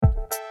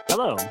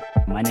Hello,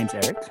 my name's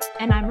Eric,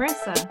 And I'm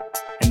Marissa.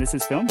 and this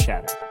is Film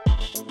Chatter.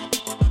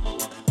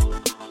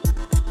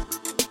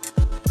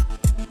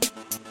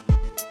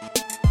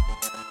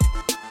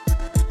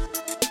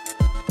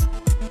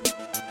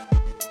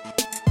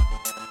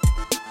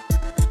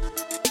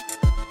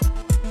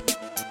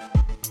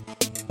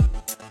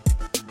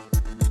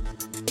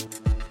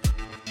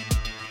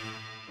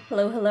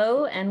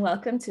 Hello, and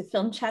welcome to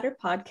Film Chatter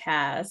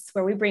Podcast,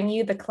 where we bring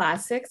you the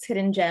classics,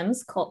 hidden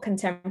gems, cult,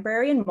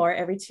 contemporary, and more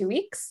every 2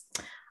 weeks.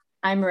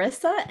 I'm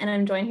Marissa, and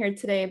I'm joined here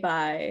today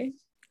by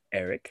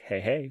Eric,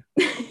 hey.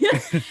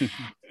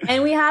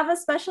 and we have a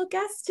special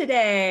guest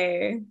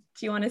today.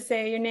 Do you want to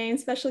say your name,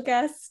 special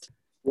guest?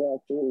 Yeah,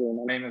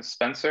 absolutely. My name is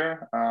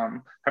Spencer.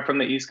 I'm from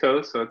the East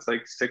Coast, so it's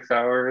like 6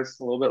 hours,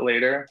 a little bit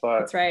later. But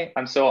That's right.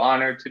 I'm so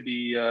honored to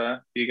be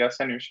a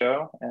guest on your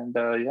show, and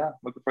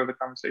looking forward to the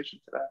conversation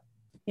today.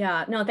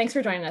 Yeah, no, thanks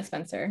for joining us,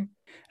 Spencer.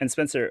 And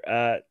Spencer,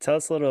 tell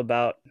us a little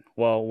about,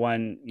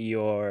 one,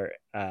 your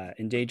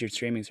endangered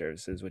streaming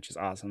services, which is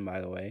awesome,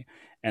 by the way,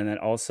 and then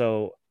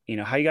also,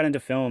 how you got into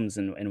films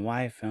and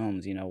why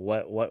films.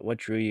 What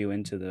drew you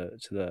into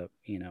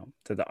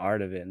the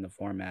art of it and the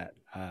format.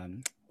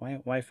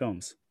 Why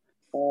films?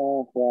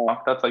 Oh,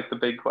 wow. That's like the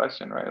big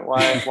question, right?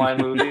 Why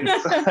movies?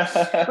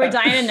 We're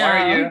dying to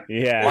know.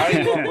 Why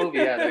are you a movie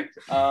addict?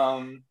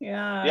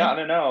 Yeah, I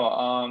don't know.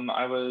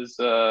 I was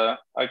a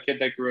kid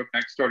that grew up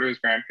next door to his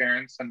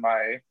grandparents, and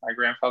my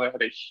grandfather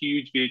had a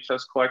huge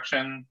VHS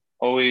collection.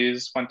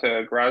 Always went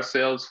to garage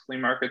sales, flea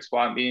markets,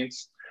 swap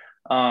meets,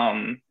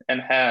 and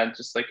had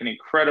just like an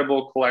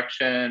incredible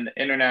collection,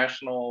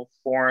 international,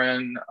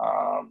 foreign,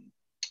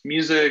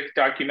 music,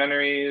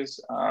 documentaries,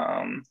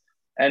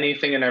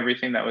 anything and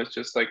everything that was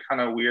just like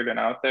kind of weird and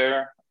out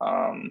there.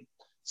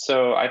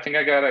 So I think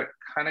I got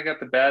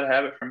the bad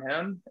habit from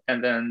him,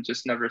 and then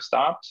just never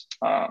stopped.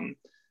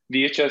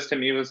 VHS to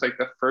me was like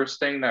the first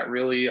thing that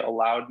really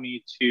allowed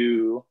me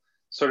to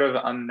sort of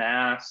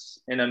amass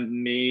an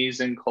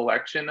amazing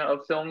collection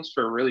of films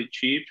for really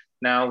cheap.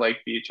 Now like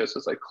VHS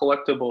is like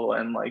collectible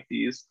and like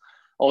these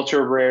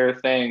ultra rare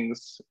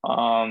things.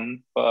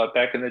 But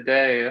back in the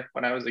day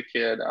when I was a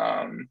kid,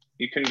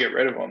 you couldn't get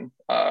rid of them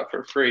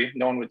for free.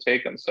 No one would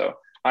take them. So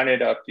I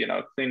ended up,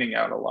 cleaning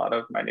out a lot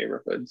of my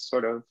neighborhood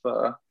sort of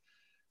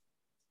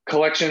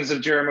collections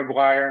of Jerry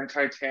Maguire and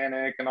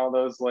Titanic and all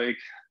those like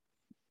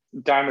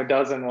dime a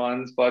dozen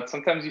ones. But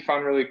sometimes you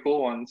find really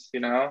cool ones,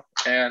 and I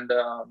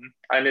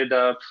ended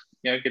up,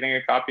 getting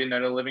a copy of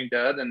Night of the Living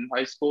Dead in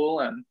high school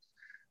and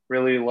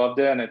really loved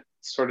it. And it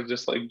sort of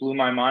just like blew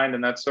my mind.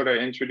 And that sort of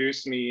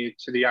introduced me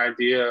to the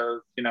idea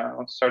of,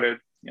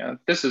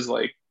 this is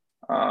like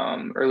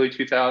early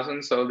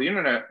 2000s. So the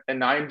internet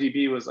and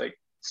IMDb was like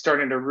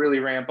starting to really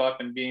ramp up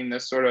and being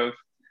this sort of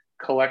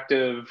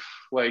collective,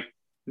 like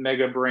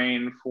mega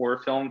brain for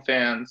film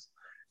fans.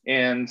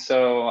 And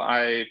so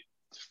I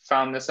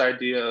found this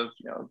idea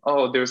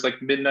of, there's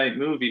like midnight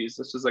movies.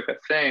 This was like a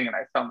thing. And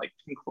I found like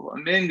Pink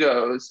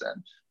Flamingos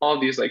and all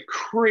these like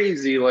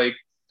crazy, like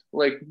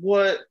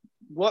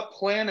what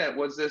planet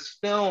was this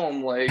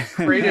film like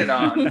created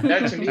on?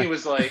 That to me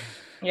was like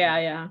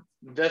yeah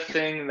the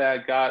thing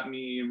that got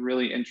me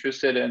really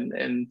interested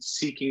in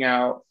seeking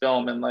out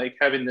film and like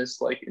having this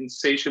like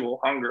insatiable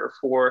hunger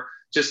for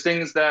just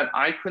things that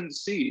I couldn't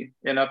see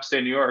in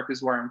upstate New York,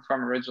 is where I'm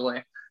from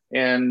originally.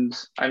 And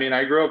I mean,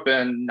 I grew up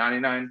in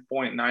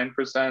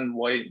 99.9%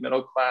 white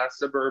middle class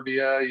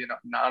suburbia,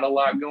 not a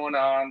lot going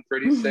on,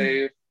 pretty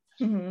safe.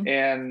 Mm-hmm.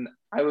 And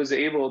I was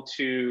able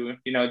to,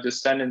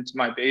 descend into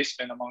my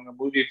basement among a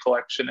movie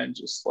collection and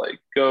just like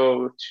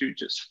go to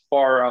just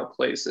far out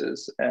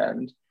places.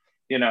 And,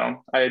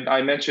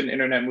 I mentioned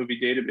Internet Movie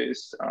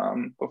Database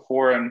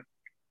before, and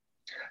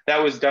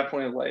that was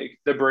definitely like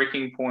the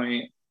breaking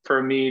point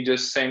for me,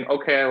 just saying,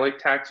 okay, I like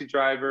Taxi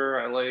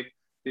Driver. I like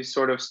these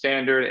sort of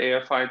standard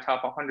AFI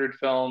top 100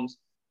 films.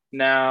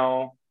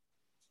 Now,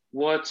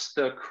 what's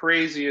the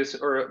craziest,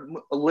 or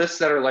lists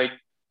that are like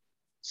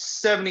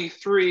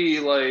 73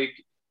 like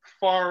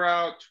far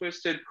out,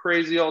 twisted,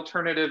 crazy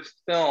alternative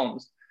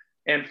films?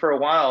 And for a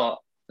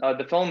while, a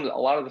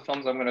lot of the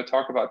films I'm going to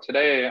talk about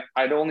today,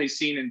 I'd only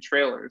seen in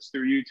trailers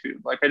through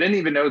YouTube. Like I didn't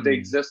even know they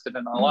existed,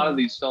 and a lot of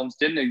these films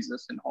didn't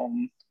exist in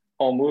home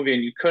movie,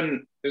 and you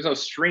couldn't. There's no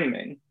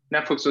streaming.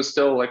 Netflix was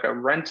still like a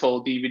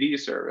rental DVD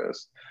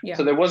service,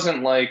 so there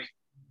wasn't like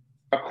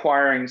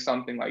acquiring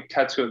something like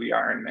Tetsuo the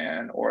Iron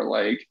Man or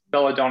like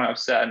Belladonna of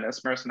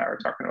Sadness. Marissa and I were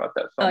talking about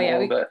that film a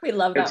little bit. We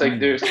love that. It's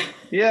like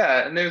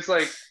there's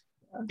like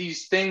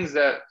these things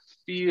that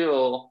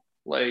feel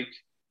like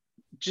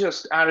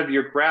just out of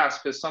your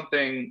grasp is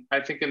something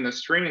I think in the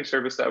streaming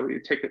service that we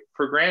take it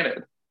for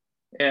granted.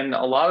 And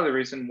a lot of the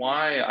reason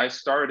why I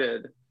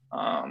started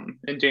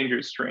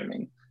endangered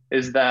streaming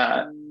is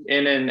that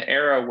in an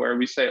era where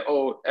we say,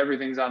 oh,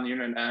 everything's on the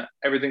internet,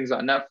 everything's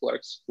on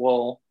Netflix.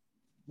 Well,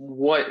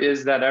 what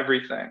is that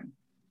everything?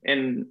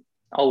 And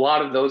a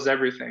lot of those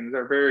everythings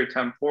are very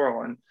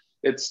temporal, and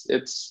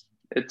it's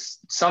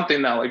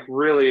something that like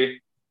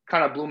really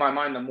kind of blew my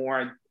mind the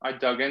more I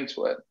dug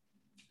into it.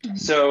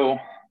 So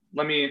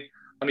let me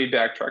let me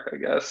backtrack, I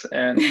guess,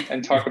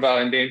 and talk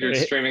about endangered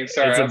streaming.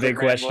 Sorry, it's I a was big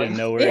question. rambling.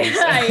 No worries.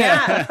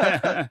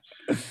 Yeah.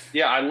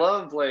 Yeah, I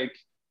love like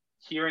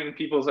hearing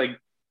people's like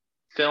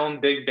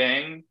film Big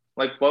Bang.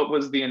 Like, what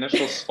was the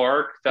initial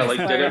spark that like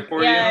did it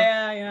for you?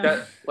 Yeah.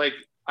 That like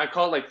I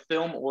call it like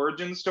film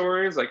origin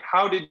stories. Like,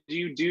 how did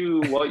you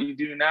do what you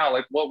do now?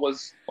 Like, what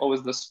was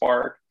the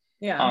spark?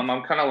 Yeah. I'm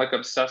kind of like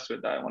obsessed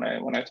with that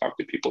when I talk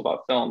to people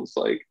about films.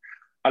 Like,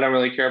 I don't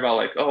really care about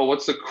like, oh,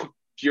 what's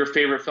your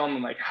favorite film?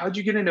 I'm like, how'd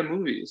you get into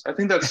movies? I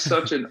think that's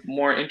such a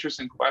more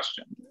interesting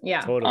question.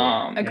 Yeah.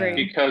 Totally. Agreed.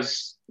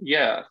 Because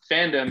yeah,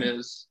 fandom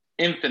is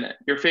infinite.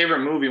 Your favorite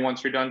movie,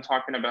 once you're done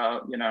talking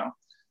about, you know,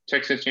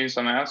 Texas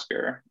Chainsaw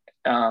Massacre,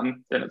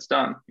 then it's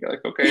done. You're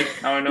like, okay,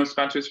 now I know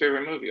Spencer's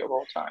favorite movie of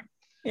all time.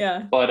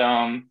 Yeah. But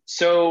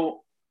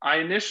so I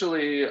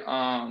initially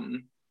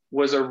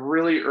was a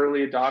really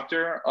early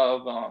adopter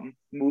of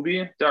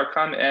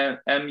Mubi.com and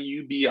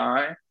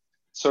MUBI,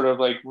 sort of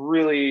like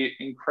really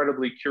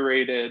incredibly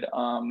curated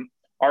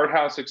art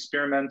house,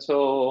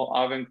 experimental,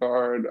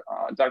 avant-garde,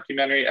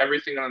 documentary,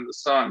 everything under the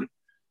sun.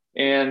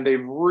 And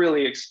they've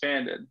really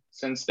expanded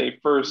since they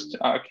first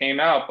came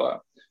out.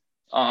 But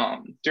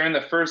during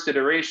the first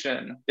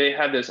iteration, they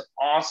had this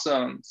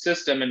awesome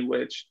system in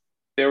which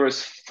there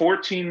was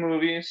 14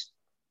 movies.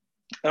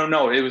 Oh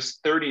no, it was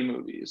 30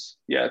 movies.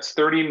 Yeah, it's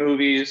 30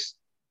 movies.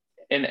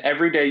 And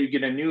every day you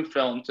get a new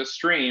film to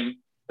stream.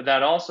 But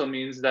that also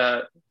means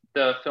that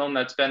the film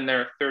that's been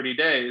there 30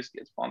 days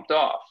gets bumped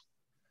off.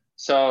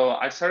 So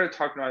I started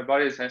talking to my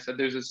buddies and I said,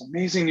 there's this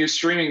amazing new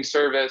streaming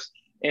service.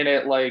 And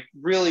it like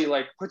really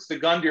like puts the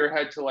gun to your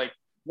head to like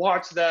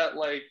watch that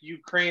like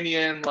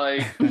Ukrainian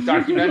like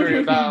documentary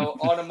about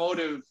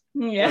automotive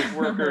like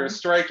workers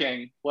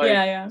striking,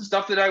 like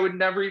stuff that I would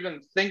never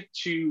even think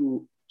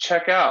to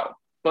check out.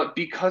 But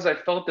because I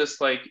felt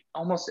this like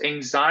almost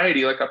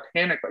anxiety, like a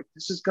panic, like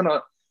this is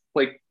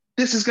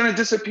gonna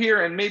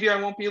disappear and maybe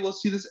I won't be able to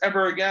see this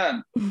ever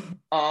again.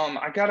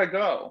 I gotta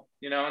go,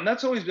 you know, and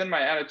that's always been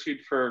my attitude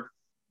for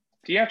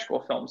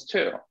theatrical films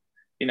too.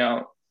 You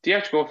know,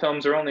 theatrical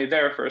films are only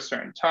there for a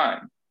certain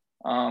time.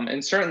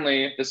 And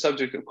certainly the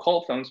subject of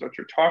cult films, which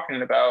you're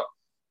talking about,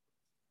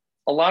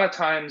 a lot of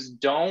times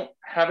don't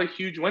have a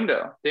huge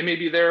window. They may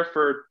be there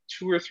for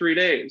 2 or 3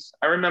 days.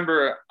 I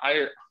remember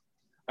I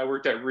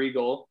worked at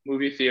Regal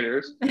movie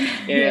theaters,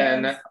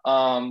 and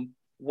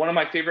one of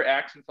my favorite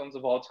action films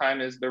of all time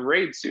is the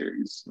Raid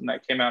series, and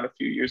that came out a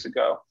few years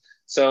ago.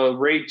 So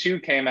Raid 2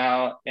 came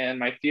out, and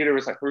my theater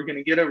was like, we're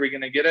gonna get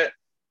it.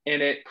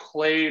 And it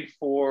played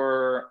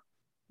for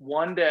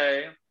one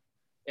day,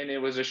 and it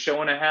was a show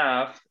and a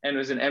half, and it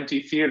was an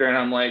empty theater. And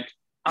I'm like,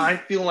 I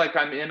feel like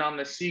I'm in on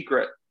the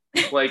secret.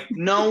 Like,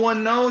 no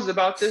one knows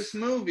about this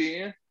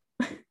movie,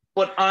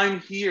 but I'm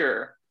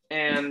here.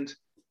 And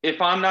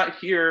if I'm not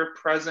here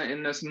present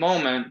in this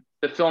moment,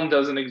 the film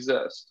doesn't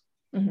exist.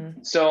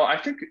 Mm-hmm. So I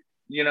think,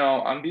 you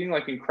know, I'm being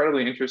like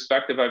incredibly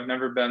introspective. I've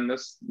never been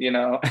this, you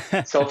know,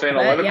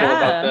 self-analytical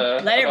about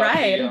the let it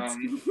ride.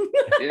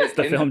 It's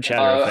the film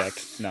chatter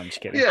effect. No, I'm just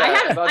kidding. Yeah,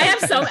 I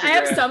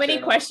have so many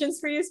questions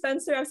for you,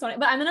 Spencer.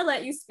 But I'm gonna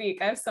let you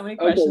speak. I have so many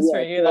questions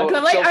for you. Though.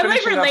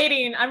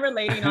 I'm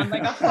relating on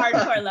like a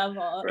hardcore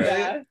level.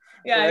 Right?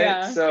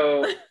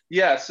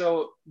 Yeah.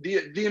 So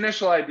the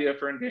initial idea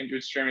for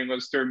endangered streaming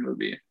was third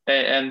movie,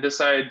 and this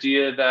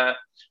idea that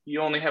you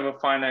only have a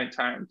finite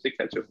time to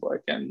catch a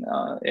flick,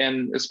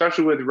 and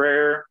especially with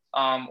rare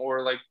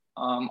or like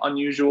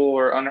unusual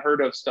or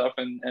unheard of stuff,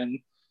 and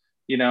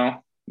you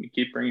know, we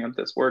keep bringing up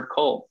this word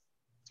cult,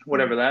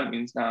 whatever that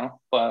means now,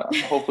 but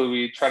hopefully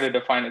we try to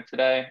define it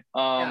today.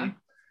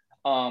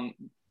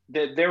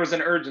 There was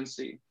an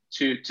urgency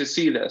to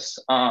see this,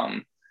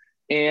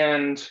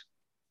 and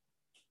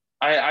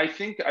I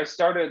think I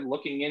started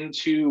looking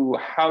into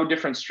how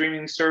different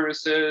streaming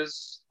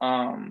services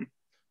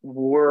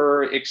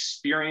were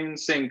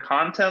experiencing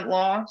content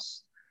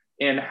loss,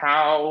 and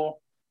how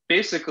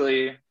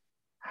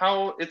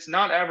it's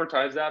not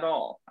advertised at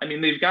all. I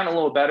mean, they've gotten a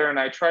little better, and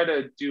I try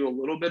to do a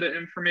little bit of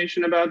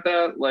information about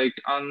that, like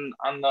on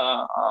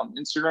the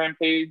Instagram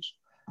page,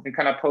 and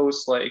kind of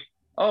post like,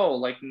 oh,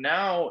 like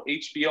now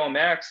HBO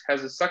Max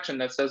has a section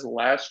that says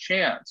last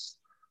chance.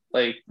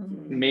 Like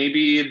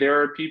maybe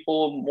there are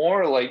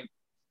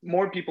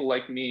more people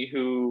like me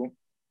who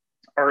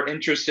are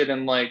interested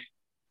in like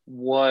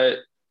what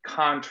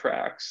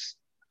contracts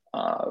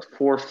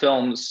for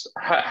films,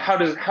 how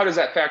does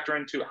that factor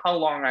into how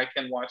long I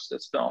can watch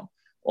this film?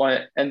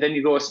 And then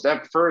you go a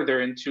step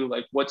further into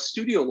like what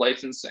studio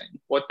licensing,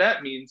 what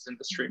that means in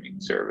the streaming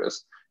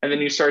service. And then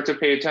you start to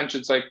pay attention.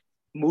 It's like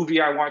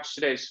movie I watched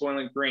today,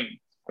 Soylent Green,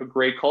 a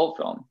great cult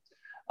film.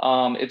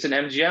 It's an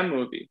MGM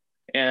movie.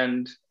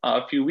 And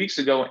a few weeks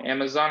ago,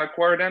 Amazon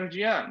acquired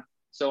MGM.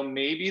 So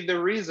maybe the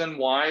reason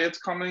why it's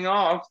coming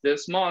off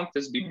this month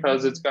is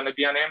because it's going to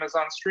be on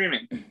Amazon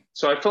streaming.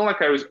 So I felt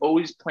like I was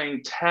always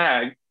playing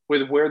tag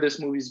with where this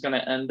movie is going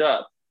to end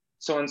up.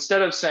 So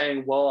instead of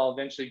saying, well, I'll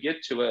eventually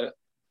get to it,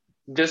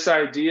 this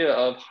idea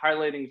of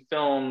highlighting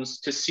films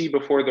to see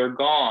before they're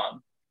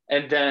gone,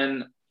 and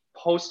then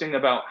posting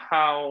about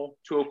how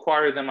to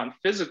acquire them on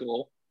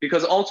physical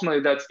because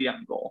ultimately that's the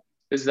end goal,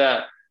 is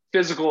that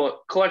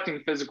collecting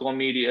physical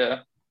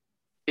media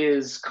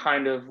is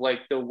kind of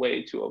like the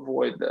way to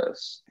avoid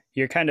this.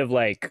 You're kind of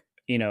like,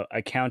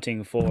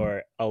 accounting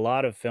for a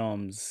lot of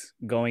films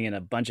going in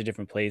a bunch of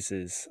different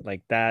places.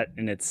 Like that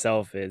in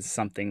itself is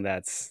something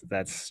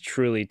that's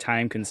truly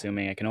time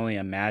consuming. I can only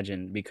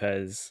imagine,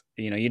 because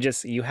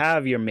you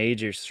have your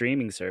major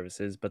streaming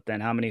services, but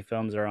then how many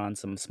films are on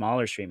some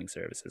smaller streaming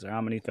services, or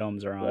how many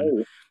films are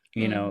on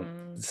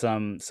Right.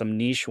 some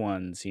niche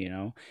ones,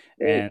 Right.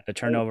 and the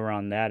turnover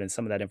on that, and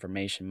some of that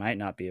information might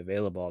not be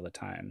available all the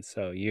time.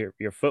 So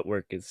your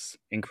footwork is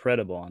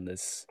incredible on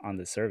this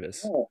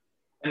service. Yeah.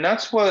 And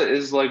that's what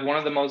is like one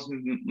of the most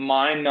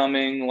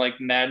mind-numbing, like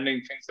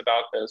maddening things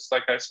about this.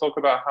 Like I spoke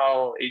about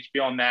how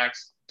HBO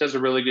Max does a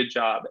really good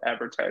job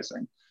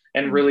advertising.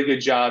 And really good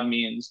job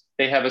means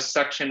they have a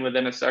section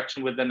within a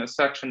section within a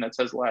section that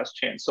says Last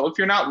Chance. So if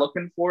you're not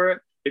looking for it,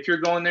 if you're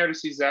going there to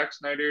see Zack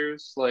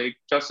Snyder's like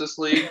Justice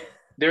League,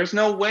 there's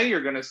no way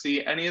you're going to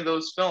see any of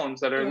those films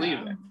that are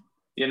leaving,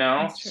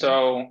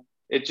 So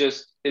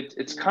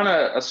it's kind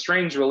of a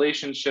strange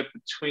relationship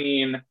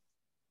between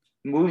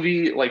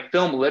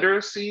film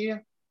literacy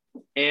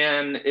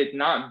and it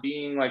not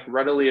being like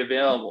readily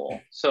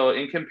available. So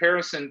in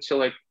comparison to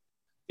like,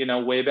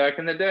 way back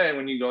in the day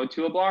when you go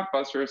to a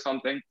Blockbuster or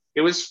something,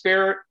 it was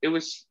fair. It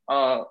was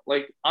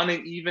like on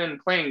an even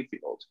playing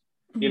field,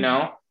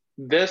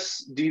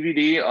 This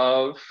DVD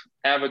of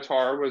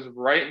Avatar was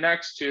right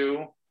next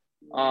to,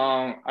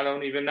 I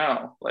don't even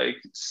know, like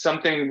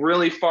something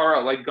really far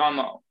out, like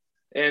Gummo.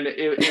 And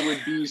it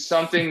would be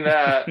something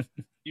that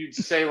you'd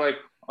say like,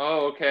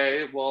 oh,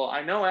 okay, well,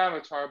 I know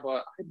Avatar,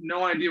 but I have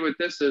no idea what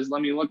this is.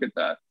 Let me look at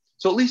that.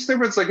 So at least there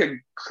was like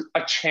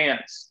a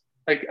chance,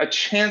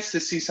 to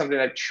see something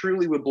that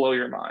truly would blow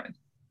your mind.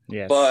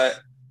 Yes. But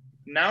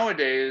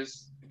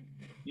nowadays,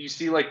 you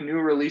see like new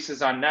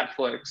releases on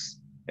Netflix,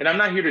 and I'm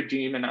not here to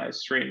demonize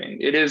streaming.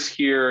 It is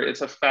here,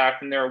 it's a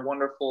fact, and there are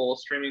wonderful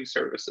streaming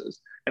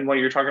services. And what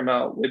you're talking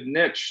about with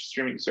niche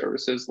streaming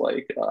services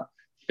like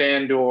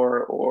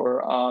Fandor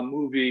or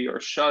Movie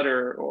or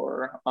Shudder,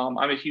 or I'm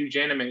a huge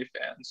anime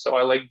fan, so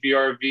I like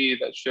VRV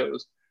that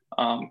shows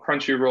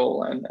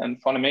Crunchyroll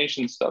and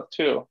Funimation stuff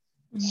too.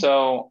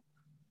 So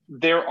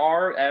there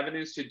are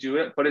avenues to do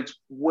it, but it's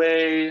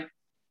way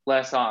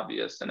less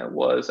obvious than it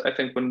was, I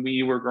think, when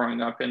we were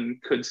growing up and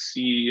could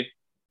see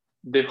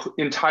the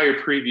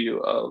entire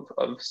preview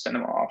of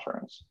cinema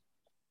offerings.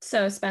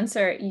 So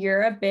Spencer,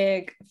 you're a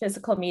big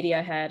physical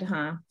media head,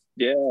 huh?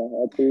 Yeah,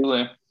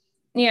 absolutely.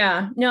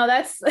 Yeah, no,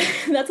 that's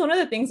one of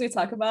the things we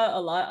talk about a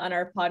lot on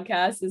our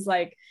podcast is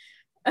like,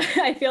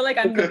 I feel like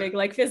I'm the big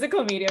like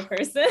physical media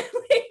person.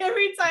 Like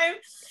every time,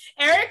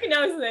 Eric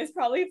knows this,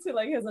 probably to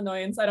like his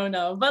annoyance, I don't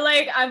know, but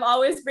like I'm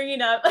always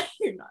bringing up,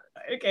 you're not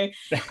okay,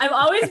 I'm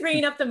always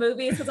bringing up the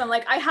movies because I'm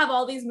like, I have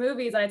all these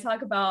movies that I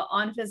talk about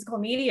on physical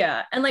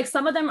media, and like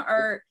some of them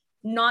are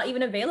not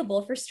even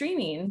available for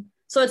streaming.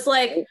 So it's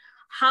like,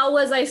 how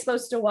was I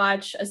supposed to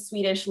watch a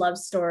Swedish love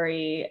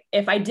story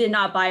if I did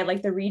not buy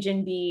like the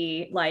Region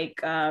B,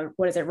 like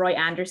what is it, Roy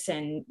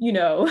Anderson,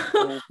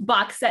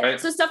 box set? Right.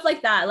 So stuff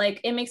like that,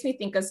 like it makes me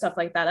think of stuff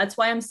like that. That's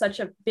why I'm such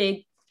a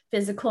big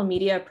physical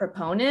media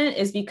proponent,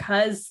 is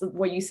because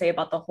what you say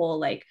about the whole,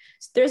 like,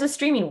 there's a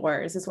streaming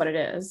wars is what it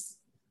is.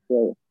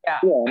 Right. Yeah.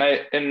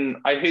 And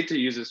I hate to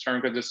use this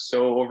term because it's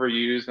so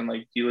overused and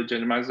like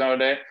delegitimized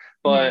nowadays,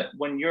 but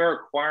when you're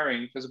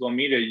acquiring physical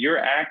media, you're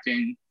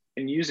acting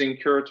and using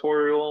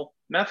curatorial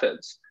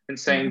methods and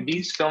saying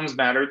these films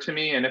matter to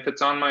me, and if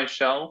it's on my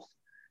shelf,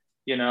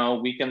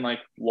 we can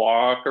like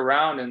walk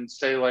around and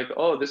say like,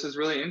 oh, this is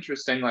really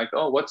interesting, like,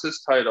 oh, what's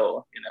this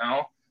title,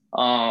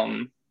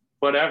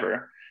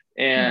 whatever.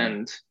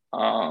 And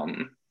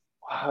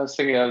I was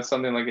thinking of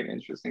something like an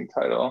interesting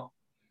title.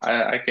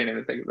 I can't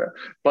even think of it,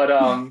 but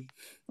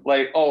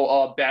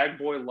Bad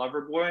Boy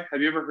Lover Boy,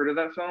 have you ever heard of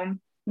that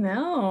film?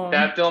 No.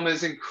 That film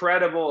is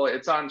incredible.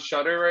 It's on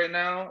Shudder right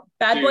now.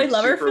 Bad Boy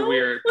Lover super film?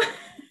 Weird.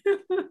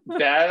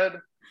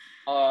 Bad,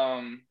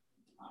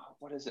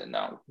 what is it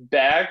now?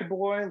 Bag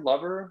Boy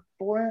Lover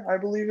Boy, I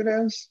believe it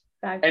is.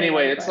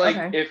 Anyway, it's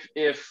like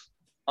if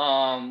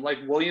like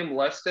William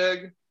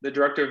Lustig, the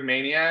director of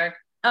Maniac,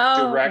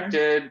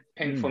 directed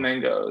Pink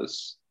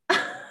Flamingos.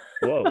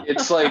 Whoa.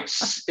 It's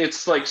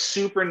like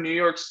super New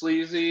York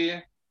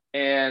sleazy,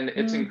 and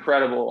it's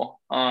incredible.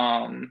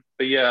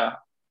 But yeah.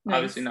 Nice.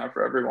 Obviously not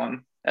for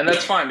everyone, and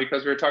that's fine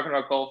because we're talking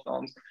about cult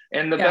films,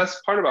 and the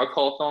best part about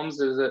cult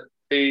films is that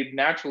they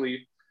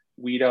naturally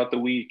weed out the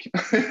weak.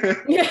 Most of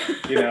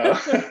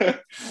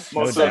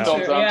the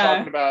films I'm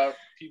talking about,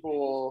 people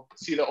will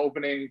see the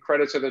opening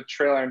credits of the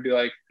trailer and be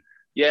like,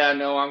 yeah,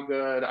 no, I'm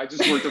good, I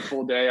just worked a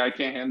full day, I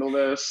can't handle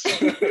this.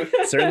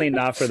 Certainly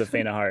not for the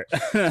faint of heart.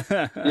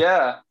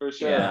 Yeah, for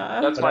sure.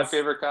 That's my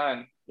favorite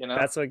kind.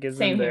 That's what gives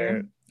them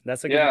their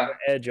That's a good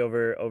edge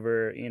over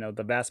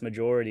the vast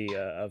majority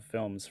of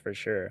films, for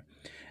sure.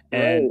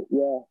 And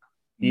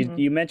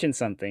you mentioned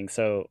something.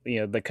 So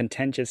the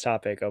contentious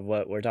topic of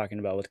what we're talking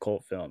about with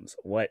cult films.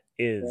 What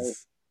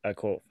is a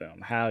cult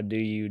film? How do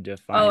you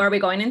define? Oh, are we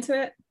going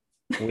into it?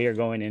 we are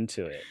going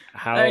into it. Oh,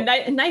 How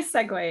nice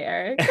segue,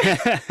 Eric.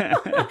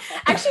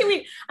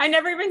 Actually, I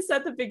never even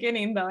said the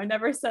beginning though. I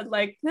never said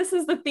like this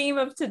is the theme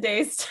of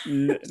today's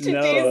today's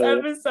no,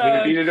 we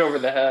episode. beat it over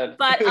the head.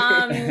 But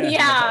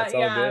yeah, it's all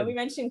yeah, we good.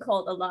 mentioned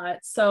cult a lot.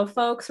 So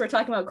folks, we're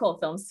talking about cult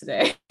films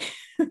today.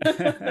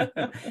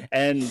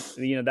 And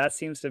that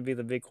seems to be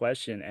the big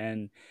question.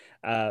 And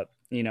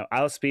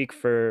I'll speak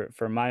for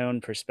my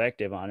own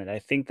perspective on it. I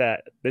think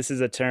that this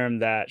is a term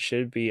that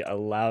should be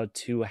allowed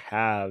to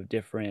have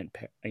different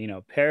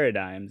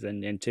paradigms,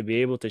 and to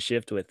be able to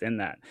shift within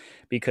that,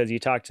 because you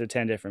talk to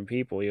 10 different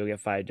people, you'll get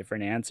 5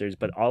 different answers,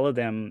 but all of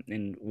them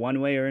in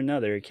one way or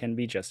another can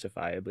be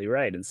justifiably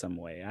right in some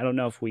way. I don't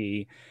know if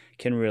we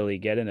can really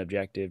get an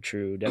objective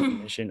true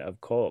definition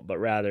of cult, but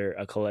rather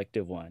a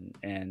collective one,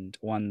 and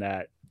one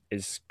that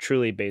is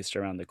truly based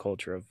around the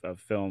culture of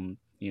film,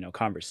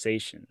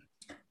 conversation.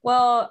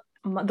 Well,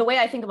 the way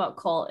I think about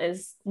cult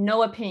is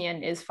no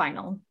opinion is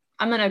final.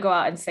 I'm going to go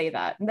out and say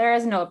that. There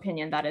is no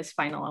opinion that is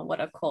final on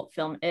what a cult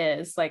film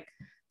is. Like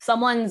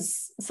someone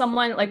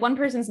like one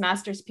person's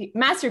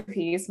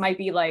masterpiece might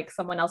be like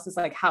someone else's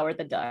like Howard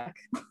the Duck.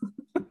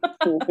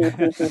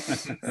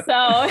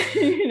 So,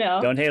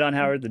 Don't hate on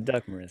Howard the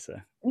Duck,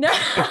 Marissa. No,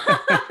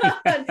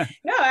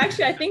 no,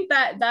 actually, I think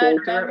that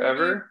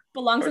movie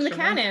belongs in the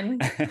canon.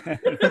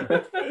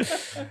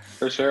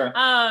 For sure.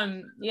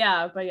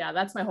 Yeah, but yeah,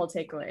 that's my whole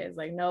takeaway is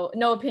like no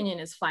opinion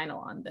is final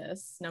on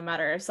this. No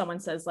matter if someone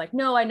says like,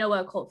 no, I know what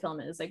a cult film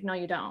is. Like, no,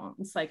 you don't.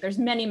 It's like there's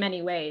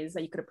many ways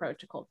that you could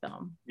approach a cult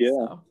film. Yeah.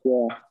 So.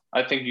 Yeah.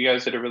 I think you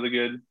guys did a really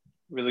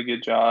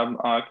good job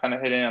kind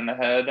of hitting on the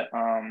head.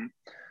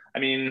 I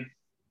mean,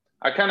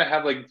 I kind of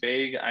have like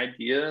vague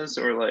ideas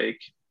or like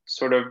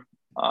sort of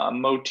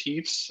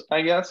motifs,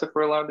 I guess, if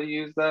we're allowed to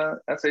use that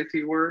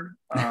SAT word,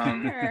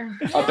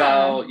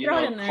 about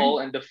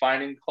cult and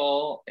defining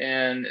cult,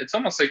 and it's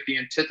almost like the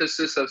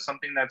antithesis of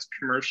something that's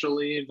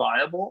commercially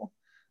viable.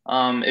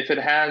 If it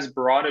has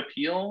broad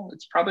appeal,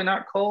 it's probably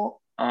not cult.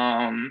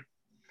 I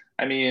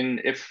mean,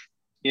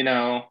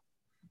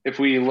 if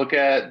we look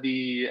at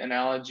the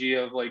analogy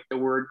of like the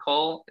word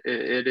cult,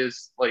 it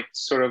is like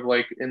sort of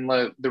like in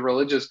the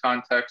religious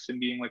context and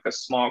being like a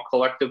small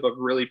collective of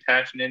really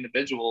passionate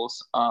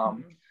individuals.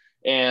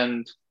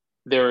 And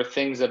there are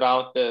things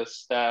about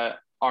this that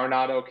are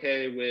not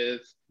okay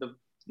with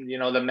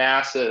the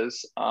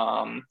masses.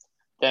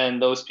 Then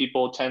those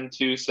people tend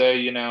to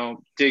say,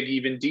 dig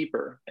even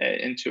deeper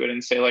into it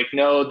and say like,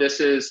 no, this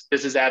is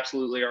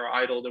absolutely our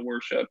idol to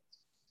worship.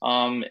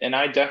 And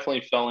I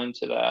definitely fell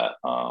into that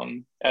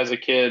as a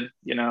kid,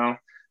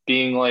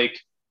 being like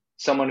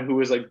someone who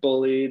was like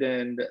bullied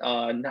and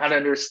not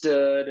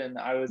understood. And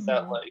I was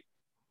that like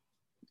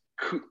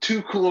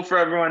too cool for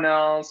everyone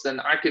else.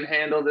 And I can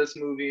handle this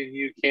movie and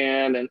you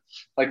can. And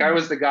like, I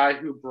was the guy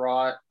who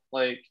brought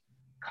like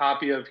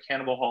copy of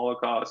Cannibal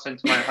Holocaust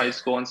into my high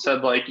school and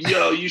said like,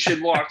 yo, you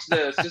should watch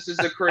this. This is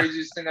the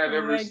craziest thing I've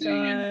ever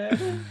seen.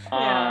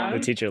 The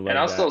teacher loved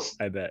that,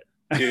 I bet.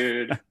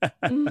 Dude,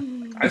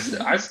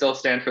 I still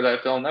stand for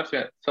that film. That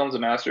film's a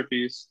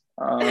masterpiece.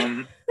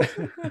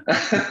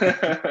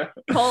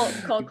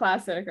 Cult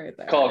classic right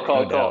there.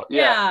 Cult.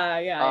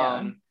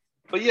 Yeah.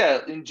 But yeah,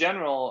 in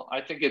general, I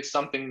think it's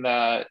something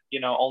that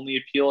only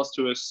appeals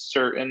to a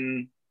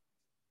certain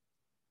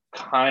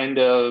kind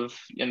of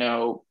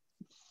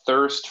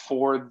thirst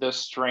for the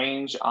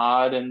strange,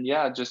 odd, and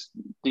just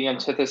the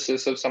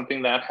antithesis of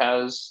something that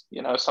has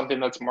something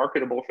that's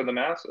marketable for the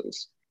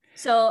masses.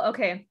 So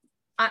okay.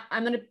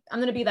 I'm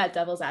gonna be that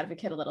devil's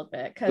advocate a little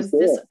bit because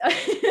this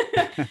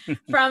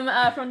from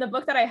the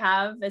book that I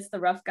have, it's The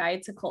Rough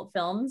Guide to Cult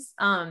Films.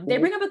 They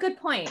bring up a good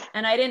point,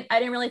 and I didn't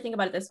really think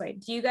about it this way.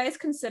 Do you guys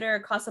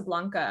consider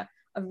Casablanca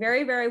a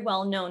very, very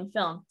well-known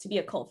film to be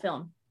a cult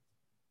film?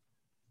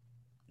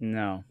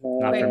 No,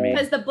 not for me.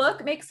 Because the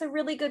book makes a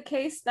really good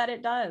case that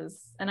it does,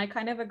 and I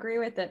kind of agree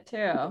with it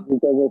too.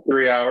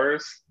 3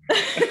 hours,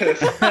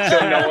 so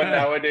no one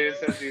nowadays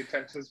has the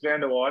attention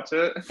span to watch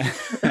it.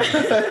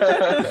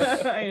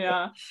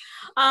 Yeah,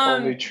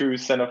 only true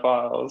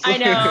cinephiles. I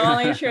know,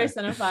 only true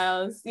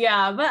cinephiles.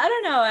 Yeah, but I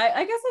don't know.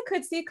 I guess I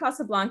could see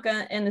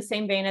Casablanca in the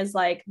same vein as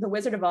like The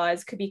Wizard of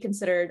Oz could be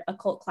considered a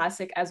cult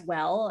classic as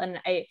well, and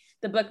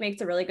the book makes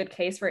a really good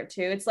case for it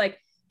too. It's like,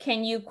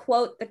 can you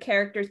quote the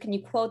characters? Can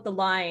you quote the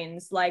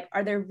lines? Like,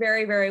 are there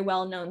very, very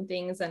well-known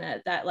things in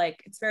it that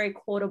like, it's very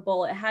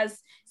quotable? It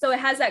has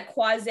that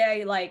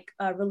quasi like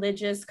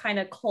religious kind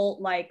of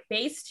cult like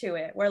base to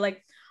it where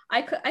like,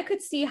 I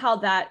could see how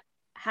that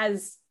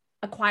has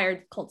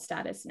acquired cult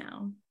status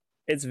now.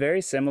 It's very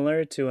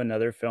similar to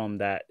another film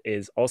that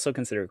is also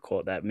considered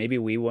cult that maybe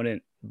we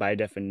wouldn't by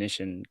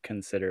definition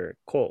consider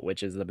cult,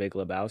 which is The Big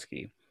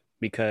Lebowski.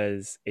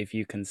 Because if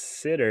you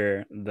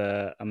consider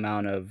the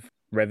amount of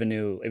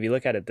revenue, if you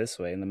look at it this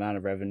way, and the amount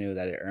of revenue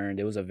that it earned,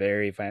 it was a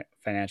very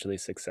financially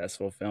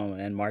successful film,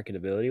 and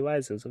marketability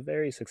wise, it was a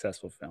very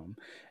successful film.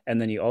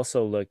 And then you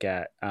also look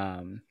at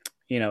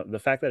the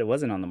fact that it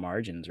wasn't on the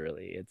margins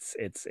really.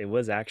 It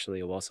was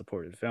actually a well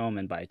supported film,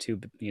 and by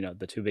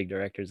the two big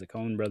directors, the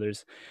Coen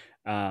brothers.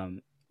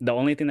 the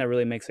only thing that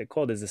really makes it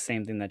cult is the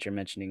same thing that you're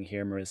mentioning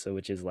here, Marissa,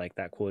 which is like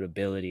that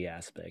quotability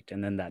aspect,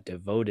 and then that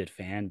devoted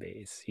fan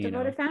base.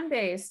 Devoted fan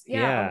base,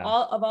 yeah, Yeah,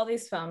 of all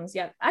these films.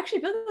 Yeah,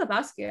 actually, Big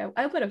Lebowski,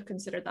 I would have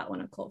considered that one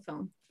a cult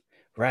film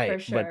for right.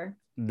 But sure.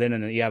 then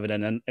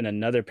in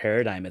another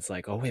paradigm, it's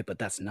like, oh wait, but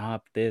that's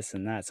not this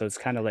and that. So it's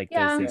kind of like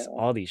there's Yeah, these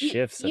all these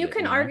shifts of you it,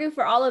 can argue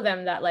for all of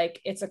them that like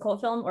it's a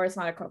cult film or it's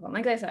not a cult film,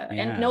 like I said, and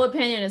Yeah. no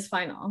opinion is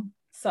final.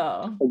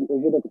 So Is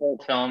it a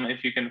cult film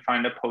if you can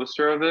find a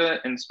poster of it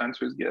in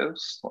Spencer's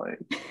Gifts? Like,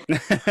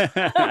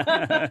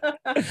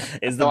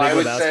 Is the so Big I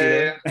would Lebowski say,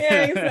 there?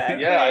 yeah,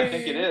 exactly. yeah, I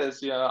think it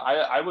is. Yeah,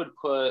 I would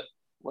put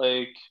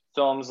like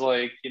films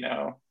like,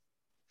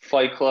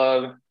 Fight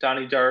Club,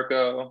 Donnie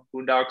Darko,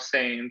 Boondock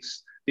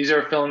Saints. These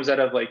are films that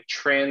have like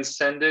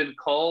transcended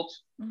cult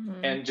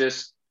Mhm. and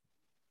just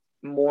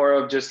more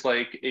of just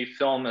like a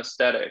film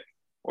aesthetic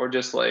or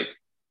just like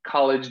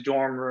college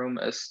dorm room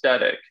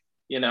aesthetic,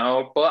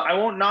 But I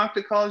won't knock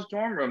the college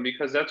dorm room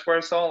because that's where I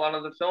saw a lot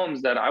of the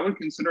films that I would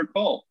consider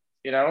cult,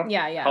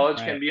 Yeah. College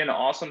can Right. be an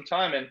awesome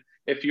time. And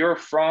if you're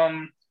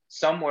from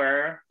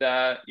somewhere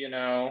that,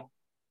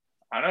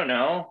 I don't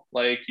know,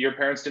 like your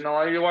parents didn't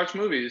allow you to watch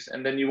movies,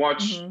 and then you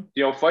watch,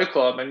 Mhm. Fight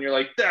Club, and you're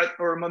like, that,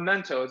 or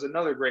Memento is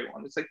another great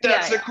one. It's like, Yeah,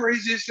 that's the yeah.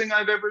 craziest thing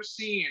I've ever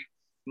seen.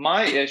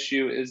 My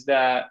issue is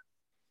that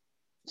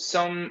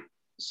some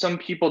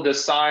people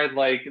decide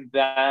like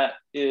that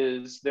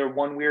is their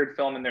one weird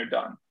film and they're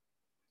done.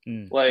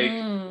 Mm. Like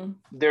Mm.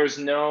 there's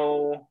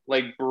no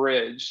like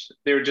bridge.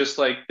 They're just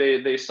like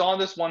they saw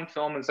this one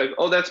film and it's like,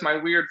 oh, that's my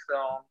weird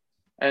film.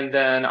 And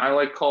then I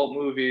like cult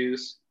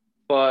movies,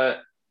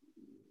 but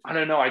I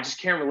don't know, I just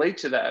can't relate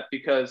to that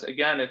because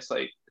again, it's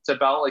like it's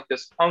about like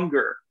this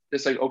hunger.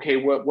 It's like, okay,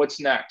 what's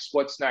next?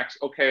 What's next?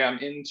 Okay, I'm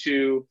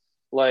into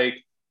like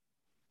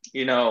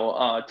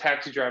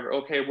Taxi Driver.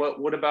 Okay,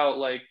 what about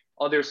like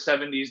other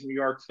 70s New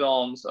York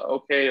films?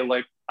 Okay,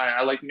 like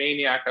I like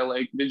Maniac, I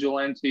like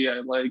Vigilante, I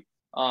like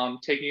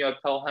Taking Out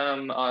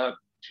Pelham,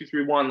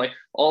 231, like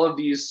all of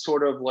these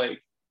sort of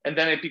like, and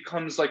then it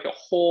becomes like a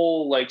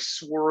whole like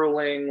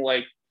swirling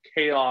like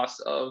chaos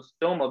of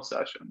film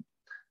obsession.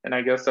 And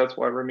I guess that's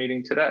why we're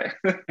meeting today.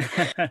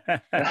 That's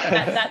what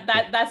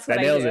That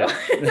I nails do.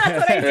 it. That's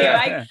what I do.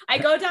 Yeah. I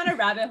go down a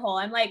rabbit hole.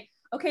 I'm like,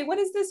 okay, what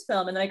is this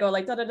film? And then I go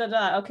like da da da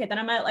da. Okay, then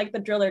I'm at like the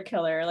Driller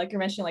Killer, like you're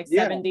mentioning, like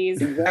Yeah,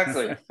 70s,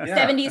 exactly.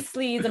 Yeah. 70s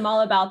sleaze. I'm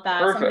all about that.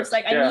 So I'm just Perfect.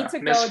 like, I Yeah. need to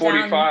Miss go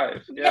down.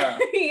 45. Yeah.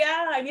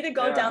 Yeah, I need to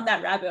go Yeah. down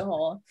that rabbit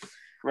hole.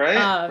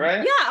 Right.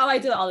 Right. Yeah. Oh, I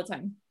do it all the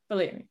time.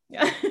 Believe me.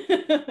 Yeah. I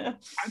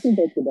think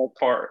that's the best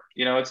part.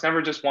 It's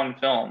never just one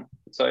film.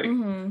 It's like,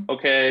 Mhm.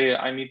 okay,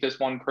 I meet this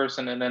one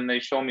person and then they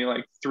show me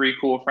like three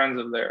cool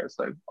friends of theirs.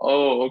 Like,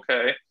 oh,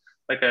 okay.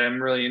 Like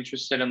I'm really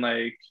interested in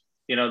like,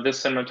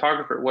 this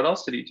cinematographer. What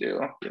else did he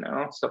do?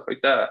 Stuff like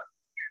that.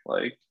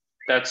 Like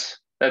that's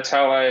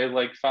how I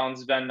like found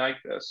Sven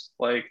Nykvist,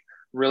 like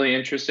really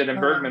interested in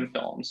Bergman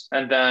films.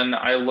 And then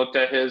I looked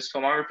at his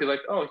filmography,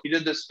 like, oh, he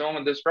did this film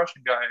with this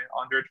Russian guy,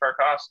 Andrei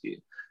Tarkovsky.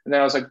 And then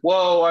I was like,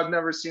 whoa, I've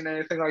never seen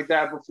anything like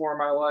that before in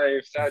my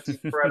life. That's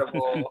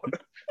incredible.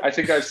 I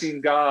think I've seen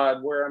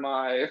God. Where am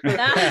I?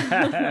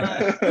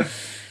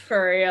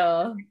 For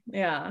real.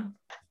 Yeah.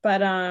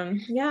 But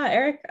yeah,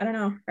 Eric, I don't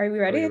know. Are we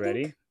ready? Are we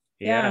ready? Think?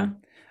 Yeah.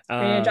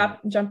 Ready to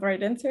jump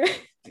right into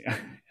it?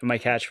 My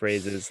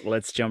catchphrase is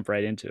let's jump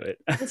right into it.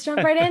 Let's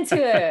jump right into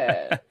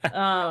it.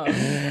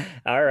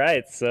 All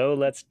right, so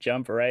let's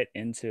jump right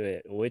into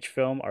it. Which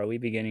film are we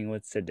beginning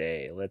with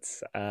today?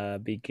 Let's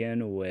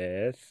begin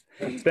with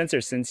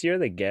Spencer. Since you're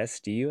the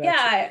guest, do you Yeah,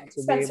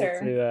 actually Spencer.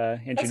 be able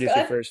to introduce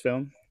your first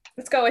film?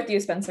 Let's go with you,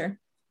 Spencer.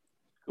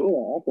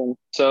 Cool. Awesome.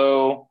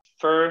 So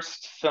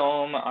first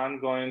film I'm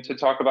going to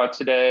talk about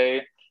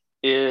today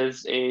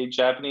is a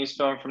Japanese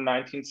film from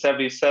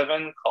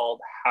 1977 called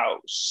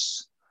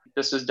House.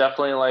 This is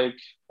definitely like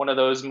one of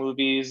those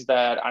movies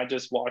that I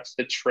just watched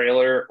the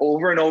trailer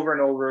over and over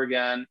and over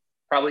again,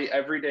 probably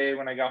every day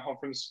when I got home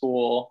from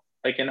school,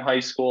 like in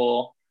high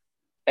school,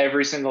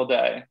 every single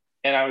day.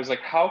 And I was like,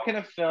 how can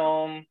a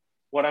film,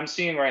 what I'm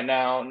seeing right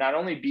now, not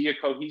only be a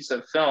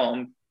cohesive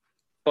film,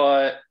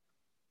 but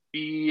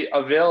be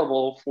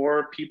available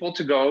for people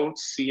to go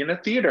see in a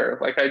theater?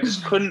 Like I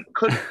just couldn't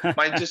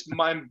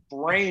my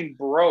brain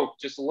broke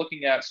just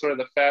looking at sort of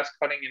the fast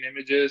cutting in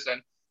images,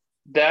 and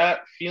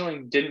that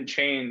feeling didn't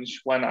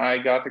change when I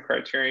got the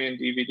Criterion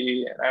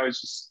DVD, and I was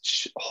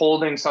just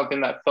holding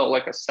something that felt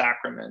like a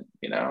sacrament,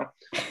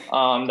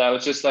 that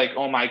was just like,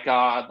 oh my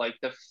God, like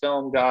the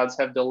film gods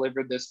have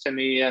delivered this to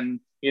me, and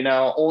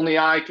only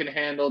I can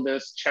handle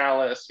this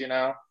chalice,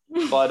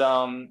 But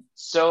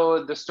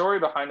so the story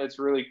behind it's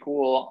really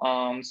cool.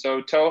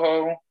 So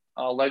Toho,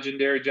 a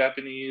legendary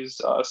Japanese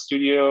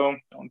studio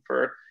known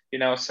for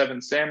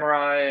Seven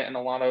Samurai and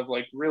a lot of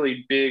like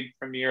really big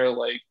premiere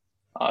like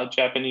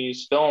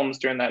Japanese films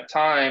during that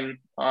time,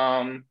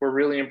 were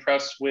really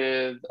impressed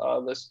with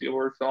the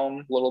Spielberg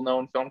film, little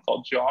known film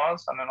called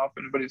Jaws. I don't know if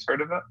anybody's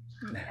heard of it,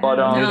 but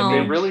No.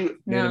 they really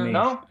New to me.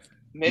 no.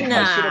 Maybe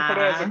I should have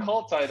put it as a Nah.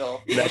 cult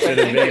title. That What's I should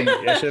have been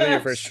thinking? that should have been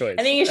your first choice.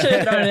 I think you should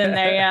have thrown it in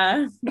there,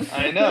 yeah.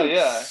 I know,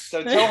 yeah.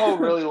 So Toho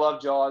really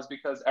loved Jaws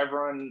because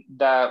everyone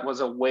that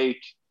was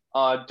awake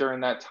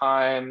during that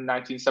time,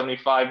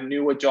 1975,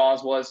 knew what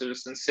Jaws was. It was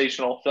a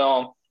sensational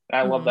film, and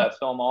I love Mhm. that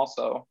film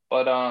also.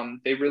 But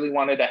they really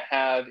wanted to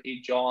have a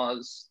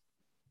Jaws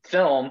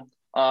film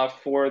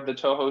for the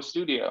Toho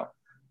studio.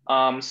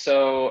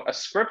 So a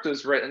script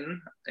was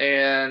written,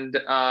 and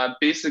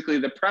basically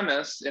the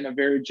premise, in a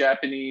very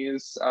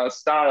Japanese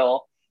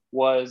style,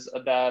 was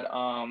that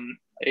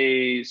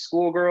a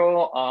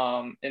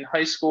schoolgirl in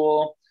high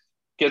school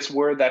gets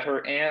word that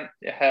her aunt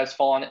has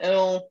fallen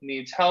ill,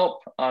 needs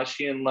help.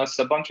 She enlists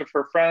a bunch of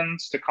her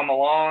friends to come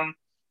along,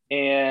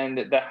 and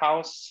the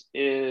house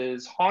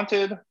is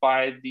haunted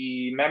by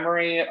the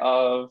memory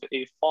of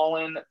a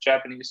fallen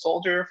Japanese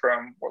soldier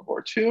from World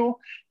War II.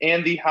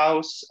 And the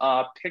house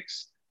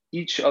picks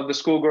each of the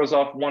schoolgirls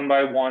off one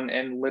by one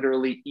and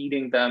literally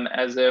eating them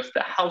as if the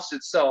house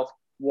itself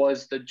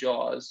was the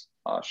Jaws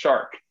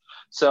shark.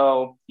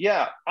 So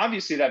yeah,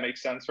 obviously that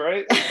makes sense,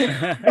 right?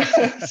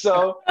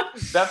 So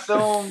that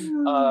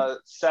film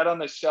sat on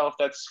the shelf,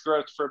 that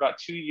script, for about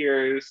 2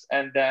 years,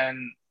 and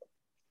then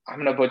I'm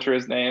gonna butcher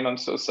his name. I'm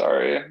so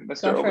sorry,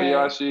 Mr. Go for it.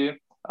 Obayashi.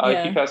 He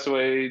Yeah. passed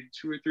away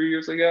 2 or 3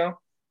 years ago,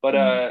 but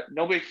Mhm.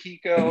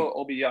 Nobuhiko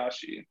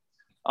Obayashi.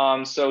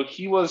 So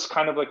he was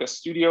kind of like a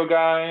studio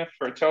guy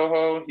for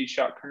Toho. He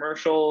shot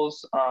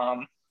commercials,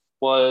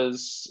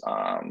 was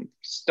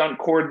stunt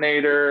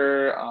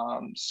coordinator,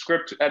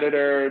 script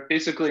editor,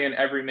 basically an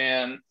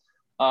everyman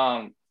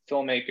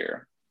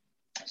filmmaker.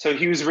 So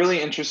he was really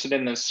interested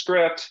in this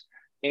script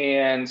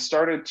and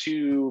started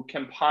to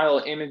compile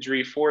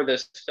imagery for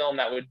this film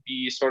that would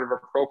be sort of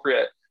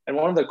appropriate. And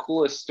one of the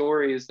coolest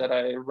stories that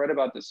I read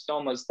about this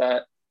film was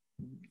that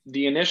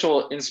the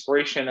initial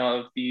inspiration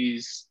of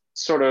these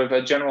sort of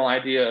a general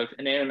idea of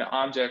inanimate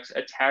objects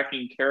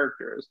attacking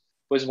characters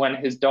was when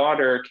his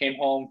daughter came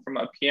home from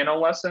a piano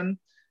lesson.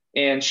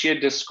 And she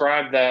had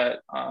described that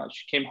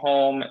she came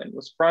home and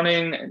was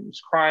running and was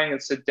crying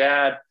and said,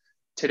 "Dad,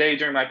 today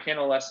during my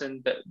piano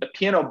lesson, the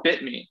piano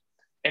bit me."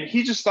 And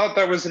he just thought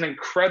that was an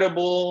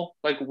incredible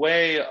like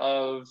way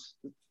of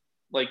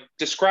like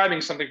describing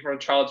something from a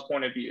child's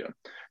point of view.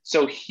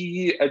 So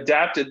he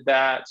adapted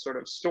that sort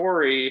of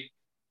story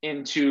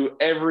into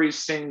every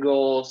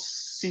single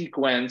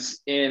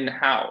sequence in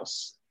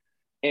house.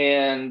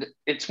 And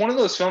it's one of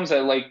those films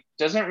that like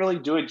doesn't really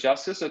do it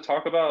justice to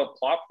talk about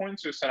plot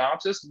points or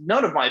synopsis.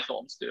 None of my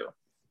films do.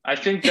 I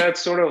think that's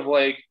sort of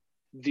like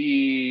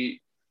the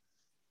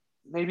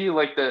maybe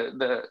like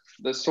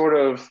the sort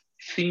of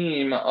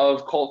theme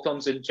of cult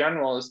films in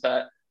general is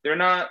that they're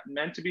not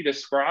meant to be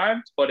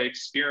described but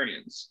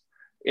experienced.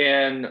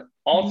 And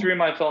all Mhm. three of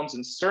my films,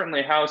 and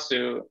certainly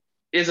Houseu,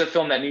 is a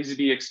film that needs to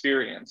be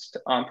experienced,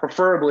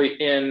 preferably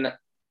in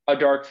a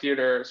dark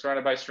theater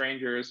surrounded by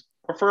strangers,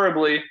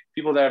 preferably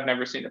people that have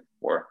never seen it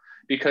before,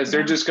 because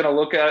they're Yeah. just going to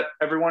look at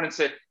everyone and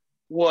say,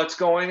 "What's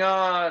going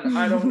on?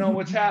 I don't know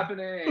what's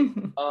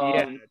happening."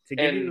 Yeah, And to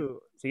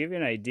give you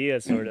an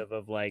idea sort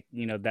of like,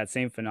 that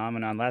same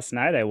phenomenon. Last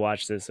night I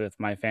watched this with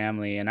my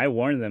family and I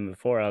warned them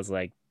before. I was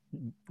like,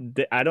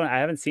 I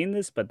haven't seen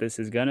this, but this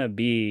is gonna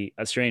be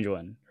a strange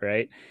one,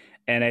 right?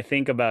 And I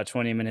think about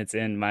 20 minutes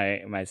in,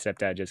 my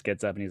stepdad just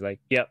gets up and he's like,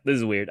 "Yep, this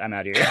is weird. I'm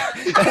out of here."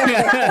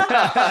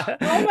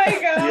 Oh my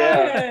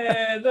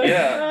yeah, God.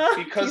 yeah,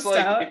 because Peaced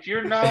like out. if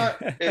you're not,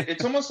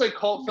 it's almost like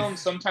cult films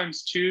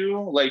sometimes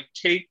too, like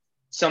take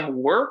some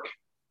work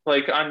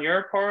like on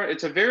your part.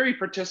 It's a very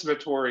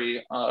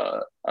participatory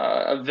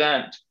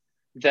event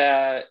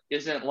that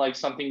isn't like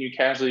something you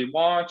casually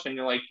watch and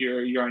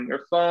you're on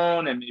your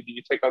phone and maybe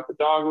you take out the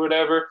dog or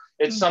whatever.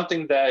 It's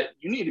something that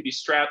you need to be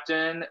strapped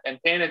in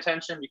and paying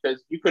attention,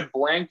 because you could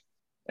blink.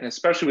 And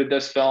especially with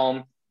this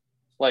film,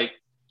 like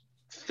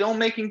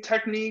filmmaking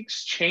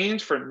techniques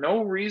change for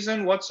no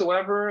reason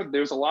whatsoever.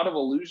 There's a lot of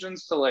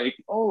allusions to like,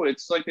 oh,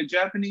 it's like a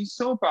Japanese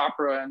soap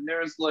opera, and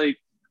there's like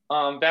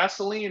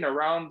Vaseline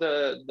around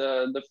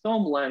the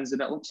film lens,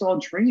 and it looks all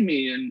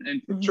dreamy and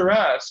Mhm.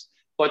 picturesque.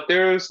 But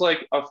there's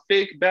like a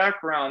fake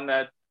background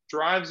that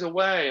drives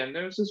away, and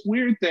there's this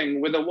weird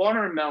thing with a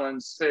watermelon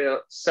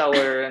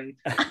seller, and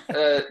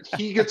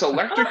he gets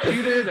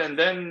electrocuted, and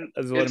then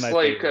That's one of it's my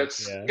like a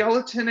favorites. Yeah.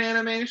 skeleton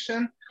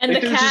animation. And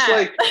Like the there's just cat.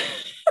 like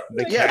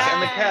The The yes,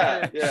 and the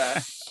cat. cat.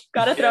 Yeah,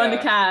 Gotta throw in the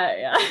yeah. cat.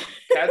 Yeah.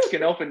 Cats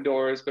can open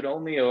doors, but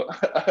only a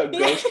Yeah.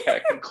 ghost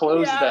cat can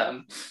close Yeah.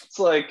 them. It's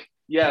like,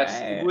 yes,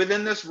 Right.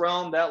 within this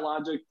realm, that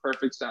logic,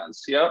 perfect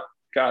sense. Yep,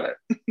 got it.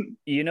 I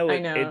It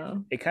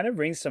know. it kind of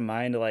brings to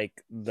mind like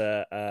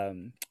the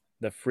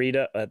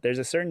freedom. There's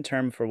a certain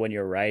term for when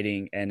you're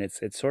writing, and it's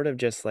sort of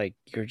just like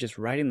you're just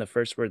writing the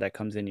first word that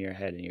comes into your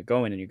head, and you're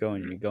going and you're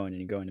going and you're going and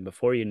you're going, and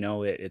before you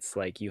know it, it's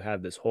like you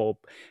have this whole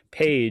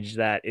page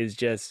that is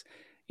just,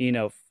 you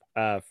know,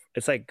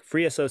 it's like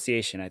free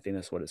association. I think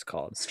that's what it's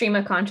called. Stream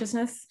of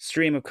consciousness.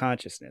 Stream of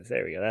consciousness.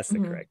 There we go. That's the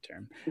Mhm. correct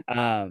term.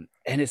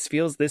 And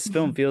this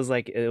film feels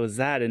like it was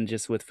that, and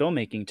just with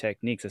filmmaking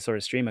techniques, a sort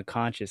of stream of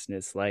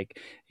consciousness. Like,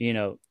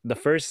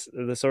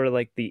 the sort of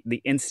like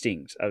the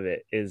instinct of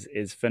it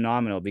is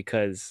phenomenal,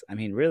 because I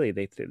mean, really,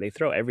 they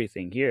throw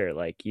everything here.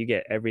 Like, you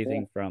get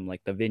everything from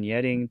like the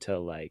vignetting to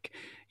like,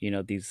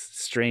 these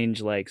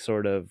strange like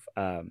sort of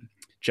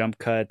jump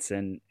cuts,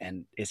 and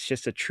it's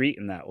just a treat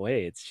in that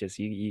way. It's just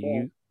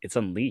it's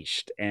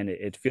unleashed, and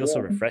it feels so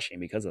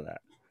refreshing because of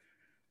that.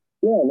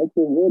 Yeah, and it's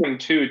rewarding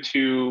too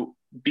to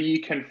be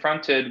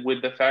confronted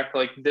with the fact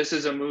like this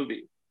is a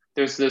movie.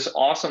 There's this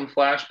awesome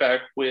flashback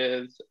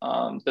with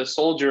the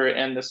soldier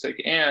and the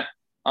sick aunt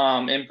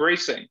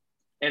embracing,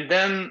 and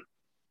then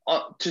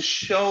to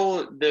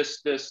show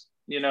the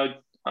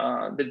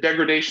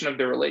degradation of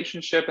their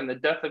relationship and the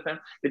death of him.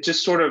 It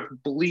just sort of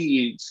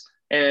bleeds,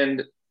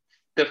 and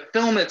the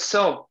film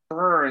itself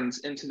burns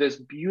into this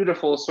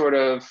beautiful sort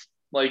of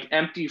like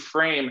empty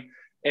frame,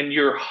 and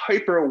you're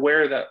hyper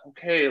aware that,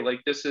 okay,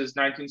 like this is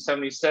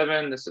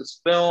 1977, this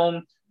is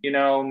film,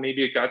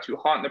 maybe it got too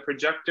hot in the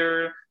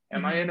projector.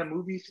 Am I in a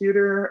movie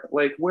theater?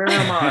 Like, where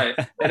am I?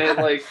 And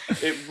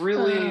it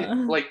really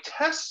like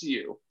tests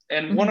you.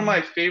 And one of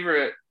my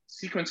favorite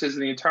sequences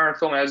in the entire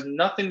film has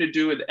nothing to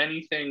do with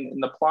anything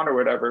in the plot or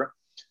whatever,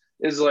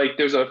 is like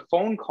there's a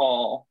phone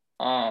call,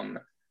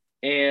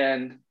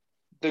 and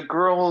the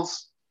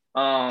girls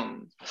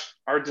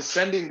are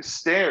descending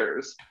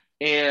stairs,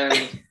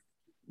 and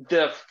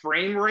the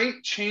frame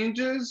rate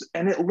changes,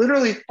 and it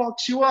literally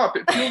fucks you up.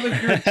 It feels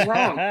like you're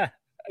drunk.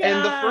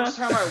 And the first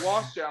time I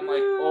watched it, I'm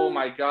like, oh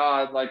my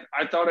God. Like,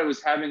 I thought I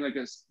was having like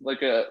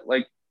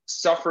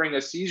suffering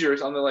a seizure or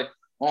something. Like,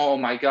 oh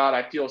my God,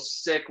 I feel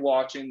sick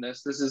watching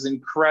this. This is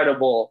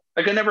incredible.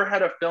 Like, I never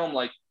had a film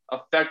like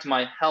affect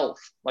my health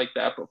like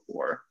that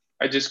before.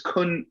 I just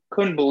couldn't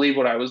believe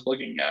what I was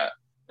looking at.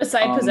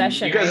 Beside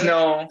Possession. You guys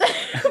know.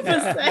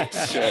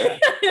 Possession.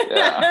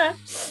 Yeah.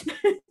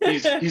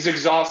 He's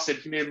exhausted.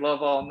 He made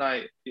love all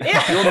night.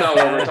 You'll know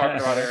what we're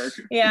talking about, Eric.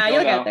 Yeah,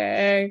 you'll get there,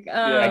 Eric.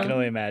 I can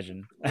only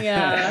imagine.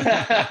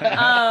 Yeah.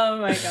 Oh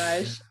my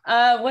gosh.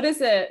 What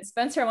is it?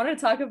 Spencer, I wanted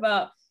to talk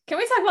about, can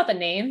we talk about the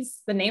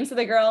names of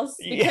the girls?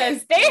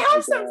 Because they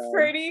have some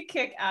pretty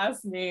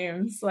kick-ass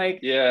names. Like,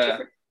 yeah.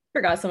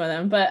 Forgot some of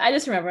them, but I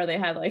just remember they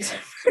had like some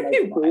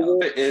pretty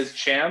wild. Is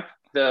Champ,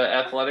 the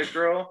athletic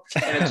girl,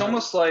 and it's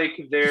almost like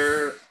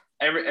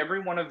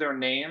every one of their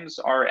names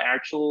are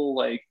actual,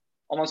 like,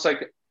 almost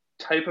like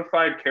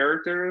typified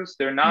characters.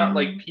 They're not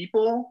like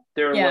people.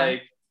 They're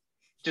like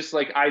just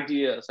like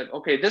ideas. Like,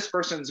 okay, this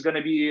person's going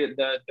to be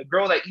the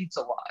girl that eats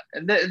a lot,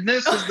 and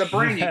this is the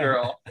brainy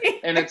girl.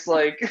 And it's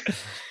like,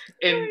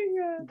 and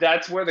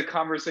that's where the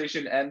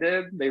conversation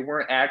ended. They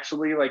weren't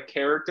actually like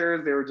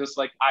characters. They were just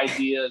like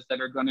ideas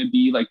that are going to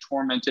be like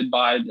tormented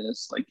by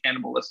this like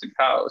cannibalistic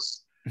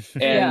house.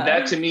 And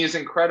that to me is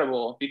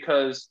incredible,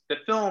 because the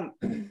film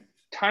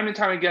time and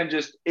time again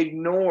just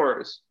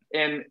ignores,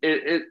 and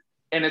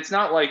it's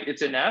not like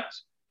it's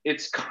inept.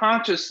 It's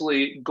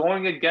consciously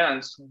going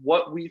against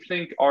what we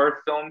think are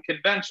film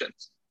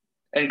conventions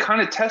and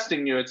kind of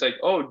testing you. It's like,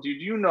 oh,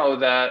 did you know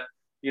that,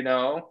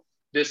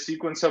 this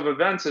sequence of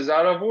events is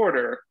out of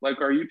order?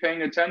 Like, are you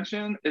paying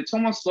attention? It's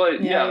almost like,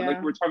 like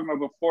we were talking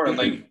about before,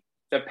 like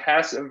the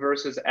passive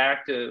versus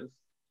active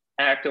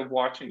act of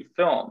watching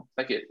film.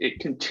 Like it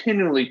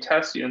continually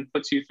tests you and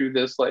puts you through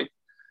this like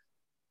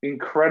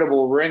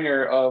incredible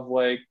ringer of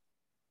like,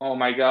 oh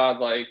my God,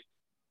 like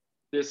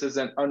this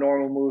isn't a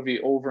normal movie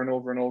over and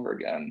over and over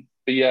again.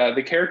 But yeah,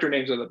 the character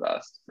names are the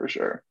best for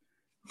sure.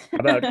 How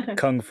about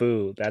Kung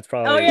Fu? That's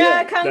probably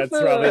Kung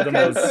Fu. Probably the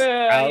most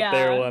out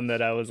there yeah. one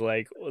that I was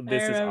like, well,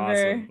 this is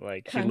awesome.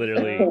 Like Kung he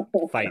literally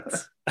Fu.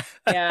 fights.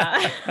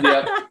 Yeah.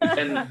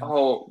 And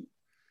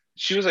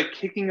she was like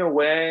kicking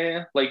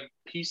away like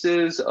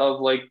pieces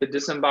of like the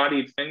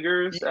disembodied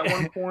fingers at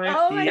one point.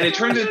 And it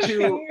turns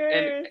into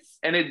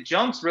and it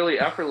jumps really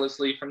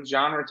effortlessly from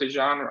genre to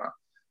genre.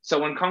 So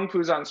when Kung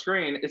Fu's on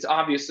screen, it's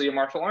obviously a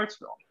martial arts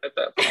film at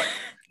that point.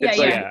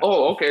 It's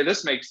oh, okay,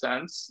 this makes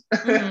sense.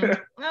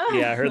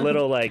 Yeah, her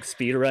little like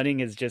speed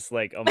running is just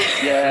like, oh my God.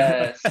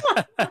 Yes.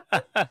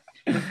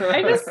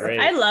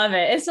 I love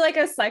it. It's like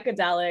a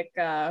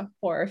psychedelic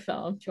horror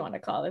film, if you want to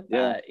call it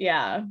that.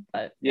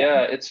 But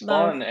it's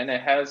fun, and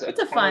it has a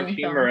ton of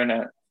humor in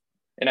it.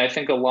 And I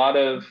think a lot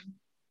of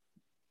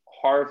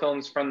horror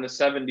films from the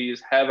 70s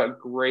have a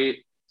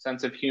great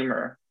sense of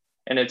humor.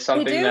 And it's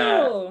something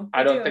that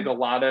I don't think a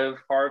lot of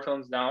horror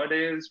films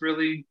nowadays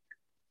really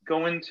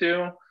go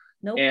into.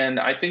 Nope. And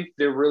I think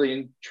they're really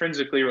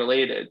intrinsically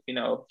related.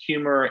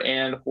 Humor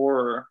and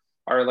horror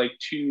are like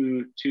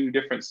two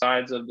different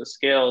sides of the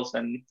scales.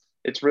 And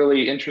it's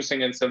really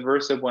interesting and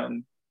subversive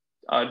when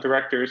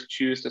directors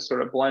choose to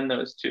sort of blend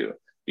those two,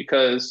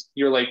 because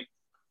you're like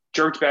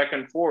jerked back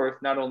and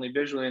forth, not only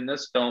visually in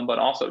this film, but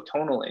also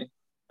tonally.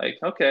 Like,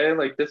 okay,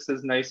 like this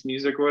is nice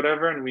music or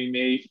whatever, and we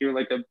may hear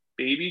like a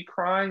baby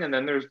crying, and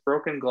then there's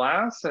broken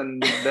glass,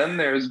 and then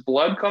there's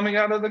blood coming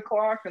out of the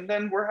clock, and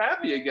then we're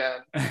happy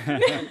again.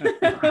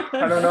 I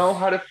don't know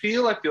how to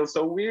feel. I feel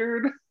so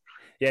weird.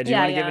 Yeah, do you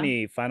want to give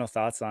any final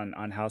thoughts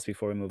on House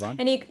before we move on?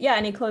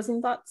 Any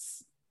closing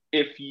thoughts?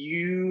 If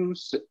you,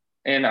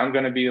 and I'm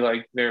going to be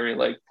like very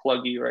like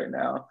pluggy right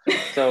now.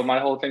 So my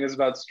whole thing is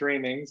about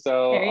streaming.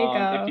 So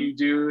if you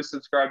do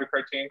subscribe to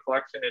Criterion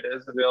Collection, it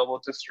is available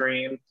to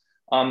stream.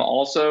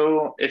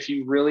 Also, if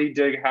you really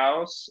dig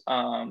House,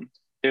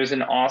 there's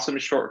an awesome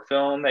short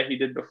film that he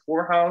did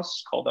before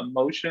House called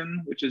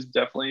Emotion, which is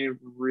definitely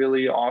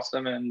really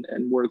awesome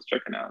and worth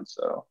checking out.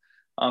 So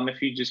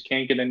if you just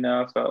can't get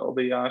enough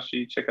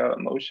Obayashi, check out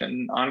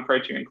Emotion on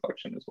Criterion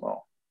Collection as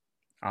well.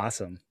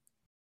 Awesome.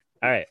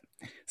 All right.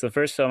 So the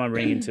first film I'm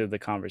bringing to the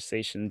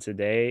conversation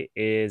today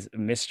is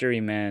Mystery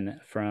Men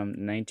from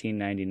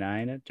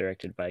 1999,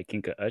 directed by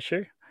Kinka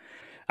Usher.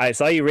 I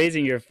saw you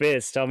raising your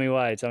fist. Tell me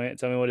why. Tell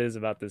me what it is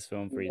about this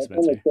film for you,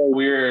 Spencer. So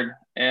weird,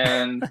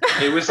 and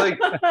it was like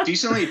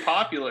decently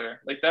popular.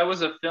 Like that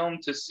was a film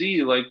to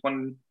see, like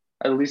when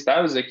at least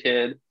I was a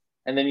kid.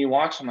 And then you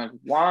watch, I'm like,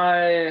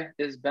 why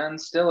is Ben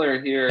Stiller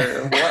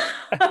here?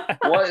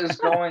 What is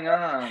going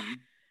on?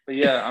 But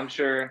yeah, I'm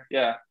sure.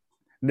 Yeah.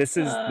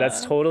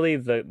 That's totally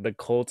the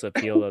cult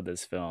appeal of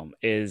this film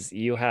is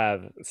you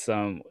have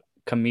some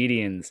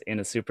comedians in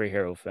a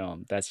superhero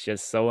film. That's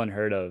just so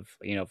unheard of,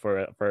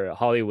 for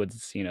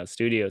Hollywood's,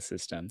 studio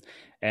system.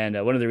 And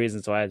one of the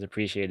reasons why it's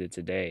appreciated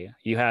today,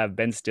 you have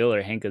Ben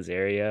Stiller, Hank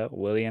Azaria,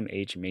 William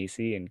H.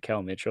 Macy, and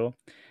Kel Mitchell.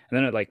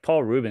 And then like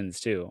Paul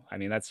Rubens too. I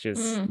mean, that's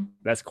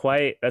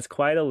quite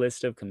a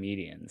list of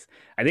comedians.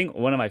 I think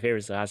one of my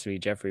favorites has to be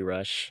Jeffrey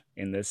Rush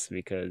in this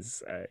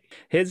because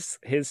his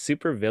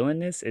super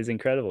villainness is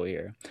incredible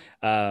here.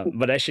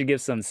 But I should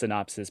give some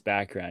synopsis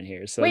background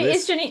here. So wait,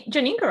 is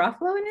Janeane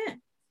Garofalo in it?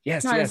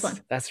 Yes,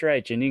 that's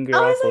right. Janeane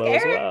Garofalo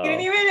as well. You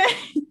didn't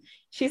even...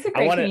 She's a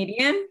great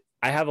comedian.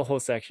 I have a whole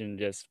section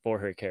just for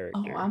her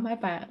character. Oh, my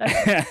bad.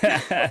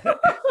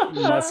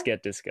 Must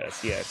get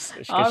discussed. Yes,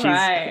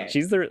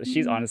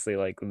 she's honestly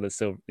like the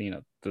silver,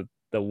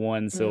 the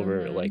one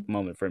silver like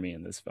moment for me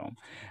in this film,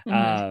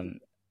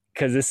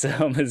 because this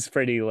film is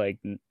pretty like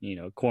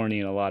corny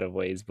in a lot of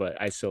ways, but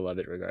I still love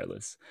it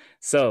regardless.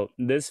 So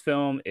this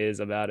film is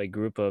about a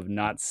group of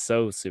not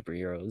so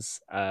superheroes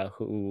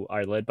who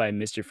are led by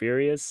Mr.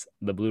 Furious,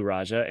 the Blue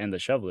Raja, and the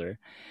Shoveler.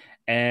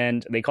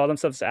 And they call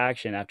themselves to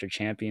action after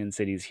Champion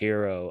City's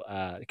hero,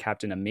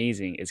 Captain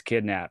Amazing, is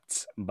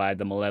kidnapped by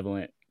the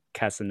malevolent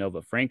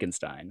Casanova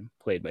Frankenstein,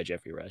 played by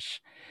Jeffrey Rush,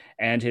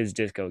 and his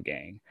disco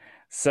gang.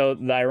 So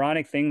the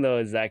ironic thing, though,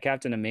 is that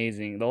Captain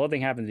Amazing, the whole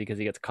thing happens because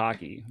he gets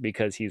cocky,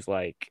 because he's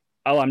like,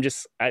 oh,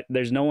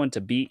 there's no one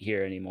to beat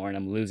here anymore, and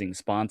I'm losing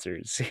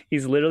sponsors.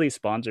 He's literally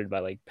sponsored by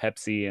like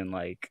Pepsi and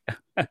like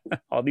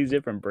all these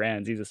different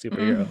brands. He's a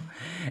superhero.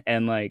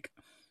 And like,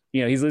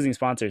 he's losing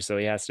sponsors, so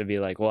he has to be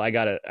like, well, I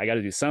gotta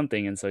do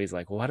something. And so he's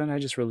like, well, why don't I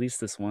just release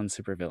this one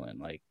supervillain?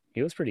 Like,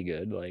 he was pretty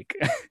good, like,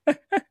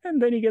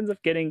 and then he ends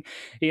up getting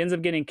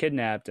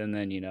kidnapped, and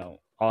then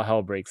all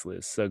hell breaks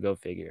loose. So go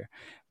figure.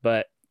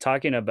 But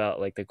talking about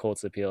like the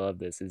cult's appeal of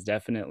this is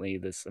definitely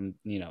this,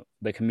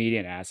 the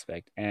comedian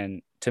aspect.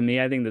 And to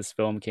me, I think this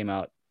film came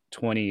out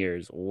 20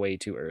 years way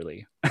too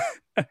early.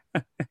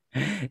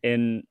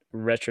 in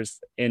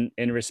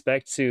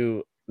respect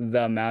to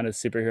the amount of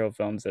superhero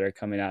films that are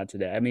coming out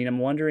today. I mean, I'm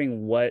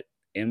wondering what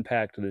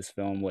impact this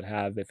film would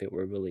have if it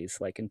were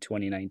released like in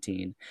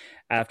 2019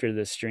 after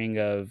the string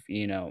of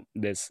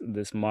this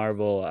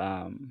Marvel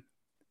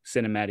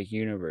cinematic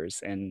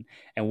universe and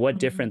what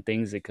different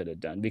things it could have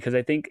done, because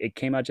I think it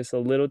came out just a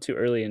little too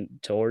early in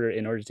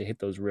order to hit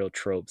those real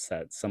tropes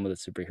that some of the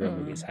superhero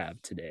movies have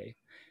today.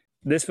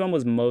 This film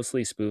was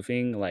mostly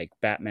spoofing like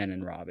Batman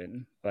and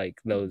Robin,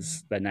 like the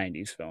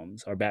 90s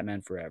films, or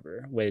Batman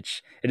Forever,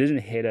 which it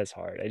didn't hit as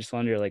hard. I just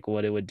wonder like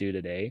what it would do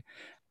today.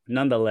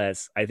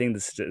 Nonetheless, I think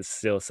this is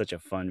still such a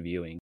fun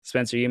viewing.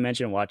 Spencer, you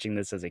mentioned watching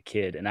this as a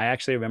kid, and I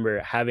actually remember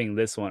having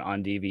this one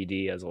on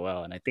DVD as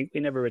well, and I think we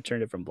never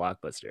returned it from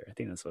Blockbuster. I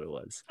think that's what it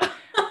was.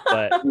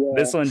 But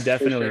this one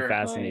definitely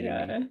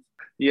fascinated me.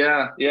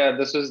 Yeah,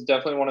 this was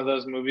definitely one of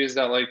those movies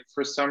that like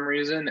for some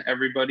reason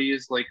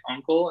everybody's like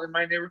uncle in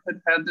my neighborhood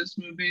had this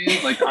movie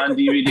like on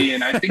DVD,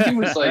 and I think it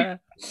was like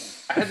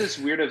I had this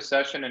weird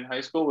obsession in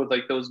high school with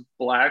like those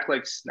black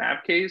like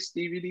Snapcase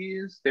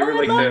DVDs. They were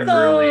like the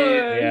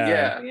early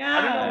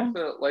I don't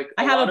know if like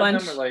I have a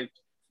bunch. Of them are like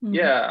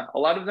a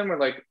lot of them are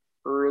like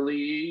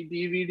early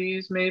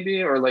DVDs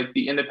maybe, or like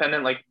the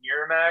independent like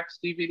Miramax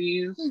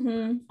DVDs.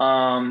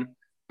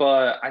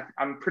 But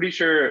I'm pretty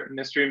sure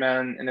Mystery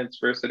Men in its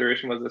first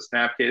iteration was a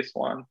Snapcase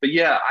one. But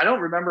yeah, I don't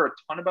remember a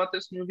ton about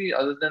this movie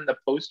other than the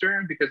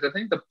poster, because I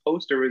think the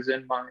poster was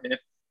in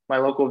my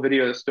local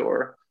video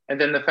store. And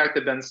then the fact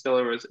that Ben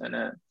Stiller was in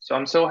it. So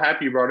I'm so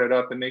happy you brought it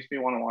up. It makes me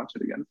want to watch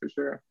it again for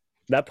sure.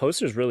 That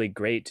poster is really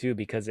great too,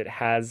 because it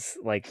has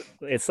like,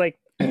 it's like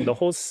the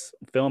whole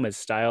film is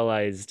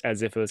stylized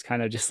as if it was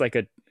kind of just like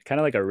kind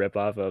of like a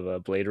ripoff of a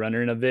Blade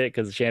Runner in a bit,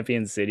 because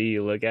Champion City,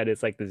 you look at it,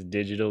 it's like this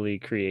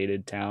digitally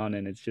created town,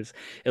 and it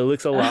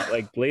looks a lot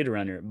like Blade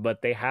Runner,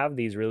 but they have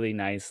these really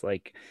nice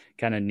like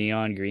kind of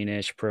neon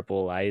greenish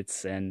purple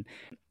lights, and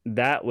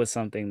that was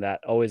something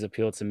that always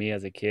appealed to me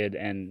as a kid,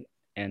 and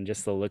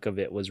just the look of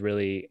it was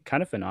really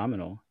kind of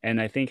phenomenal.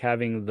 And I think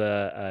having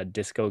the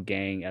Disco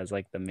Gang as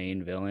like the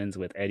main villains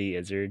with Eddie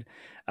Izzard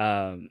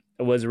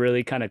was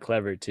really kind of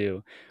clever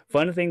too.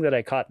 Fun thing that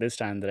I caught this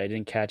time that I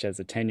didn't catch as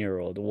a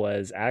 10-year-old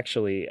was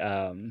actually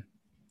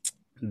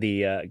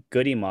the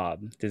Goody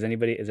Mob. Is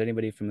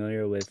anybody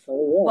familiar with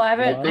Well, I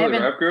Goody haven't, Mob? I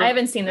haven't, Rap group? I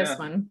haven't seen this Yeah.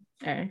 one,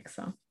 Eric.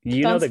 So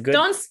You know the good.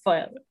 don't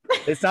spoil it.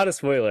 It's not a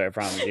spoiler, I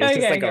promise you. It's just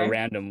Okay, like a okay.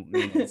 random,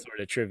 sort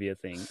of trivia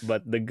thing.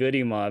 But the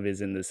Goody Mob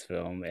is in this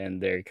film,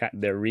 and they're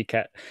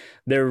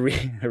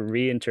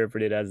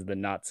reinterpreted as the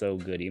not so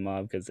Goody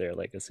Mob because they're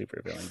like a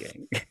super villain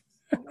gang.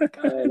 Oh,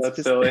 It's that's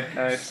just silly.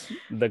 Nice.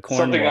 the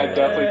Something I Cornwall.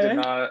 definitely did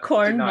not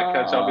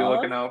catch. I'll be Cornball.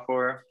 looking out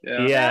for.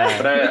 Yeah.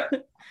 Yeah.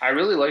 But I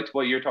really liked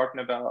what you're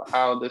talking about,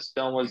 how this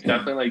film was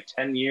definitely like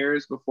 10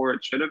 years before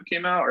it should have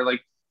came out, or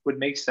like would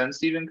make sense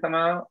to even come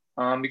out.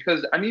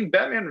 Because I mean,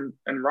 Batman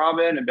and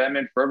Robin and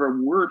Batman Forever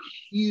were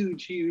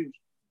huge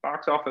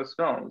box office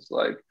films.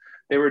 Like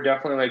they were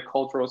definitely like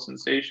cultural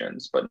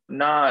sensations, but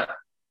not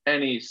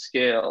any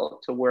scale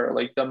to where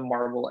like the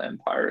Marvel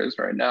empire is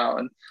right now.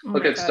 And Oh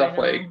look my at God, stuff I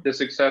know. like the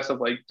success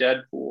of like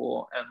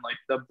Deadpool and like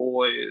The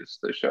Boys,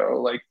 the show,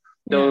 like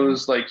Yeah.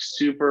 those like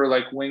super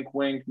like wink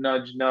wink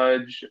nudge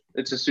nudge,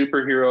 it's a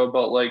superhero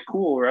but like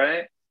cool,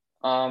 right?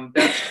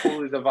 That's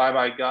totally the vibe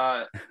I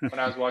got when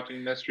I was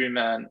watching Mystery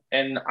Men.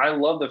 And I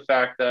love the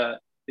fact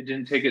that it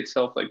didn't take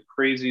itself like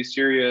crazy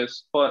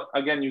serious, but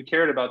again, you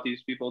cared about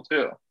these people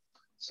too.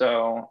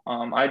 So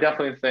I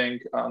definitely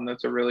think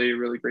that's a really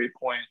great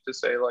point to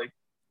say, like,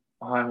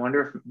 oh, I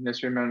wonder if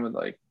Mystery Men would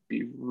like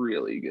be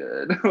really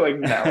good like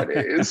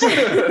nowadays.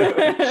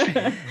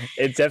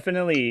 It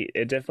definitely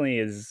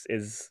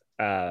is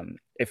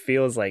it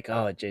feels like,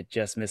 oh, it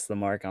just missed the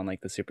mark on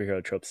like the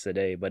superhero tropes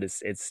today, but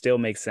it still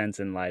makes sense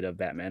in light of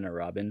Batman or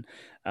Robin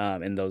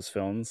in those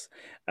films.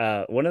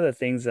 One of the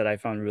things that I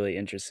found really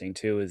interesting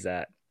too is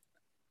that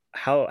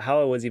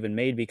how it was even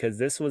made, because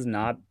this was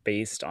not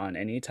based on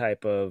any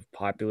type of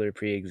popular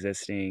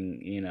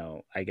pre-existing,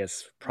 I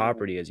guess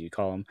property, as you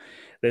call them.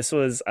 This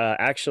was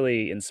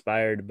actually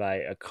inspired by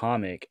a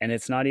comic, and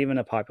it's not even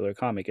a popular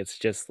comic. It's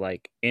just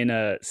like in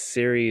a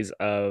series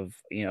of,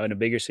 in a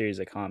bigger series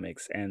of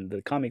comics, and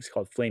the comic's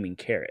called Flaming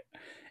Carrot.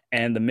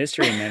 And the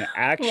Mystery Men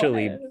are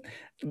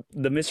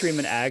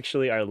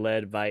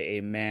led by a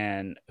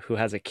man who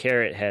has a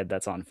carrot head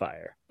that's on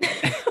fire.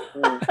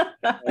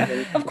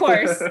 Of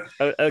course.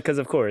 Because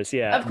of course,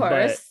 yeah. Of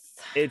course.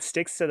 But it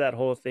sticks to that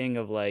whole thing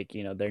of like,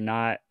 they're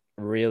not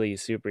really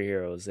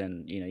superheroes,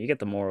 and you get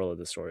the moral of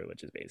the story,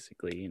 which is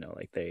basically,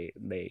 like they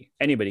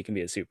anybody can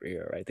be a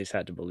superhero, right? They just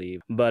had to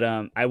believe. But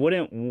I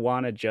wouldn't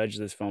want to judge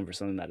this film for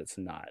something that it's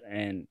not.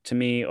 And to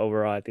me,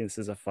 overall, I think this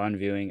is a fun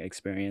viewing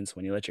experience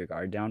when you let your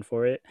guard down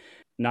for it.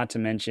 Not to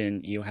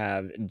mention, you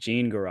have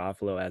Jean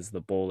Garofalo as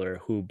the bowler,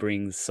 who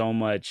brings so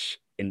much,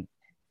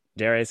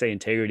 dare I say,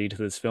 integrity to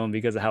this film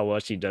because of how well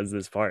she does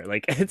this part.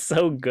 Like, it's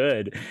so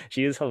good.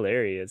 She is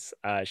hilarious.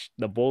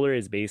 The bowler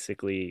is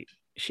basically,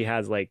 she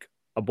has like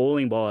a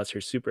bowling ball as her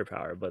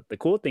superpower, but the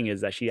cool thing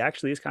is that she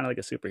actually is kind of like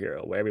a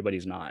superhero, where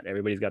everybody's not.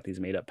 Everybody's got these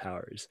made up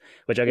powers,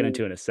 which I'll get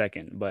into in a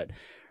second. But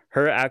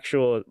her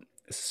actual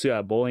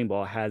bowling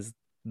ball has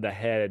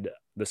the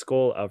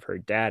skull of her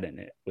dad in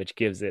it, which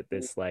gives it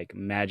this like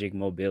magic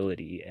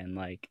mobility, and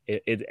like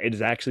it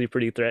is actually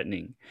pretty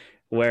threatening.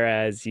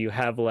 Whereas you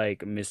have like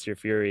Mr.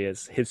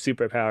 Furious, his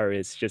superpower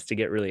is just to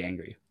get really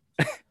angry.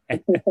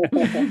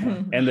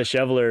 And the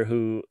shoveler,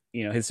 who,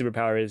 his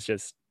superpower is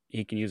just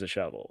he can use a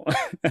shovel.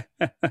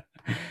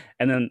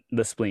 And then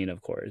the spleen,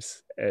 of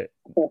course.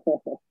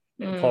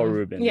 Paul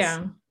Rubens.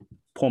 Yeah.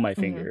 Pull my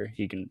finger.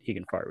 He can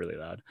fart really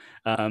loud.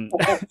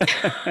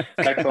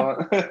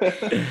 Excellent.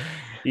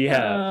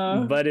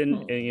 Yeah. But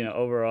in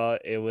overall,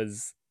 it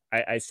was,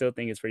 I still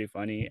think it's pretty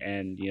funny,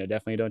 and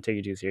definitely don't take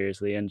it too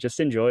seriously, and just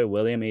enjoy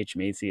William H.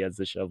 Macy as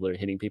the shoveler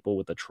hitting people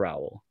with a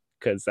trowel,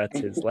 because that's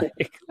his like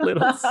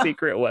little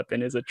secret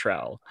weapon, is a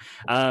trowel.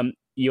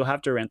 You'll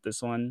have to rent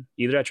this one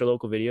either at your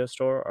local video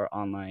store or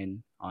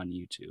online on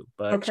YouTube,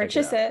 but or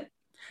purchase it.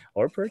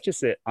 Or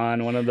purchase it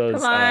on one of those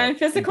Come on,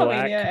 physical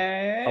black,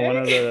 media. on one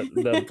of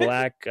the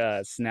black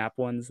snap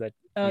ones that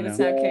the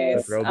snap case.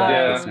 the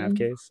throwback, the snap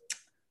case.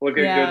 Look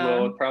at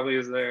Goodwill, it probably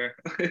is there.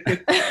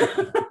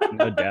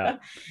 No doubt.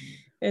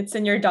 It's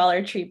in your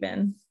Dollar Tree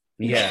bin.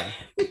 Yeah.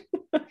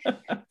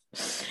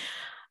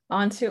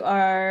 On to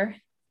our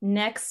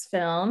next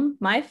film,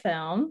 my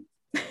film.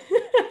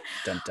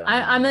 Dun, dun.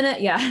 I'm gonna,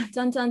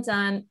 dun dun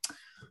dun.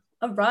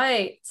 All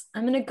right,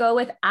 I'm gonna go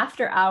with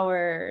After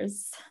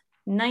Hours,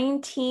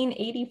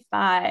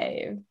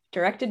 1985,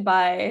 directed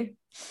by,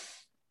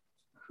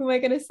 who am I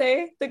gonna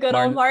say? The good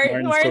old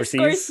Martin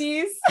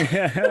Scorsese.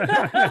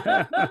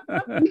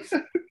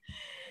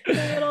 The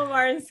good old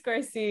Martin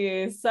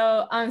Scorsese.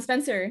 So,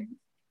 Spencer,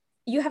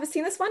 you haven't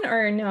seen this one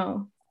or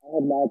no?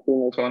 have not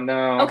seen this one.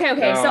 No, Okay.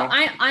 So no.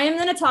 I am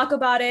gonna talk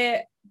about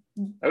it.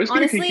 I was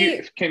getting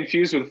Honestly,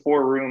 confused with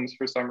Four Rooms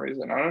for some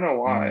reason. I don't know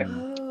why.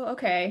 Mm. oh,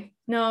 okay.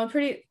 No,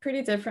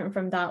 pretty different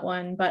from that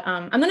one. But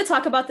I'm gonna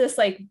talk about this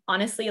like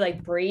honestly,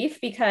 like brief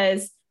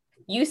because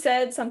you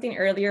said something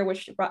earlier,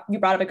 which you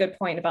brought up a good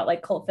point about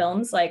like cult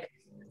films. Like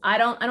I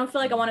don't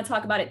feel like I want to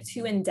talk about it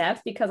too in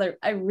depth because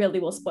I really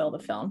will spoil the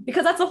film.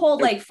 Because that's the whole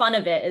like fun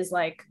of it is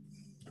like,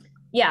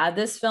 yeah,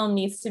 this film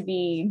needs to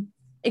be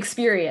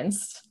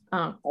experienced.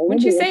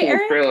 Wouldn't you say, The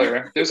Eric?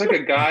 trailer. There's like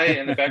a guy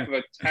in the back of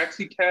a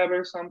taxi cab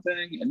or something,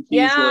 and he's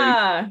like,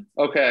 Yeah.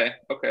 okay,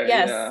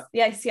 yeah.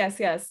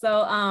 Yes.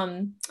 So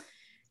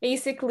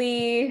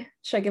basically,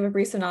 should I give a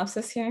brief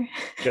synopsis here?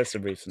 Just a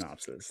brief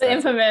synopsis. The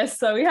That's it. infamous.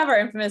 So we have our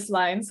infamous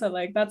line. So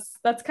like that's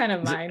kind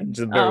of mine.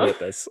 Just bear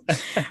with us.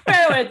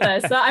 Bear with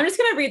us. So I'm just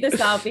gonna read this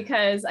out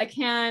because I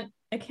can't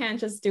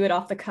just do it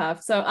off the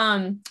cuff.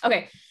 So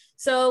okay.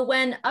 So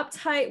when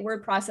uptight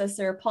word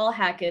processor Paul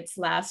Hackett's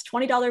last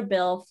 $20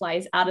 bill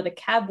flies out of the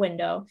cab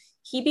window,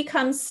 he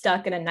becomes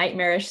stuck in a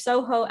nightmarish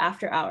Soho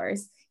after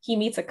hours. He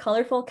meets a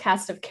colorful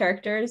cast of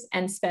characters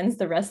and spends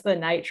the rest of the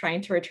night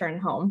trying to return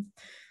home.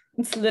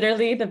 It's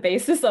literally the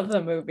basis of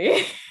the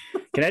movie.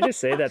 Can I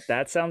just say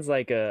that sounds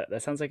like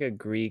a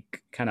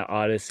Greek kind of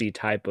Odyssey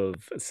type of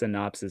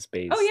synopsis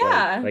base. Oh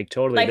yeah, like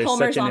totally. like There's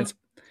Homer's such an on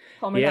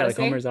Homer's yeah, like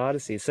Odyssey. Homer's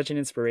Odyssey. It's such an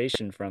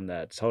inspiration from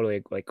that.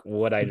 Totally like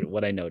what I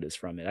noticed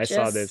from it. I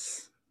saw Just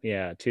this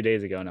 2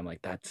 days ago, and I'm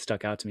like that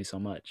stuck out to me so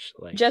much.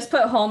 Like just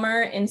put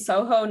Homer in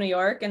Soho, New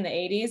York in the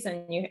 80s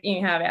and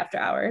you have After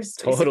Hours.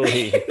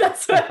 Basically. totally.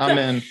 That's what I'm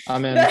in.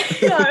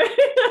 that's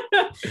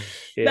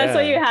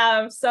what you Yeah.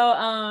 have.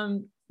 So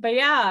but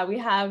yeah, we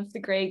have the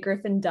great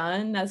Griffin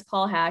Dunn as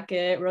Paul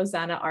Hackett,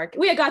 Rosanna Arquette.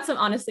 We got some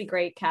honestly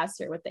great cast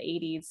here with the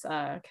 80s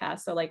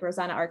cast. So like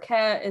Rosanna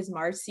Arquette is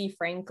Marcy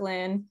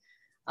Franklin.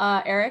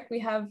 Eric, we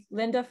have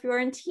Linda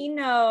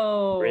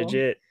Fiorentino.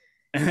 Bridget.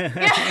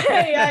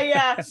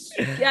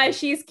 Yeah,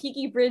 she's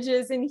Kiki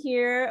Bridges in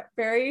here.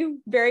 Very,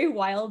 very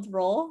wild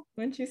role,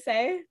 wouldn't you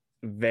say?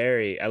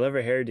 Very. I love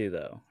her hairdo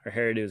though. Her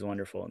hairdo is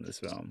wonderful in this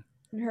film.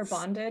 In her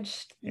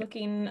bondage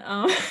looking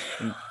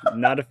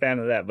Not a fan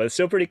of that, but it's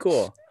still pretty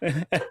cool. I'm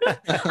a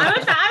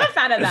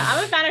fan of that.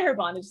 I'm a fan of her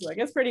bondage look.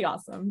 It's pretty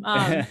awesome.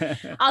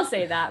 I'll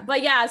say that.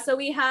 But yeah, so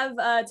we have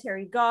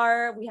Terry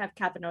Garr, we have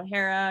Catherine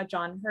O'Hara,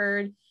 John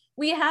Hurd.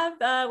 We have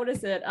what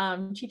is it?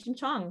 Cheech and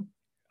Chong.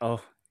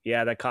 Oh,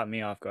 yeah, that caught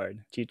me off guard.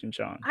 Cheech and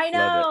Chong. I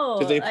Love know.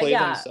 Do they play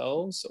yeah.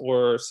 themselves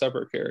or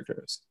separate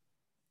characters?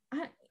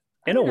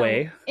 In a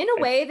way. In a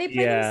way, they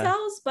play Yeah.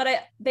 themselves, but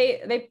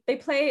they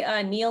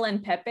play Neil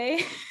and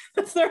Pepe.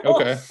 That's their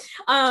whole Okay.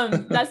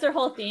 that's their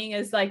whole thing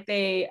is like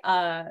they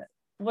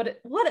what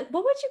would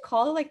you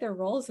call like their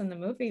roles in the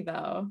movie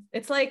though?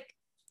 It's like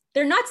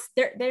they're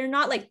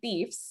not like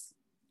thieves.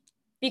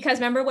 Because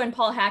remember when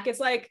Paul Hackett's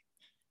like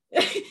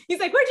he's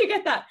like, where'd you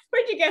get that?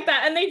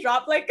 And they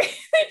drop like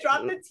they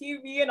drop the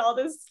TV and all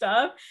this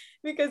stuff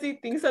because he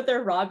thinks that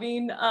they're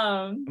robbing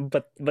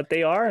But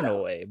they are in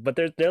a way. But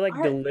they're like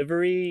Are-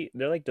 delivery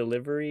like like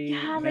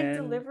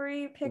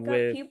delivery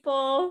pickup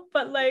people,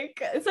 but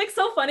like it's like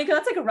so funny because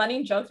that's like a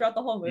running joke throughout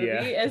the whole movie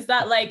is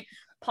that like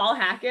Paul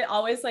Hackett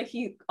always like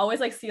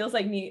steals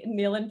like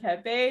Neil and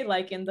Pepe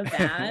like in the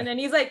van and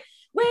he's like,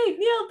 wait,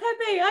 Neil,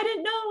 Pepe, I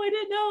didn't know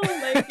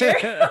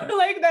like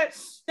like that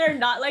they're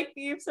not like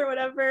thieves or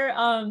whatever.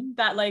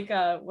 That like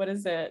what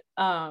is it,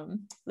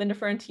 Linda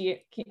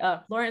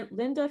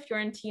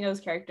Fiorentino's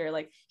character,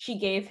 like she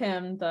gave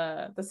him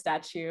the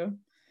statue.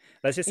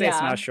 Let's just say it's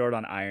Yeah. not short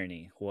on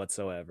irony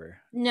whatsoever.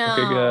 No,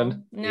 Okay,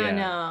 good.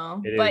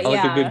 no, It but is. I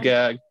like yeah, a good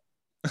gag.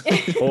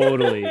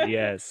 Totally,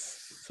 yes.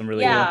 Some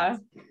really yeah.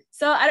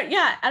 So I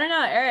don't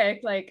know,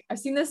 Eric, like I've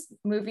seen this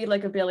movie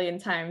like a billion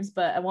times,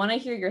 but I want to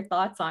hear your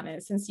thoughts on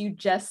it since you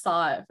just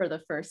saw it for the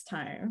first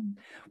time.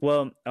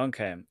 Well,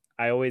 okay.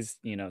 I always,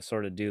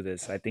 sort of do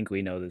this. I think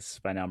we know this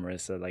by now,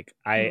 Marissa. Like,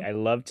 I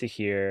love to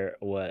hear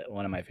what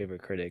one of my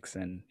favorite critics,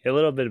 and a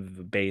little bit of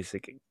a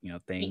basic,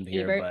 thing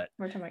here, Ebert? but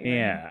We're talking about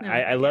yeah, Ebert. No,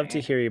 I love okay.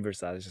 to hear Ebert's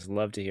thoughts. I just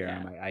love to hear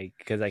Yeah. him.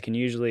 Because I can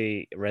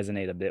usually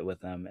resonate a bit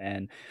with them.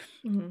 And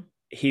Mhm.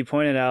 he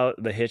pointed out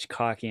the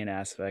Hitchcockian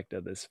aspect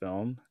of this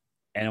film,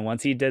 and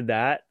once he did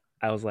that,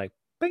 I was like,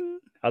 bing!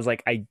 I was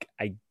like, I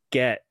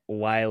get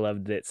why I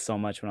loved it so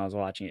much when I was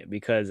watching it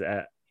because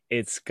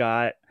it's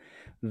got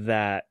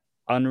that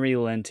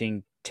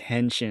unrelenting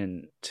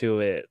tension to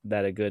it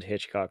that a good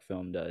Hitchcock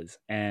film does,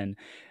 and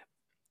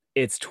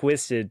it's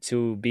twisted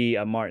to be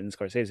a Martin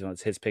Scorsese film.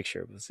 It's his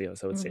picture,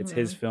 so it's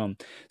his film.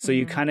 So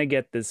you kind of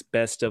get this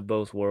best of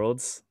both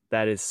worlds.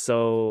 That is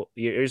so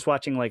you're just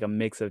watching like a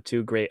mix of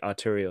two great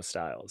auteur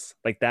styles.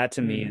 Like that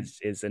to me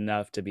is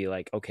enough to be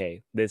like,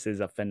 okay, this is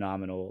a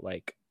phenomenal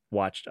like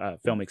watched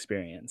film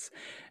experience.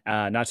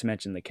 Not to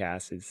mention the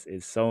cast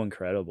is so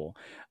incredible,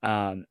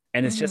 and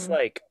it's just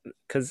like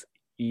because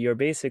you're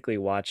basically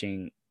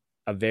watching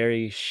a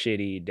very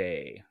shitty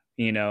day.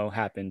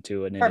 happen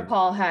to an Or individual.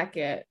 Paul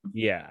Hackett.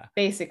 Yeah.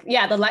 Basically,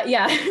 yeah,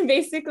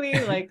 basically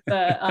like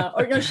the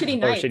or no, Shitty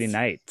Nights. Shitty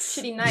Nights.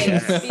 Shitty Nights.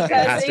 Yes.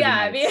 Because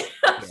I mean,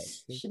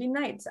 yes. Shitty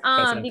Nights.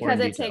 That's an Because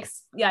important it detail.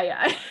 takes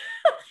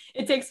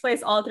it takes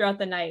place all throughout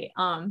the night.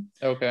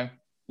 Okay.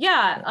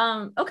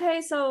 Yeah.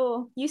 Okay.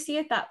 So you see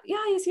it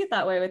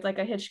that way with like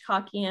a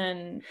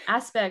Hitchcockian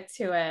aspect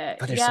to it.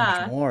 But there's so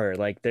much more.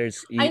 Like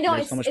there's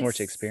so much more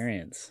to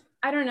experience.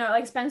 I don't know,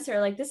 like Spencer,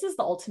 like this is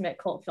the ultimate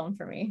cult film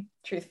for me,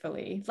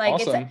 truthfully. Like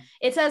awesome.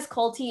 it's as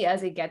culty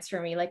as it gets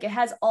for me. Like it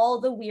has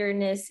all the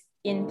weirdness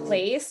in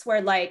place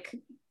where like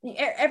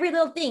every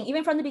little thing,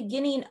 even from the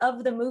beginning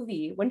of the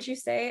movie, wouldn't you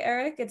say,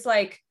 Eric? It's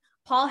like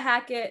Paul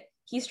Hackett,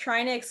 he's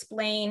trying to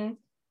explain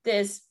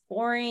this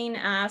boring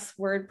ass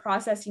word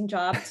processing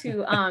job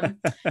to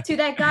to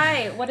that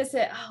guy. What is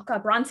it? Oh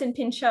god, Bronson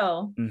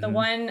Pinchot, the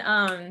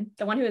one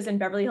who is in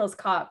Beverly Hills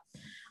Cop.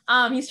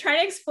 He's trying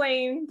to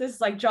explain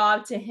this like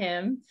job to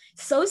him,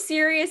 so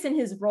serious in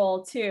his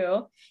role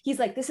too. He's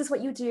like, this is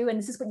what you do and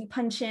this is what you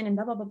punch in and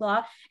blah blah blah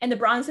blah. And the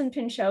Bronson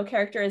Pinchot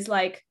character is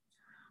like,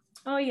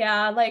 oh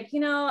yeah, like,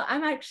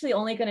 I'm actually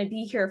only going to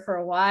be here for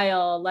a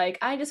while. Like,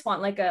 I just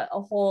want like a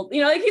whole,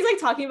 like he's like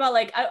talking about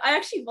like, I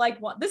actually like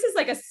want, this is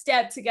like a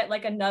step to get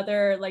like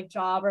another like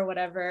job or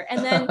whatever.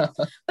 And then,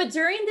 but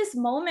during this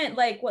moment,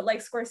 like what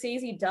like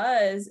Scorsese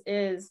does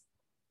is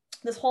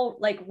this whole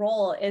like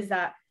role is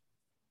that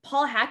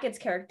Paul Hackett's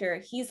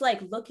character, he's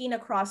like looking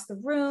across the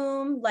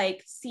room,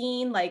 like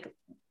seeing like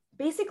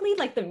basically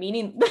like the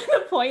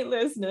the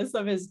pointlessness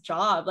of his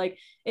job. Like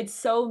it's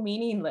so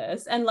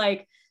meaningless. And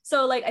like,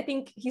 so like, I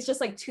think he's just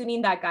like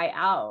tuning that guy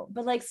out,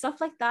 but like stuff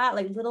like that,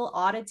 like little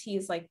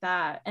oddities like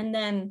that. And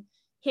then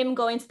him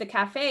going to the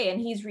cafe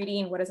and he's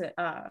reading, what is it?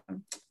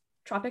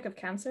 Tropic of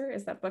Cancer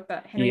is that book,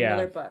 that Henry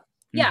Miller book.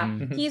 Yeah,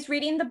 he's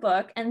reading the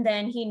book and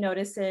then he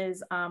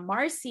notices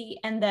Marcy,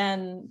 and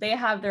then they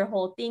have their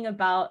whole thing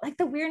about like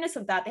the weirdness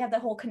of that. They have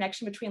that whole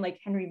connection between like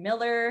Henry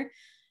Miller,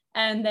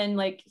 and then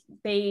like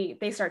they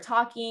start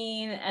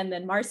talking, and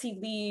then Marcy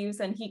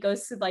leaves and he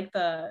goes to like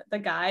the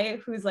guy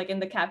who's like in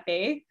the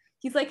cafe.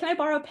 He's like, can I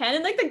borrow a pen?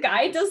 And like the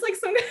guy does like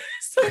some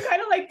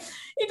kind of like,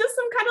 he does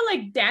some kind of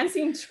like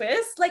dancing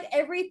twist. Like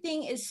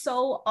everything is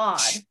so odd.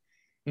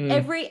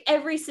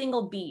 Every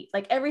single beat,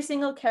 like every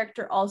single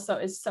character also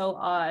is so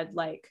odd.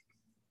 Like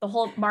the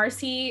whole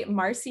Marcy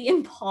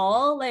and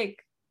Paul,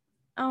 like,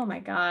 oh my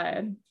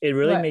god, it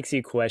really makes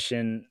you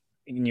question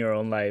in your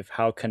own life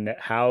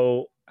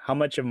how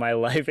much of my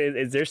life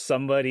is there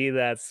somebody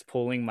that's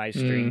pulling my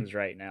strings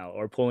right now,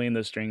 or pulling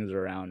the strings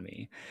around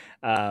me,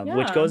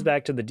 which goes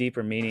back to the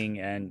deeper meaning,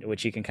 and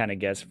which you can kind of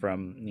guess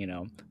from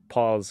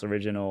Paul's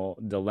original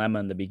dilemma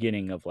in the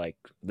beginning of like,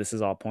 this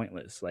is all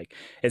pointless. Like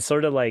it's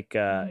sort of like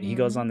he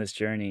goes on this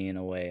journey in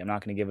a way. I'm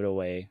not going to give it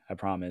away, I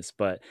promise,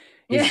 but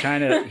he's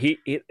trying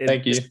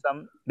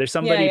to there's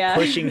somebody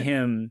pushing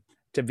him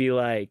to be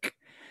like,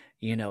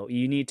 you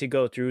need to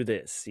go through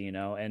this,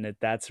 and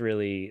that's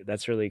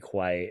really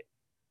quite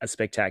a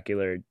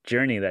spectacular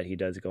journey that he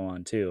does go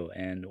on too,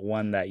 and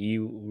one that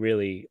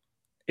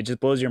it just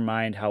blows your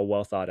mind how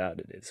well thought out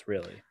it is,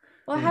 really.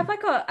 Well,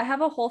 I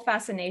have a whole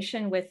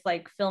fascination with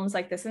like films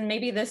like this, and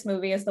maybe this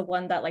movie is the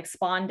one that like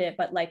spawned it,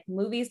 but like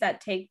movies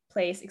that take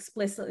place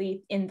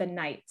explicitly in the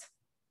night,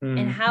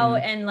 and how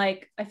and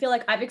like I feel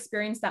like I've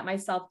experienced that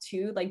myself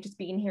too, like just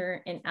being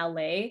here in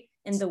LA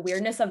and the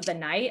weirdness of the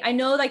night. I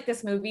know like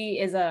this movie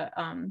is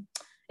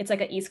it's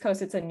like a East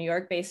Coast, it's a New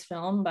York based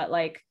film, but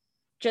like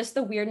just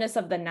the weirdness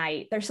of the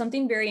night. There's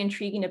something very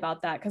intriguing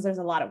about that because there's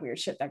a lot of weird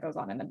shit that goes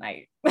on in the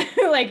night.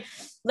 Like,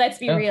 let's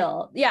be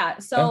real. Yeah.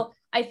 So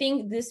I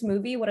think this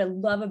movie, what I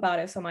love about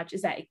it so much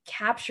is that it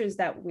captures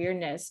that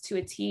weirdness to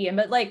a T.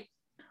 But like,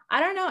 I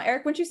don't know,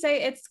 Eric, wouldn't you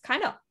say it's a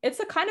kind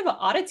of an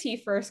oddity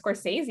for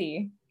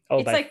Scorsese? Oh,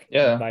 it's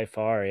by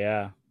far.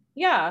 Yeah.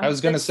 Yeah. I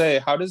was going to say,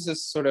 how does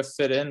this sort of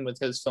fit in with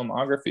his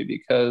filmography?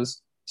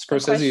 Because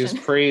Scorsese is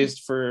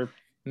praised for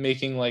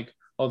making like,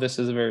 oh, this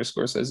is a very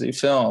Scorsese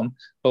film.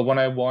 But when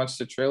I watched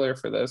the trailer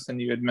for this and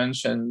you had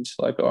mentioned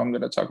like, oh, I'm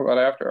going to talk about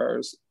After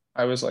Hours,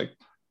 I was like,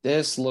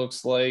 this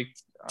looks like,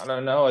 I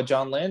don't know, a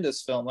John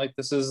Landis film. Like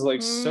this is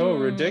like so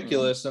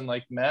ridiculous and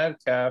like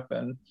madcap.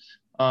 And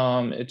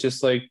it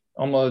just like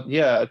almost,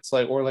 it's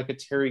like, or like a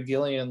Terry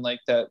Gilliam, like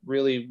that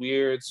really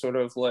weird sort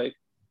of like,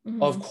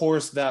 of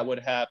course that would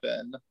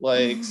happen.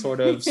 Like sort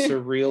of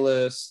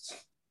surrealist,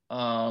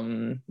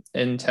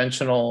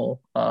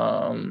 intentional,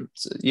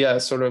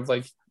 sort of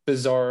like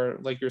bizarre,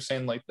 like you're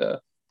saying, like the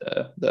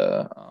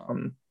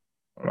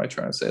what am I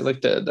trying to say,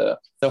 like the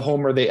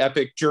Homer, the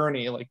epic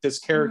journey, like this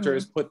character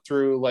is put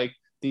through like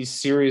these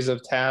series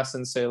of tasks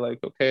and say like,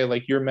 okay,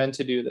 like you're meant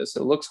to do this,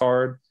 it looks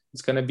hard,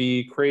 it's going to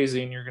be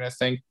crazy, and you're going to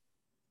think,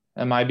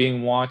 am I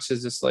being watched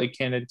as this like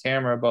candid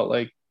camera, but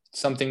like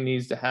something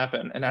needs to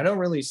happen. And I don't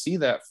really see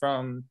that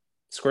from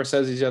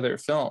Scorsese's other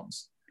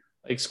films.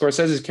 Like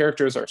Scorsese's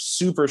characters are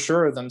super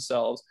sure of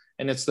themselves,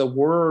 and it's the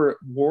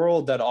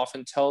world that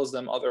often tells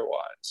them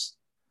otherwise.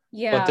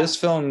 Yeah. But this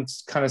film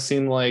kind of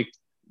seemed like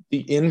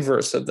the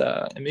inverse of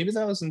that. And maybe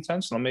that was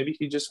intentional. Maybe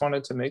he just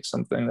wanted to make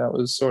something that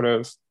was sort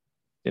of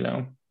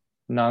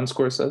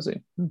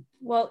non-Scorsese.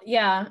 Well,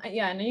 yeah,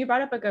 and you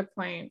brought up a good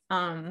point.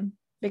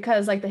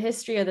 Because like the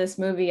history of this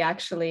movie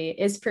actually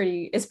is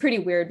pretty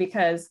weird,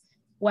 because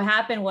what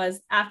happened was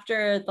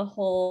after the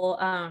whole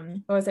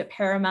what was it,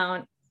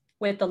 Paramount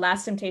with The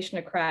Last Temptation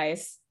of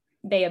Christ,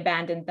 they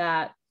abandoned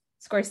that.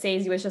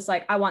 Scorsese was just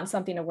like, I want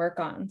something to work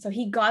on. So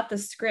he got the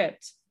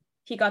script.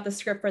 He got the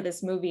script for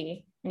this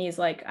movie and he's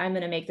like, I'm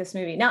gonna make this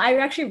movie. Now I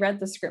actually read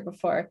the script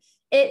before.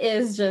 It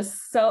is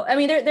just so, I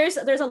mean, there's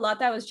a lot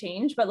that was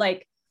changed, but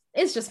like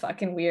it's just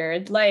fucking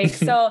weird. Like,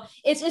 so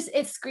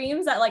it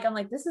screams that like, I'm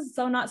like, this is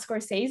so not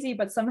Scorsese,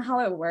 but somehow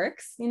it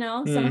works,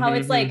 somehow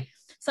it's like,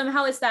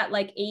 somehow it's that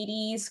like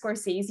 80s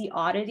Scorsese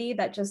oddity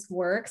that just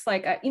works.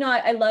 Like,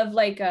 I love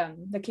like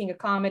The King of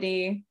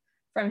Comedy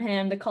from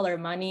him, The Color of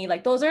Money.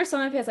 Like those are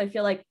some of his, I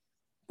feel like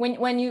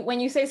when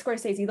you say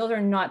Scorsese, those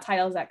are not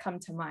titles that come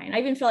to mind. I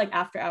even feel like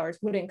After Hours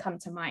wouldn't come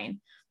to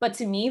mind. But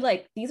to me,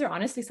 like these are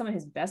honestly some of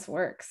his best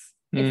works.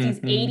 It's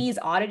these 80s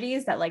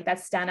oddities that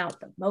stand out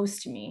the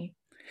most to me.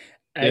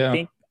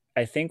 I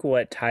think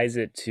what ties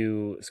it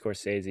to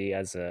Scorsese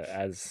as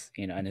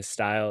and his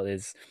style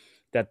is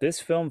that this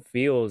film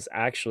feels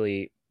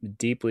actually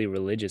deeply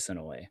religious in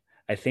a way.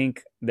 I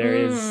think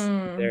there's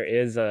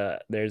a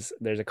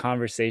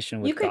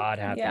conversation with God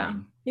happening. Yeah,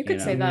 you could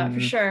say that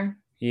for sure.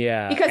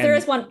 Yeah, because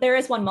there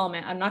is one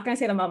moment. I'm not going to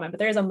say the moment, but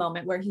there is a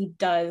moment where he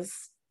does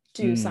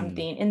do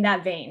something in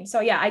that vein. So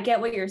yeah, I get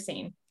what you're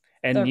saying.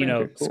 And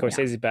cool.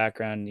 Scorsese's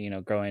background,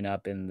 growing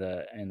up in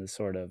the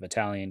sort of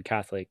Italian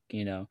Catholic,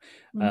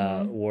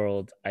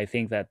 world, I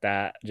think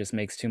that just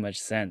makes too much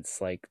sense.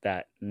 Like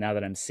that, now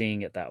that I'm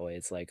seeing it that way,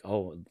 it's like,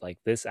 oh, like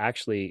this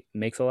actually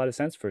makes a lot of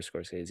sense for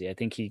Scorsese. I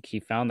think he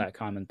found that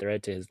common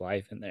thread to his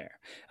life in there,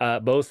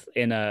 both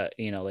in a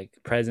like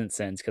present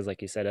sense, because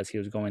like you said, as he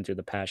was going through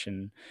the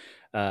passion,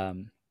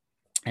 and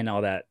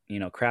all that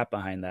crap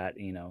behind that,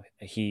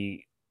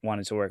 he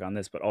wanted to work on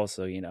this, but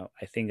also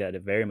I think that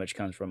it very much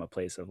comes from a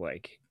place of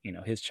like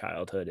his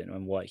childhood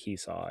and what he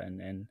saw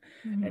and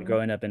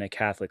growing up in a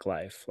Catholic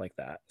life like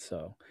that.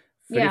 So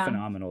pretty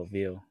phenomenal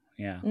view.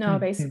 No,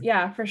 basically,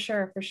 for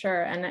sure.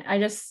 And I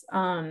just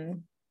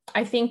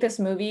I think this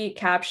movie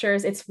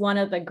captures, it's one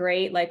of the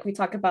great, like we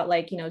talk about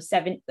like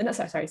 70s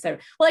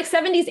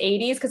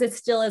 80s, because it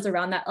still is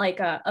around that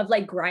like of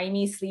like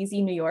grimy,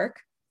 sleazy New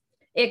York.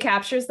 It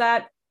captures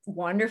that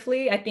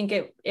wonderfully. I think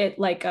it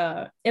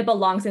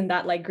belongs in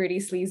that like gritty,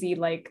 sleazy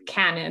like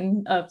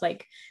canon of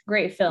like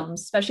great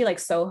films, especially like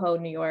Soho,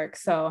 New York.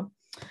 So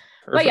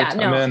perfect. But yeah,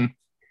 no, I'm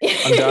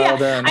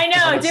dialed in. I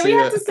know. Did we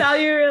have to sell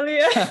you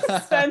earlier,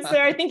 Spencer?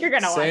 I think you're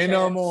gonna watch it. Say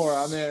no more.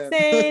 I'm in.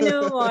 Say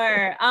no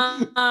more.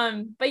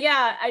 But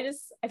yeah,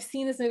 I've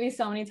seen this movie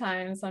so many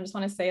times. So I just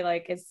want to say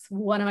like it's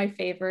one of my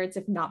favorites,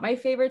 if not my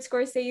favorite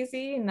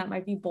Scorsese, and that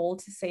might be bold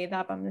to say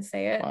that, but I'm gonna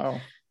say it.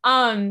 Wow.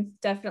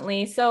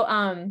 Definitely. So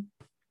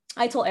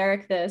I told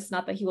Eric this,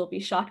 not that he will be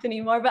shocked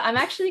anymore, but I'm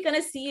actually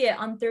gonna see it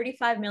on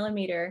 35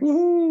 millimeter.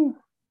 Woo-hoo.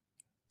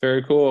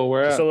 Very cool.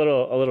 Where just a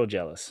little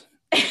jealous.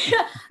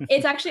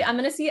 It's actually, I'm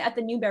gonna see it at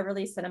the New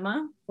Beverly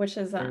Cinema, which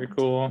is very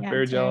cool.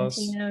 Very jealous.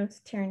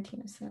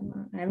 Tarantino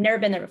Cinema. I've never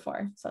been there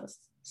before, so I was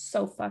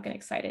so fucking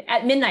excited.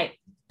 At midnight.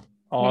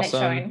 Awesome.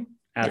 Midnight showing.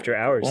 After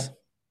hours. Cool.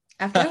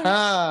 After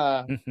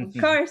hours.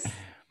 Of course.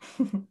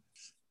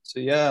 So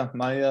yeah,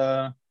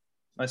 my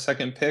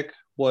second pick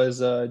was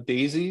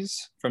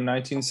Daisies from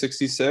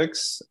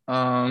 1966.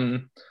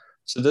 So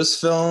this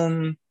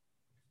film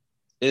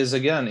is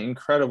again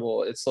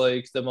incredible. It's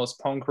like the most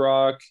punk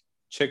rock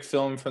chick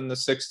film from the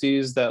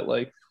 60s that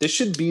like this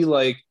should be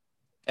like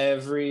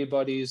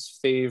everybody's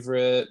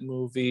favorite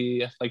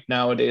movie like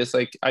nowadays.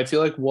 Like I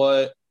feel like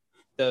what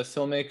the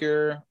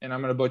filmmaker, and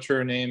I'm gonna butcher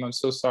her name, I'm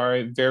so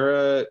sorry,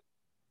 Vera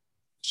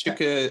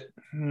Chiktalova.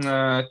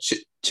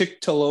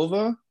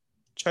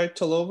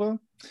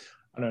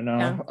 I don't know.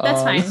 No,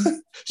 that's fine.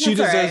 She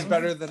deserves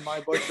better than my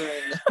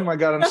butchering. Oh my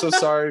god, I'm so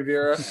sorry,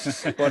 Vera.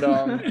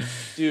 But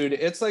dude,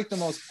 it's like the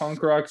most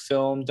punk rock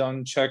film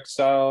done Czech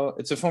style.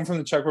 It's a film from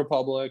the Czech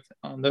Republic.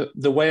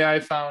 The way I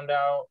found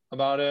out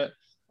about it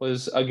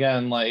was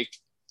again like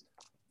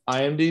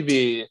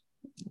IMDb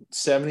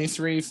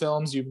 73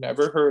 films you've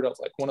never heard of,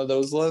 like one of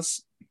those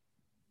lists.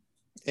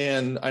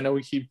 And I know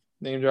we keep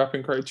name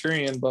dropping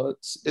Criterion, but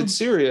it's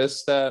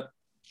serious that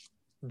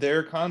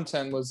their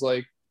content was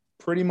like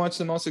pretty much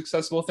the most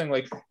accessible thing.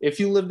 Like if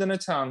you lived in a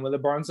town with a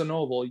Barnes and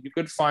Noble, you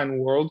could find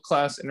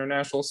world-class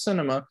international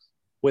cinema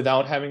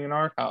without having an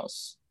art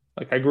house.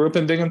 Like I grew up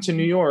in Binghamton,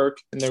 New York,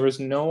 and there was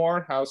no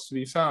art house to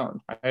be found.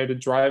 I had to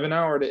drive an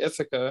hour to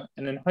Ithaca,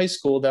 and in high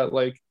school that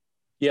like,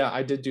 yeah,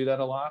 I did do that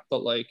a lot.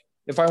 But like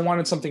if I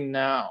wanted something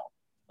now,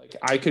 like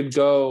I could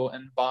go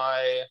and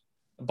buy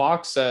a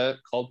box set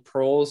called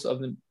Pearls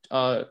of the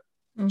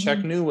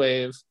Czech New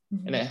Wave,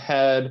 and it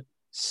had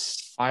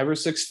 5 or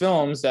 6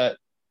 films that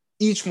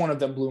each one of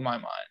them blew my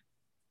mind.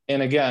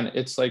 And again,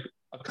 it's like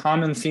a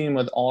common theme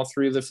with all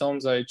 3 of the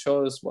films I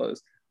chose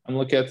was I'm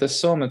looking at this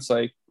film, it's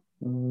like,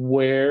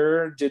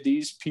 where did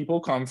these people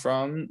come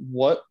from?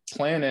 What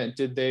planet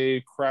did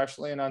they crash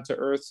land onto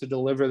Earth to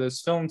deliver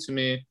this film to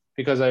me?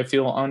 because I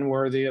feel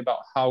unworthy about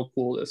how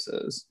cool this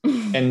is.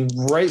 And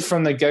right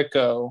from the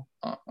get-go,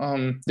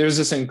 there's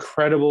this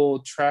incredible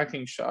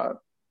tracking shot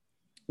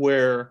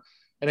where,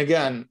 and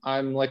again,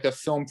 I'm like a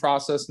film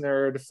process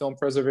nerd, film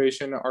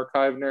preservation,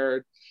 archive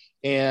nerd,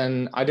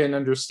 and I didn't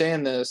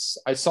understand this.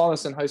 I saw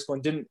this in high school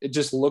and it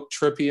just looked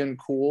trippy and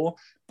cool,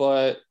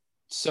 but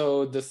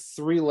so the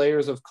 3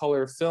 layers of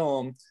color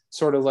film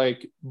sort of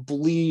like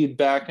bleed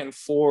back and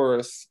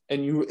forth,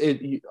 and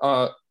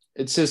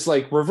it's this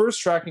like reverse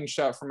tracking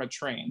shot from a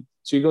train.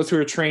 So you go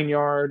through a train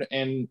yard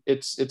and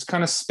it's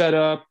kind of sped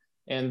up,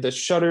 and the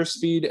shutter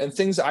speed and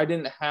things I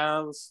didn't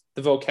have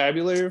the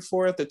vocabulary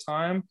for at the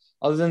time,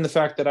 other than the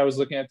fact that I was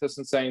looking at this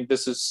and saying,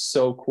 this is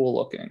so cool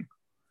looking.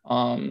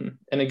 And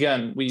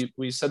again,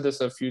 we said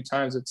this a few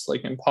times. It's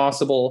like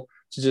impossible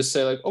to just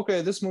say like,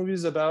 okay, this movie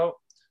is about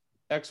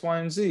X, Y,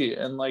 and Z,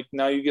 and like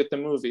now you get the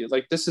movie.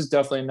 Like this is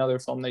definitely another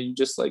film that you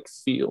just like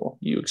feel,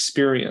 you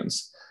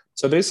experience.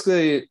 So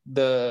basically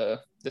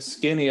the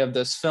skinny of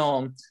this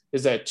film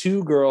is that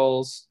 2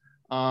 girls,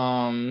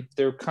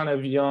 they're kind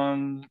of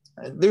young.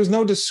 There's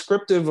no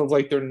descriptive of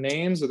like their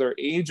names or their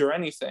age or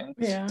anything.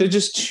 Yeah. They're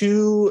just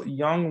 2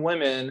 young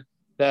women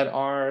that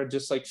are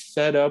just like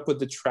fed up with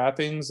the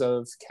trappings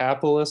of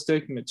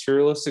capitalistic,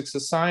 materialistic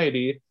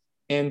society,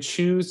 and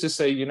choose to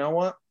say, you know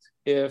what,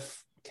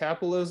 if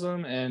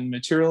capitalism and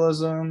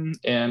materialism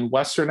and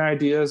Western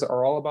ideas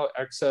are all about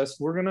excess,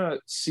 we're going to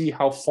see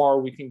how far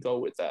we can go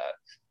with that.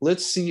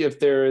 Let's see if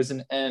there is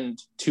an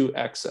end to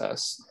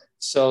excess.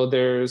 So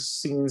there's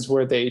scenes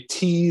where they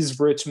tease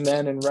rich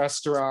men in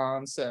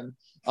restaurants and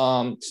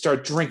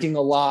start drinking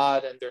a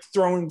lot, and they're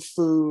throwing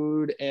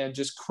food and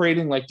just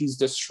creating like these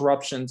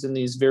disruptions in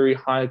these very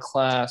high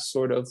class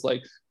sort of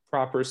like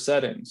proper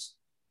settings.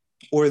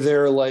 Or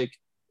they're like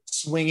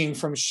swinging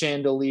from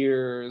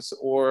chandeliers,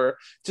 or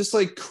just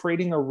like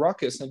creating a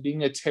ruckus and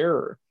being a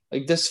terror.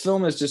 Like this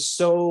film is just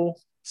so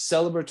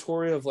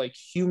celebratory of like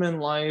human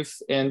life,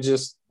 and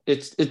just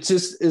it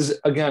just is,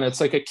 again, it's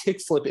like a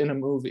kickflip in a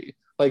movie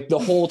like the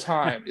whole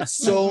time. It's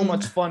so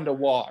much fun to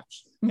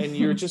watch, and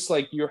you're just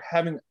like, you're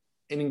having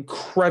an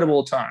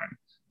incredible time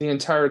the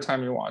entire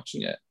time you're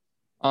watching it.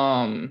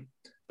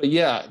 But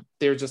yeah,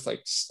 they're just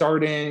like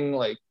starting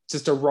like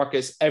just a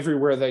ruckus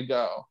everywhere they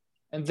go,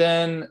 and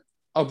then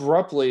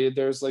abruptly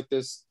there's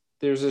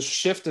a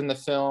shift in the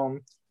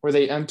film where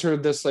they enter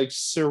this like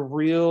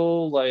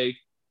surreal like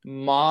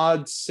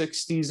mod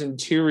 60s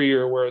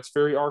interior where it's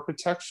very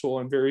architectural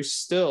and very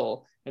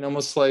still and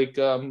almost like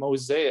a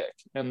mosaic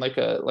and like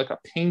a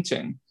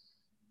painting.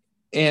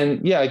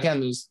 And yeah, again,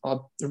 these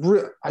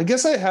I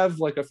guess I have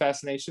like a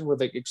fascination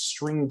with like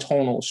extreme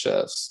tonal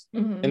shifts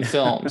in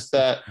films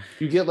that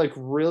you get like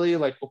really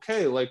like,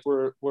 okay, like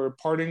we're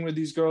partying with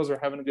these girls, we're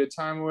having a good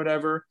time or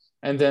whatever,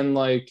 and then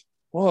like,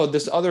 whoa,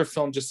 this other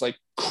film just like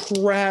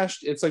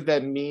crashed. It's like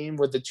that meme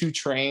with the 2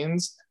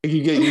 trains. Like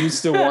you get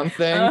used to one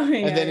thing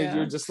and then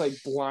you're just like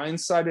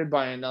blindsided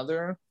by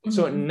another.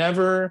 So it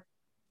never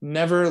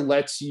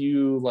lets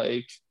you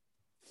like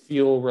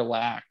feel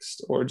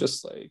relaxed, or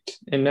just like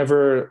it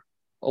never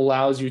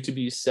allows you to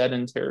be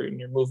sedentary in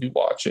your movie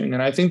watching.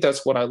 And I think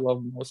that's what I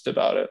love most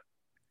about it.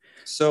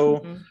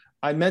 So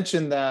I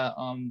mentioned that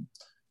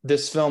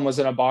this film was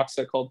in a box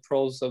set called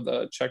Pearls of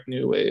the Czech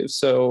New Wave.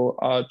 So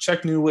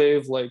Czech New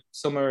Wave, like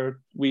somewhere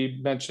we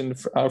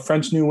mentioned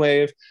French New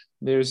Wave,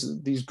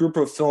 there's these group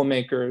of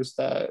filmmakers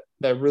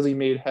that really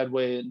made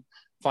headway in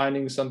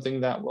finding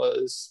something that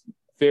was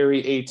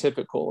very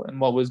atypical in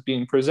what was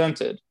being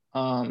presented.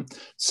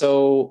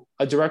 So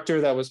a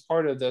director that was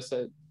part of this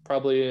that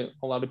probably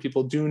a lot of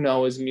people do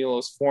know is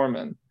Milos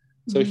Forman.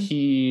 So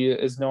he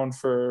is known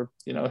for,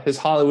 his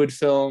Hollywood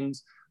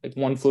films, like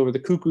One Flew Over the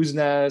Cuckoo's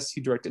Nest.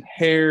 He directed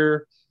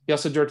Hair. He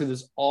also directed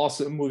this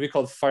awesome movie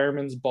called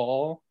Fireman's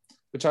Ball,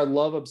 which I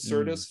love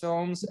absurdist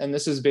films. And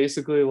this is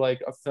basically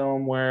like a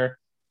film where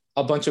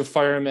a bunch of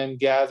firemen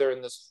gather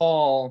in this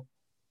hall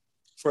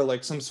for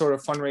like some sort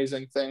of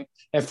fundraising thing.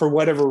 And for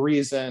whatever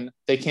reason,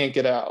 they can't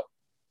get out.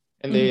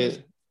 And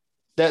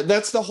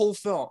that's the whole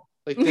film.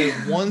 Like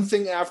there's one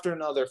thing after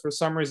another for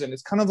some reason.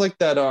 It's kind of like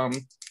that,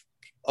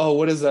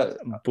 what is that?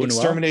 Buñuel?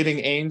 Exterminating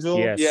Angel?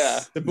 Yes. Yeah.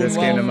 This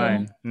came to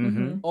mind.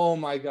 Oh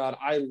my God.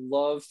 I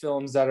love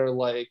films that are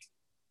like,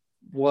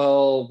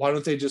 well, why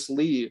don't they just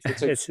leave?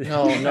 It's like,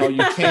 no,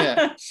 you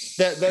can't.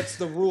 That's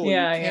the rule.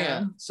 Yeah, you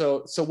can't.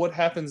 So what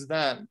happens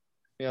then?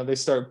 They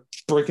start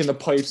breaking the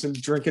pipes and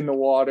drinking the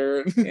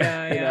water.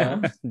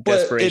 Yeah.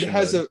 But it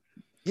has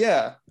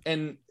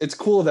and it's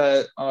cool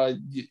that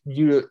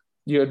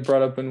you had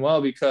brought up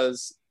Buñuel,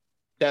 because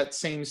that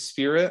same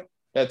spirit,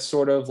 that's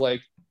sort of like,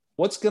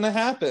 what's going to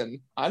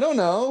happen? I don't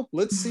know.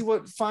 Let's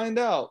find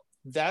out.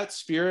 That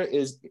spirit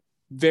is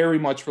very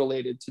much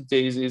related to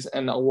Daisies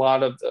and a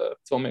lot of the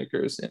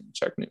filmmakers in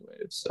Czech New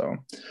Wave. So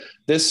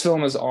this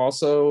film is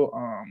also,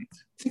 I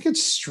think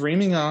it's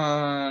streaming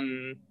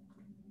on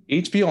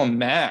HBO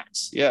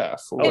Max. Yeah,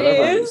 for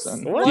whatever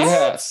reason. What?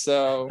 Yeah,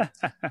 so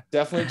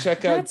definitely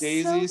check out That's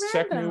Daisies, so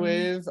Czech New random.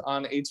 Wave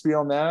on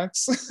HBO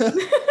Max.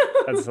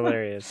 That's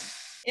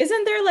hilarious.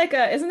 isn't there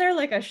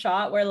like a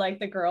shot where like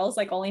the girls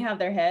like only have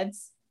their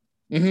heads?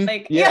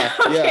 Like Yeah,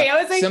 okay, yeah.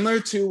 I was like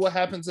Similar to what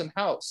happens in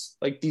House,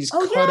 like these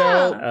oh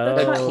cutout, yeah,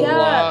 like yeah,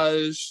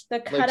 collage, the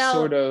like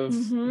sort cutout. of,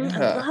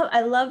 yeah.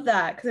 I love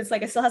that because it's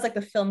like it still has like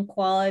the film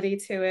quality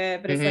to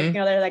it, but it's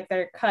like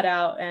they're cut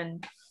out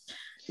and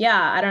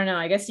yeah, I don't know.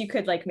 I guess you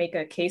could like make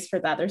a case for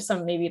that. There's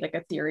some maybe like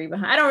a theory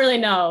behind. I don't really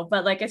know,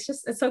 but like it's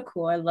so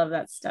cool. I love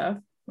that stuff.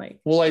 Like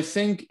Well, I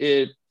think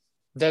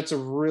that's a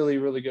really,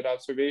 really good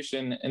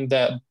observation, and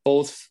that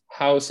both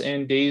House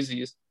and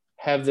Daisies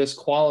have this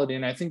quality,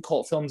 and I think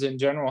cult films in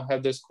general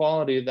have this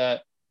quality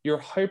that you're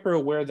hyper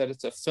aware that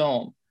it's a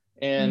film.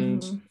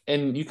 And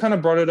you kind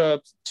of brought it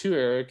up too,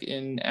 Eric,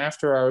 in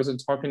After Hours,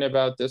 and talking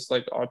about this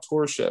like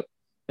authorship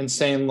and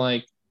saying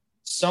like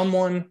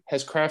someone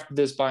has crafted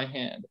this by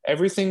hand.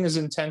 Everything is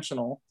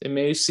intentional. It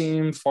may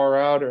seem far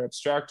out or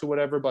abstract or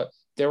whatever, but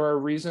there are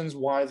reasons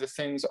why the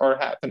things are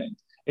happening.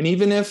 And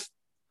even if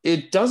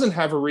it doesn't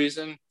have a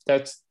reason,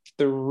 that's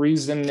the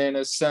reason in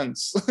a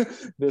sense,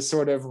 this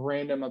sort of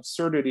random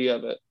absurdity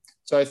of it.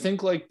 So I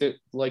think like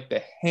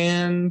the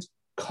hand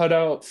cut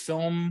out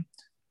film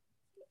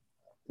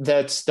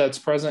that's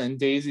present in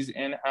Daisy's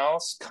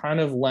in-house kind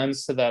of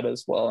lends to that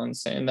as well, and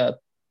saying that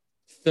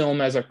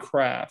film as a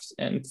craft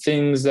and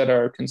things that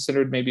are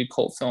considered maybe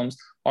cult films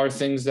are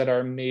things that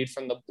are made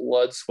from the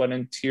blood, sweat,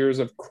 and tears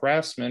of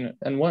craftsmen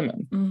and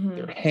women.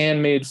 They're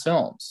handmade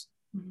films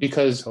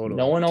because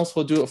no one else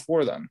will do it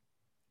for them.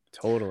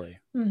 Totally.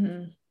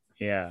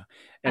 Yeah.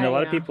 And a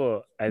lot of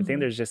people, I think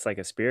there's just like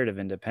a spirit of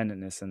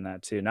independentness in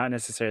that too. Not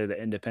necessarily the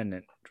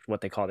independent,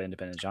 what they call the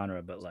independent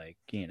genre, but like,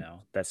 you know,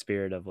 that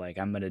spirit of like,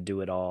 I'm going to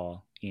do it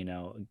all, you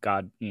know,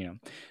 God, you know,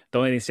 the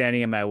only thing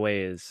standing in my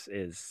way is,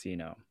 you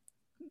know,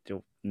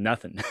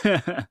 nothing.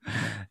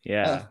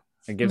 Yeah.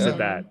 It gives it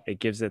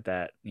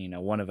that, you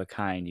know, one of a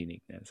kind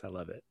uniqueness. I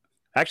love it.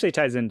 Actually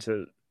ties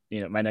into,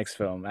 you know, my next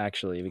film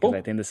actually, because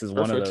I think this is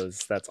one of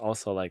those that's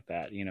also like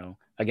that, you know,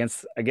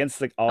 against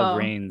like all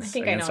grains, I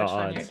think against I know all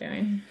which one odds. you're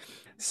doing.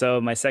 So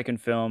my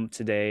second film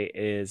today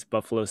is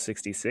Buffalo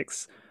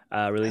 66,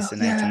 released in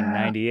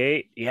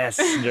 1998. Yes,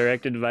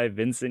 directed by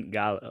Vincent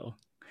Gallo.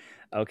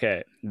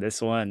 Okay,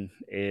 this one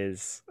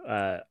was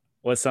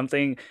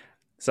something.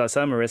 So I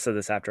saw Marissa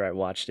this after I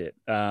watched it.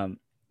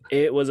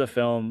 It was a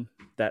film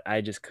that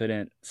I just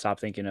couldn't stop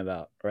thinking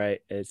about.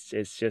 Right?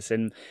 It's just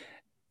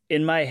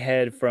in my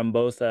head from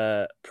both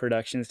a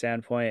production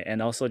standpoint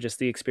and also just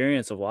the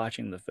experience of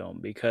watching the film,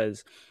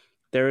 because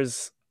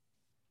there's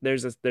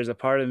there's a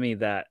part of me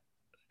that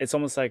it's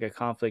almost like a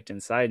conflict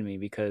inside me,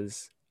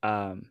 because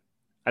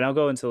and I'll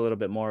go into a little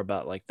bit more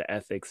about like the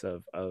ethics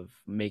of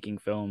making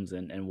films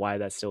and why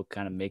that still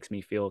kind of makes me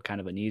feel kind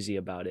of uneasy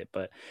about it.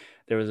 But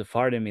there was a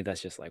part of me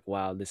that's just like,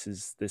 wow, this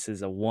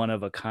is a one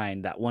of a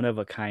kind, that one of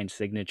a kind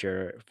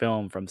signature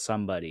film from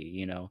somebody,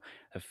 you know,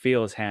 that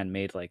feels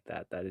handmade like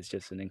that. That is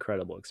just an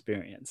incredible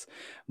experience.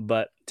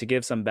 But to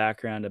give some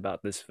background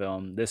about this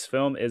film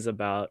is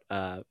about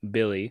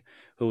Billy,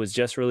 who was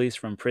just released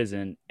from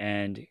prison,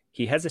 and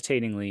he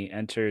hesitatingly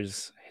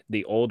enters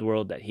the old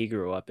world that he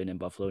grew up in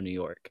Buffalo, New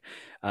York.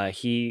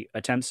 He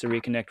attempts to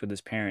reconnect with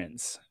his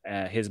parents,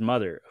 his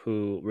mother,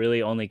 who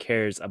really only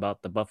cares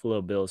about the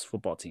Buffalo Bills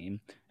football team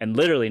and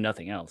literally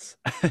nothing else,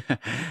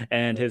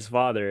 and his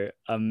father,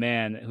 a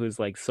man who's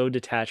like so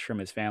detached from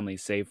his family,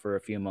 save for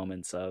a few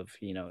moments of,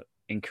 you know,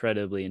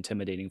 incredibly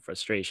intimidating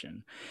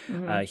frustration.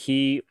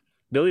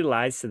 Billy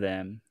lies to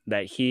them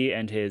that he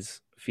and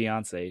his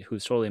fiance,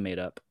 who's totally made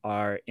up,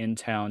 are in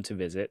town to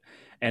visit,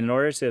 and in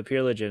order to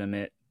appear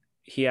legitimate,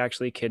 he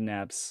actually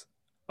kidnaps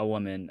a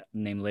woman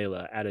named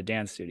Layla at a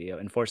dance studio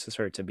and forces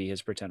her to be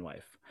his pretend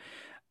wife.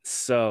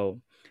 So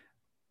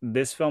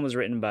this film was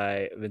written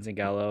by Vincent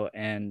Gallo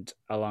and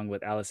along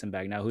with Alison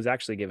Bagnall, who's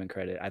actually given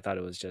credit. I thought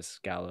it was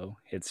just Gallo.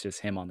 It's just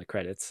him on the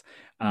credits.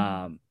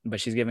 But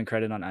she's given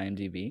credit on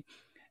IMDb.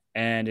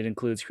 And it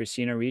includes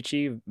Christina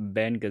Ricci,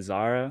 Ben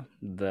Gazzara,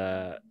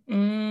 the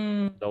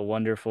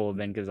wonderful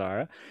Ben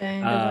Gazzara.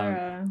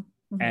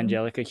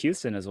 Angelica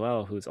Houston as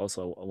well, who's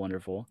also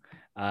wonderful.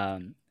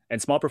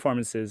 And small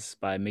performances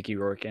by Mickey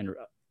Rourke and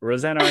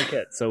Rosanna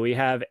Arquette. So we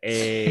have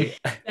a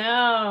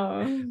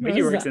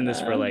Mickey Rourke's in this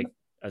for like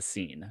a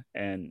scene,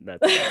 and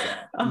that's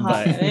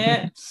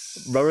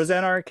but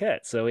Rosanna Arquette.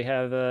 So we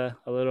have a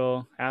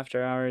little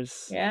After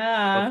Hours.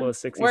 Yeah, Buffalo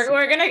 66.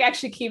 We're gonna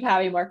actually keep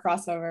having more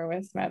crossover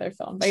with my other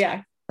film, but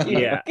yeah.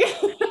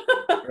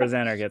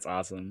 Rosanna Arquette's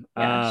awesome.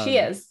 Yeah, she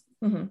is.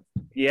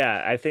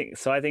 Yeah, I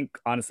think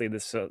honestly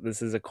this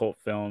is a cult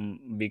film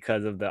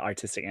because of the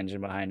artistic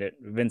engine behind it.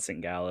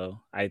 Vincent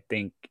Gallo. I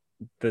think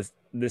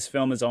this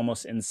film is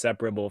almost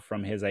inseparable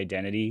from his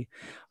identity,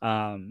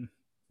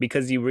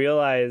 because you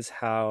realize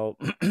how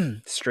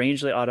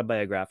strangely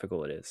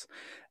autobiographical it is.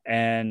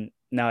 And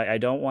now I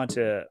don't want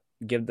to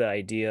give the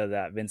idea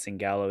that Vincent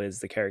Gallo is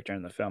the character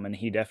in the film, and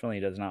he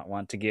definitely does not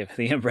want to give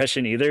the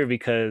impression either,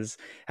 because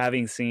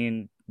having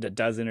seen the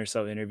dozen or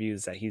so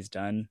interviews that he's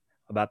done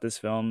about this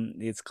film,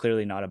 it's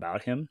clearly not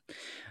about him.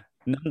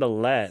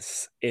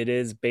 Nonetheless, it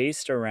is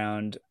based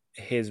around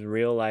his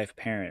real life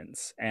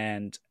parents.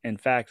 And in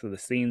fact, the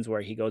scenes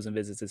where he goes and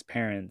visits his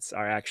parents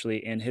are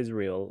actually in his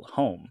real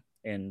home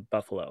in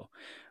Buffalo,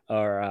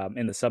 or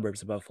in the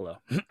suburbs of Buffalo,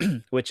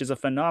 which is a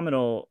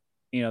phenomenal,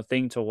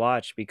 thing to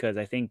watch, because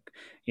I think,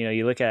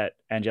 you look at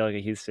Angelica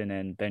Houston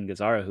and Ben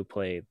Gazzara, who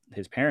play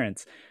his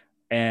parents,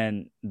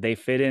 and they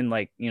fit in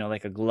like,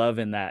 like a glove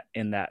in that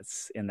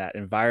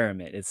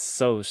environment. It's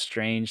so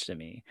strange to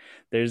me.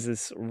 There's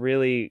this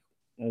really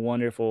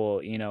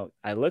wonderful,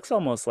 it looks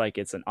almost like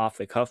it's an off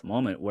the cuff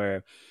moment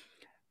where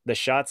the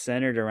shot's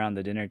centered around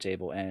the dinner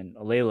table, and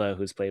Layla,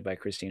 who's played by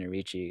Christina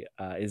Ricci,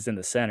 is in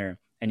the center,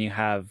 and you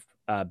have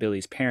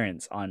Billy's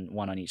parents on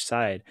one on each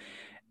side,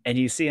 and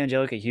you see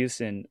Angelica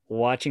Houston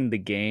watching the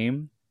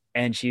game,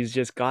 and she's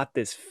just got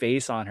this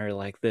face on her,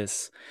 like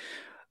this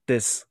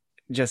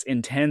just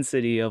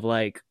intensity of,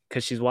 like,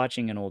 because she's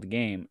watching an old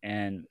game.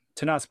 And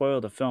to not spoil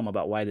the film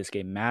about why this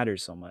game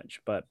matters so much,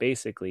 but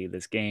basically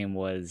this game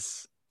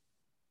was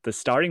the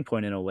starting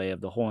point in a way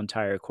of the whole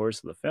entire course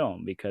of the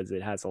film, because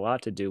it has a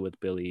lot to do with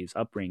Billy's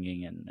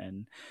upbringing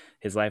and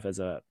his life as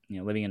a,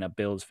 living in a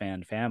Bills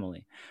fan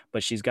family.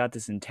 But she's got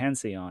this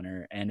intensity on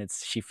her, and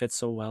she fits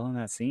so well in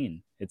that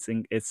scene. It's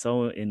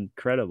so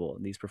incredible.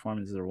 These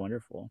performances are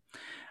wonderful.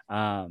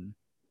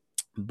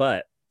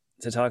 But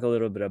to talk a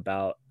little bit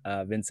about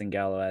Vincent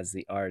Gallo as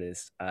the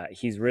artist,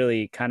 he's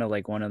really kind of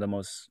like one of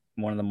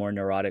the more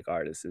neurotic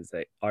artists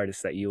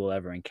that you will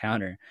ever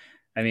encounter.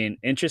 I mean,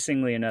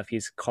 interestingly enough,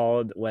 he's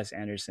called Wes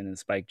Anderson and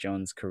Spike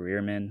Jonze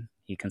careerman.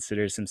 He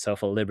considers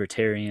himself a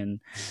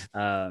libertarian.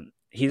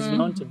 He's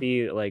known to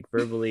be like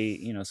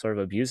verbally, sort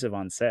of abusive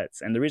on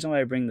sets. And the reason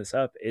why I bring this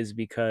up is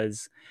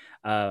because,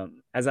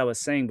 as I was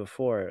saying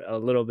before, a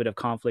little bit of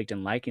conflict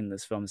in liking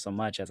this film so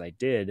much as I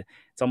did,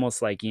 it's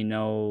almost like,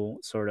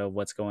 sort of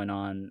what's going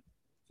on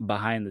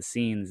behind the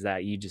scenes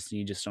that you just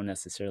don't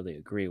necessarily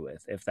agree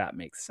with, if that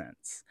makes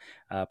sense.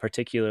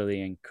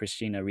 Particularly in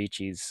Christina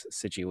Ricci's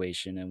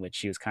situation, in which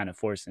she was kind of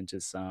forced into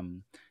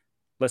some,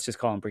 let's just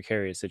call them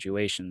precarious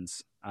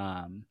situations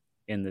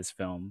in this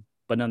film.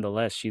 But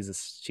nonetheless, she's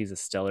a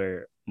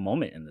stellar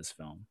moment in this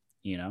film,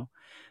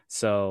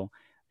 So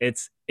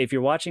if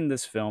you're watching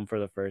this film for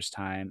the first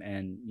time,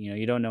 and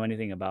you don't know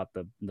anything about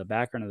the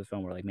background of the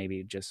film, or like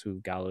maybe just who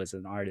Gallo is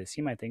as an artist,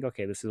 you might think,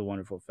 okay, this is a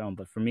wonderful film.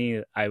 But for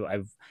me,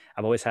 I've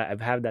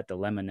had that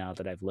dilemma now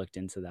that I've looked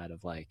into that,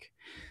 of like,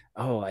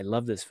 oh, I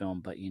love this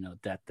film, but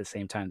that at the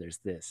same time there's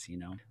this,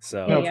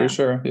 so No, for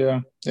sure.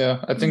 Yeah,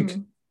 I think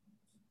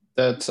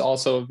that's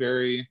also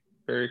very,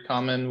 very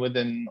common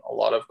within a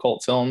lot of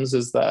cult films,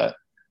 is that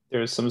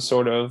there's some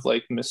sort of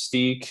like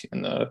mystique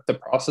in the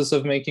process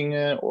of making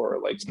it, or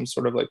like some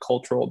sort of like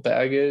cultural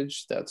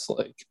baggage that's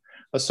like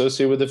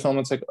associated with the film.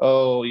 It's like,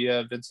 oh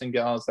yeah, Vincent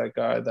Gallo is that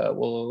guy that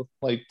will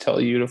like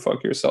tell you to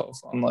fuck yourself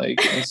on like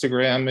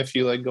Instagram if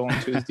you like go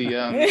into his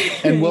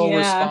DM, and will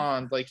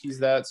respond. Like, he's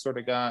that sort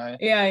of guy.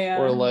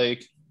 Or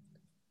like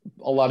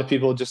a lot of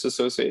people just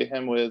associate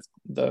him with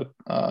the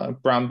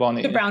Brown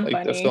Bunny,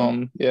 the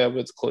film,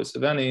 with Chloe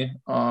Sevigny,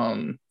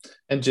 and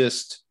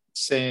just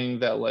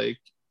saying that like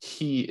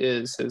he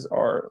is his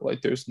art.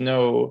 Like, there's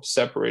no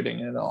separating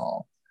it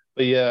all.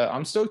 But yeah,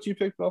 I'm stoked you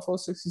picked Buffalo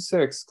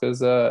 66,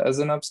 because as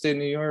an upstate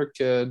New York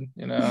kid,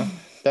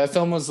 that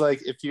film was like,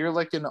 if you're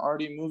like an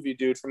arty movie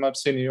dude from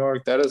upstate New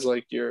York, that's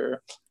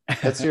your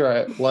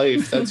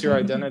life, that's your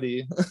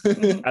identity.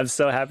 I'm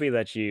so happy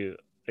that you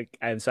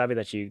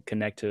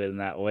connect to it in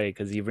that way,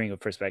 because you bring a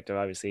perspective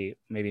obviously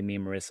maybe me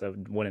and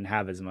Marissa wouldn't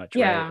have as much,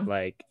 right?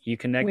 Like, you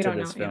connect to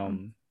this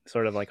film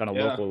sort of like on a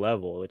local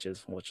level, which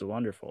is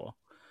wonderful.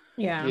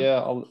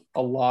 A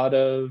lot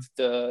of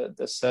the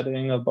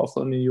setting of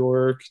Buffalo, New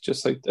York,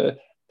 just like the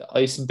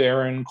ice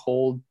barren,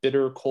 cold,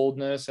 bitter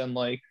coldness, and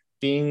like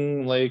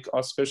being like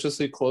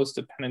auspiciously close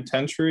to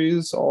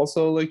penitentiaries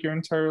also, like your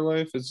entire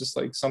life, is just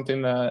like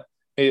something that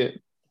it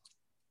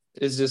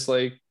is just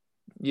like,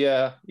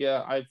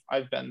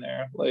 I've been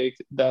there. Like,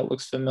 that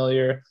looks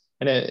familiar,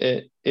 and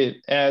it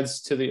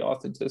adds to the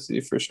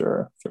authenticity for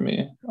sure for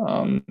me.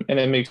 And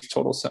it makes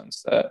total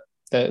sense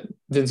that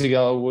Vincent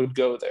Gallo would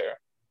go there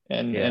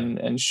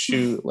and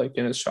shoot like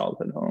in his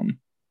childhood home.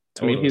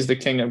 Totally. I mean, he's the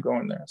king of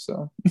going there,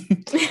 so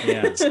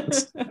That's true.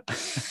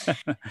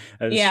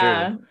 But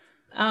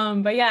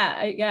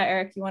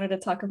Eric, you wanted to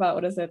talk about,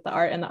 what is it, the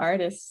art and the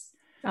artists?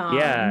 So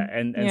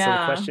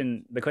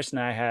the question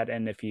I had,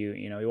 and if you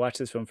watch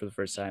this film for the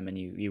first time and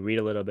you read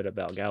a little bit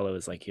about Gallo,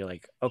 is like, you're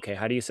like, okay,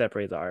 how do you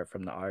separate the art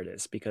from the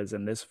artist? Because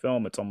in this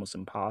film it's almost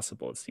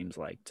impossible, it seems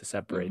like, to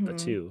separate the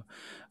two.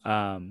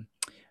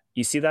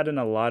 You see that in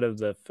a lot of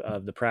the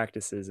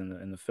practices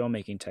and the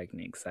filmmaking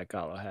techniques that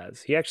Gallo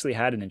has. He actually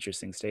had an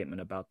interesting statement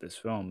about this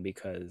film,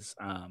 because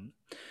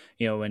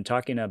when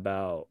talking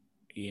about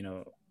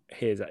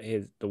his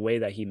the way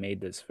that he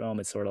made this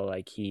film, it's sort of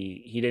like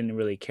he didn't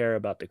really care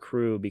about the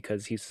crew,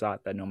 because he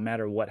thought that no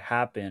matter what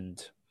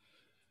happened,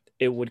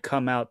 it would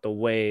come out the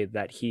way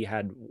that he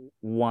had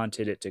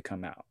wanted it to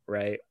come out,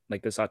 right?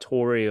 Like this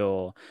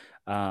authorial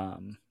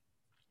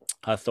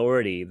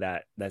authority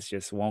that's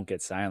just won't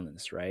get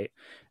silenced, right?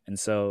 And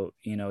so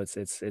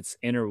it's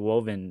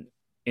interwoven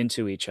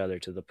into each other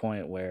to the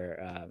point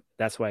where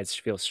that's why it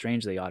feels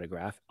strangely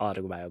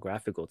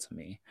autobiographical to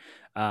me.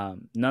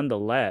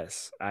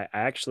 Nonetheless, I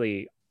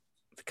actually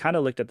kind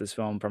of looked at this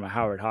film from a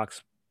Howard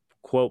Hawks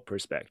quote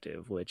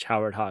perspective, which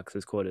Howard Hawks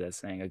is quoted as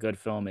saying, "A good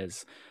film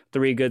is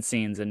three good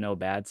scenes and no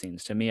bad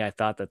scenes." To me, I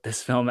thought that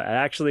this film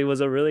actually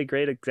was a really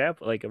great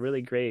example, like a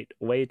really great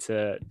way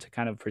to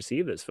kind of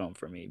perceive this film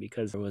for me,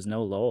 because there was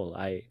no lull.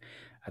 I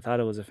thought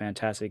it was a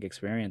fantastic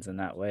experience in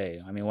that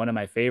way. I mean, one of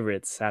my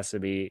favorites has to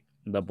be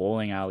the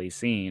bowling alley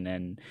scene,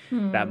 and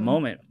that Hmm.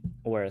 moment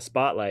where a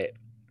spotlight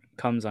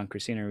comes on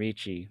Christina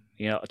Ricci,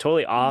 a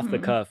totally off the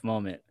Mhm. cuff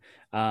moment.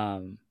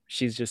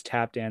 She's just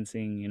tap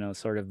dancing,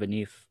 sort of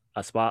beneath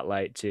a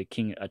spotlight to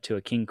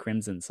a King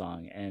Crimson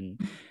song,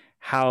 and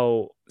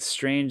how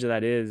strange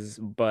that is,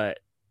 but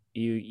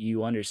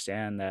you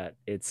understand that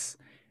it's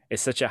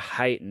such a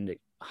heightened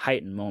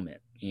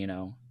moment,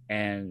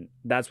 and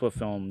that's what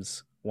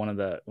films one of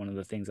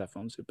the things that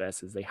films do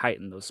best is they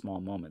heighten those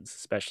small moments,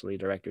 especially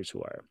directors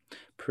who are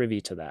privy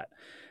to that.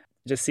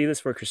 Just see this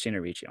for Christina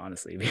Ricci,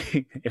 honestly,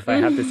 if I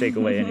have to take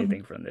away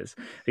anything from this,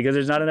 because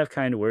there's not enough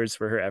kind words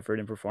for her effort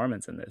and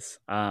performance in this.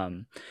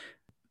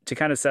 To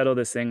kind of settle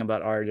this thing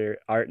about art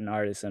and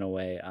artists in a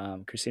way,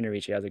 Christina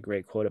Ricci has a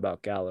great quote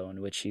about Gallo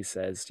in which she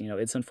says,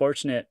 it's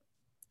unfortunate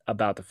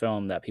about the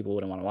film that people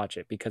wouldn't want to watch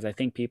it, because I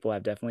think people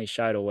have definitely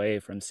shied away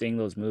from seeing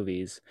those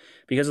movies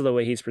because of the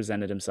way he's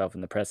presented himself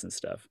in the press and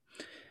stuff.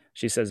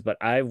 She says, but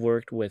I've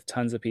worked with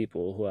tons of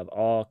people who have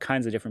all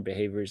kinds of different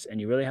behaviors, and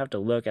you really have to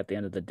look at the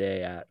end of the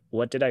day at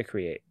what did I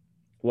create?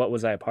 What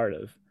was I a part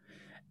of?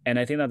 And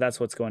I think that that's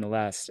what's going to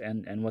last,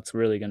 and what's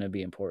really going to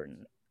be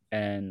important.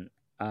 And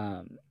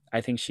I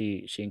think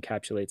she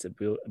encapsulates it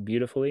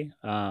beautifully.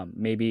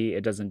 Maybe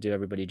it doesn't do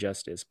everybody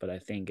justice, but I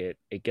think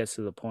it gets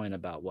to the point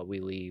about what we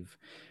leave,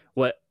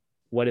 what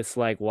what it's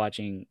like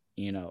watching,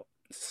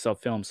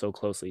 film so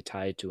closely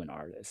tied to an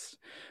artist.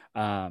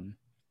 Um,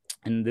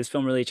 and this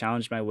film really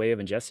challenged my way of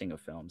ingesting a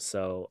film.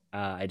 So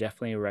I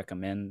definitely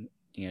recommend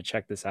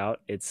check this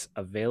out. It's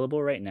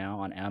available right now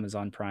on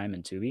Amazon Prime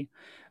and Tubi.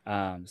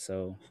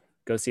 So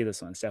go see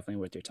this one. It's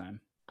definitely worth your time.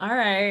 All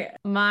right.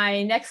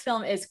 My next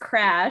film is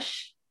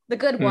Crash, the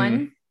good Hmm.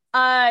 one.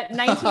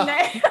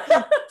 1990.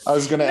 I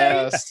was gonna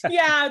ask.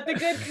 Yeah, the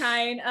good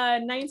kind.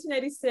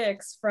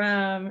 1996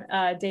 from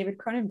David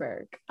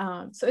Cronenberg.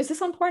 So is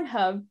this on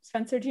Pornhub,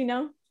 Spencer? Do you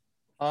know?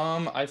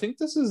 I think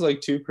this is like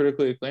too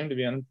critically acclaimed to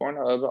be on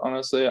Pornhub,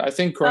 honestly. I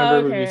think Oh,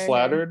 Cronenberg would be okay.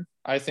 flattered.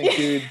 I think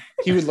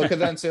he would look at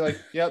that and say, like,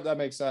 yep, that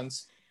makes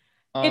sense.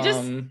 It just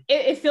Um,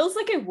 it feels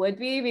like it would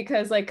be,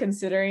 because like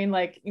considering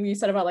like you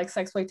said about like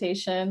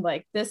sexploitation,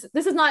 like this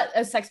is not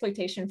a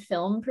sexploitation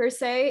film per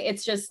se.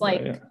 It's just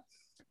like, right.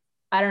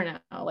 I don't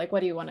know, like what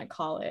do you want to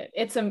call it?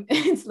 It's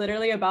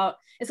literally about,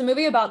 it's a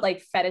movie about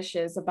like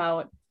fetishes,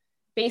 about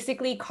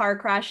basically car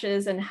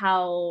crashes, and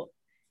how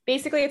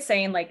basically it's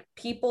saying like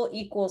people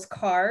equals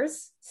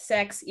cars,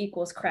 sex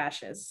equals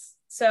crashes.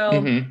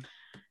 So Hmm.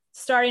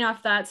 starting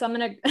off that, so I'm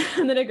gonna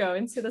I'm gonna go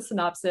into the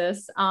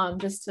synopsis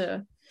just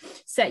to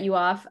set you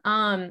off.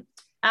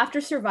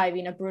 After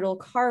surviving a brutal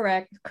car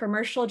wreck,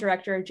 commercial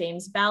director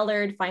James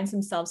Ballard finds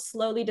himself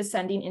slowly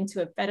descending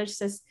into a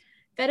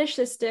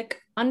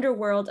fetishistic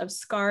underworld of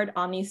scarred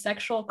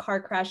omnisexual car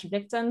crash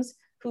victims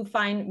who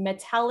find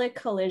metallic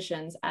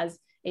collisions as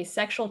a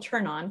sexual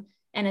turn on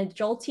and a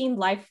jolting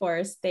life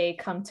force they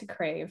come to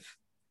crave.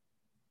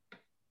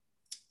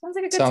 Sounds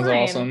like a good Sounds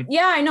time. awesome.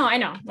 Yeah, I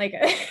know. Like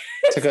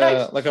It's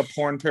it's like a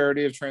porn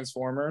parody of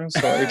Transformers.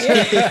 Like,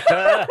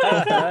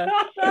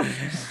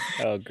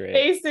 Oh, great.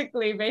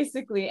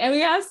 basically. And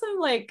we have some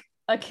like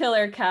a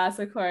killer cast,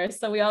 of course.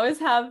 So we always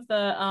have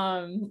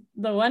the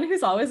one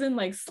who's always in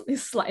like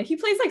he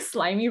plays like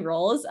slimy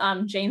roles,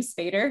 James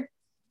Spader.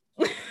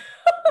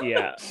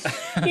 Yeah.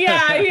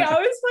 Yeah, he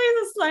always plays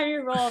a slimy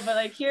role, but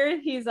like here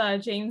he's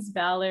James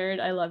Ballard.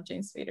 I love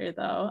James Spader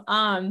though.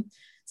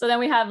 So then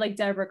we have like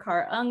Deborah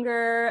Carr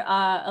Unger,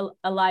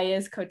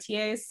 Elias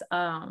Cotiers,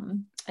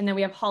 and then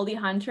we have Holly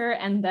Hunter,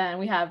 and then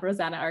we have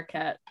Rosanna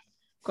Arquette.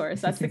 Of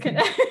course, that's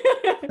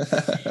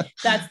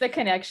that's the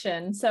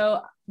connection.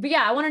 So, but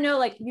yeah, I want to know,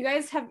 like, you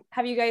guys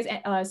have you guys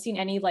seen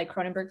any like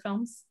Cronenberg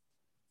films?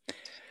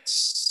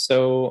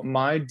 so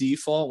my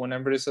default when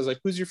everybody says like,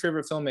 "Who's your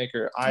favorite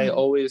filmmaker?" I Mhm.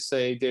 always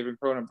say David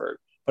Cronenberg,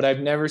 but I've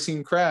never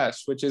seen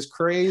Crash, which is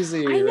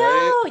crazy, I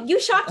right? know you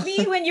shocked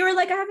me when you were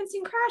like, I haven't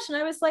seen Crash, and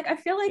I was like, I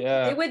feel like it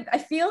Yeah, would. I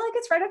feel like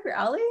it's right up your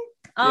alley.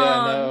 yeah,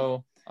 Um,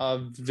 no.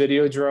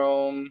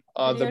 Videodrome,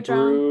 The Videodrome.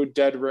 Brood,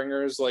 Dead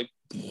Ringers, like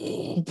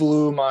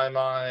blew my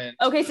mind.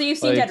 Okay, so you've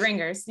seen Dead Like,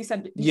 Ringers. You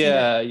said you've seen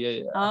Dead.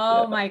 yeah.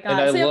 Oh my And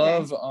god. I So okay,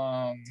 love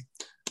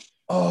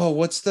oh,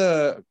 what's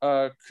the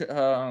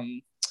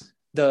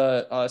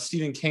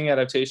Stephen King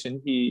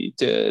adaptation he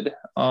did?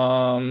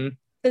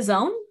 The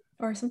Zone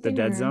or The something,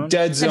 Dead or Zone.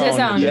 Dead a Dead Zone. The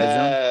Zone. Dead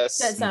Zone.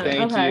 Dead Yes. Zone. Okay,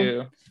 Thank Okay.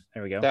 you.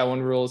 there we go. That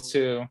one rules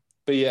too.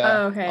 But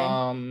yeah, Oh, okay.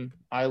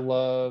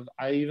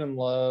 I even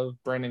love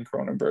Brandon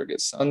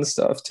Cronenberg's son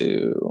stuff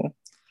too.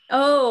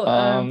 Oh,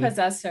 Um,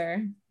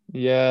 Possessor.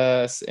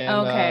 yes,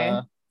 and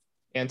Okay.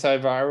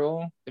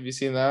 Antiviral. Have you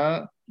seen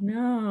that?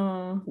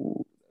 No.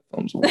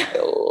 Film's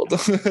wild.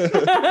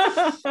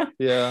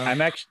 Yeah.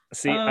 I'm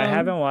actually I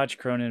haven't watched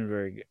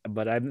Cronenberg,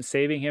 but I'm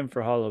saving him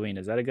for Halloween.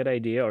 Is that a good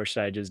idea, or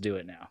should I just do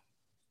it now?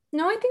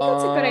 No, I think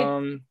that's a good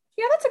idea.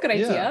 Yeah, that's a good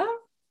idea.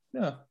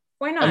 Yeah.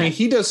 Why not? I mean,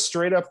 he does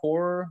straight up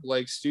horror,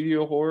 like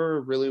studio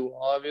horror, really well,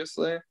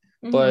 obviously.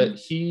 But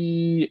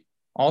he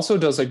also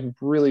does like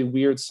really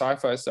weird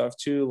sci-fi stuff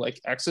too, like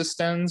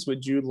Existenz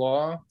with Jude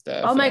Law.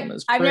 That film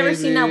is crazy. I've never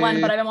seen that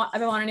one, but I've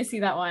been wanting to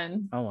see that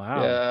one. Oh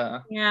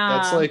wow.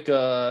 Yeah. That's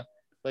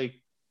like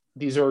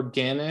these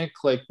organic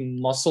like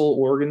muscle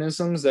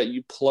organisms that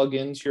you plug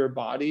into your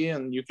body,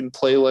 and you can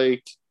play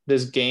like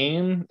this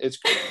game. It's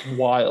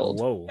wild.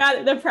 Whoa.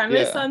 Yeah, the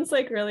premise sounds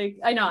like really.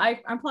 I know.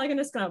 I'm probably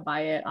just gonna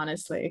buy it,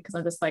 honestly, because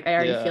I'm just like, I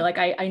already feel like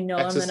I know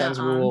Existenz I'm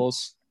gonna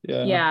rules.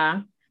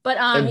 Yeah. But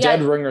and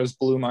Dead Ringers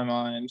blew my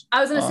mind.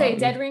 I was gonna say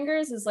Dead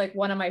Ringers is like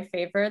one of my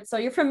favorites. So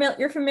you're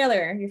familiar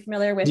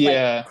with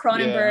like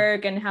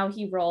Cronenberg and how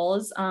he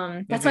rolls.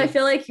 That's why I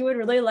feel like you would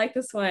really like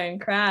this one,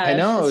 Crash. I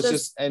know, it's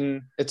just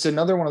and it's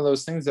another one of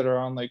those things that are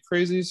on like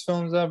craziest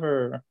films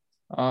ever.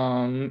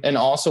 And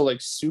also like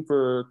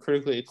super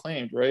critically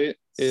acclaimed, right?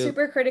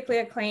 Super critically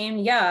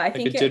acclaimed. Yeah, I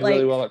think it did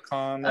really well at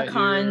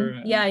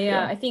Cannes.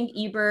 Yeah. I think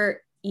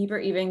Ebert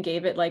even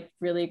gave it like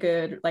really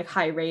good, like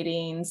high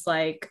ratings,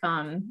 like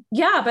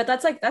but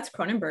that's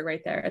Cronenberg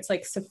right there. It's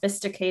like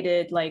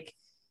sophisticated, like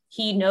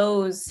he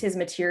knows his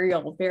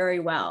material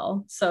very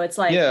well. So it's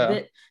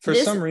like for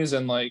some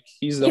reason, like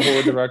he's the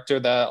horror director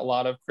that a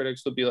lot of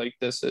critics would be like,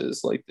 this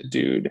is like the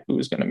dude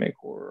who's gonna make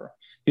horror.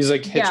 He's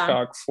like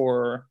Hitchcock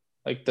for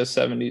like the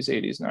 70s,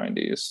 80s,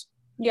 90s.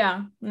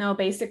 Yeah, no,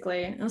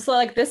 basically. And so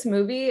like this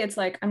movie, it's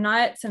like,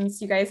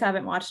 since you guys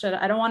haven't watched it,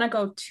 I don't want to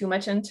go too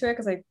much into it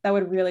because like that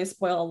would really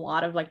spoil a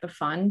lot of like the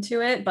fun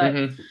to it.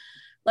 But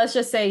let's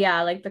just say,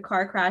 like the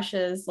car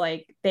crashes,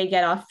 like they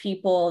get off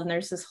people, and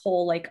there's this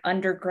whole like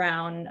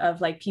underground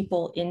of like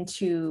people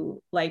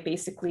into like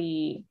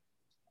basically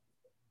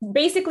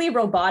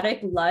robotic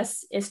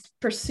lust is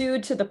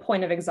pursued to the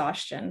point of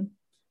exhaustion.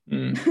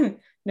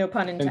 No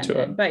pun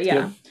intended, but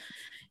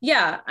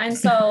yeah. And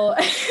so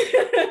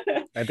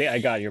I think I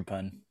got your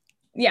pun.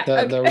 Yeah.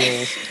 That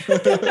rules.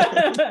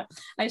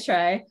 I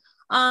try.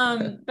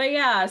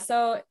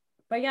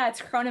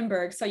 It's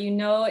Cronenberg. So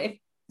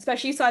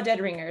especially you saw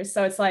Dead Ringers.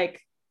 So it's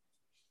like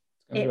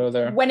go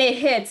there. When it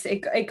hits,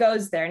 it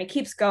goes there and it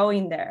keeps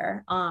going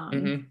there.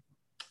 And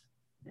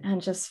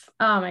just,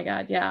 oh my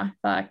God,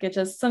 fuck. It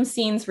just, some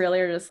scenes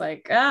really are just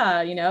like,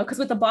 because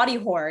with the body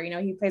horror,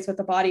 he plays with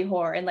the body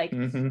horror and like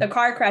the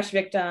car crash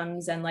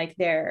victims and like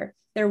their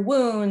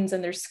wounds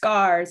and their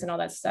scars and all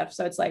that stuff.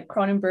 So it's like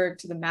Cronenberg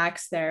to the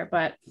max there.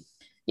 But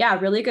yeah,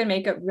 really good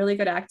makeup, really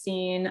good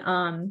acting.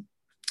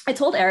 I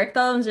told Eric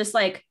though, I'm just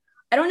like,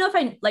 I don't know if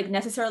I like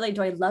necessarily,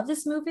 do I love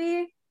this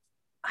movie?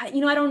 I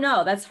don't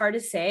know. That's hard to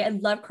say. I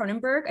love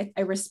Cronenberg.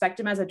 I respect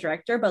him as a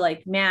director, but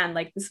like, man,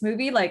 like this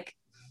movie, like,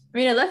 I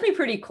mean, it left me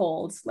pretty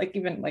cold, like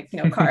even like,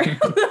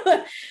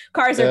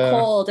 cars are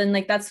cold. And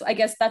like, that's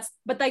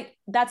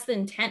the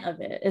intent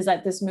of it, is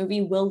that this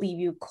movie will leave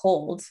you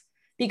cold,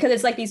 because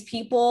it's like these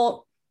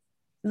people,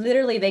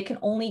 literally, they can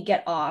only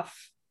get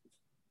off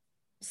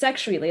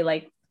sexually,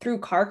 like through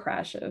car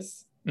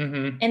crashes.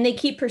 And they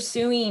keep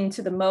pursuing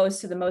to the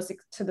most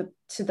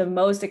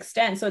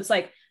extent. So it's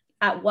like,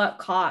 at what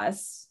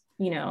cost,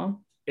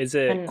 Is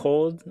it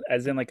cold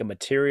as in like a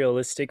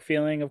materialistic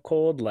feeling of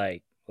cold?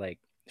 Like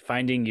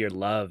finding your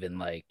love in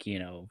like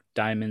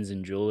diamonds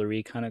and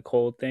jewelry kind of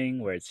cold thing,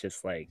 where it's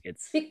just like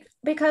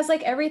because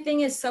like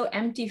everything is so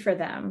empty for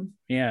them.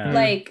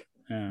 They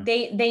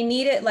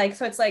need it, like,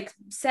 so it's like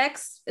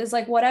sex is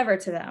like whatever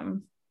to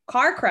them.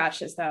 Car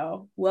crashes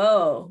though,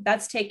 whoa,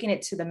 that's taking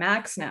it to the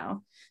max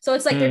now. So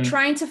it's like they're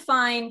trying to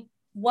find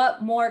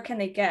what more can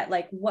they get,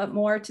 like what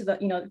more to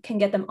the can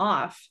get them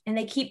off, and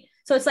they keep,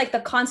 so it's like the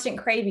constant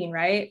craving,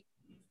 right?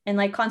 And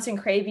like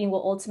constant craving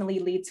will ultimately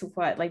lead to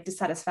what? Like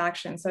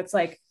dissatisfaction. So it's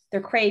like they're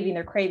craving,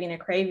 and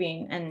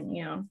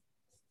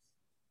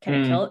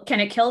can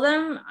it kill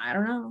them? I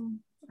don't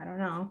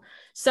know.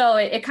 So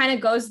it kind of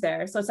goes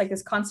there. So it's like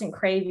this constant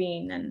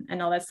craving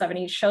and all that stuff. And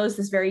he shows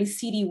this very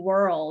seedy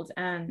world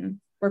and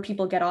where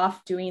people get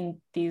off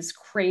doing these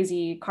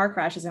crazy car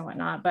crashes and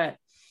whatnot. But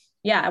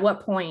yeah, at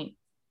what point?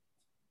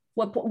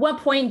 What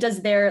point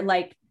does their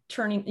like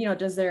turning?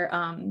 Does their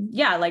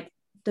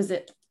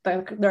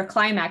their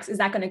climax, is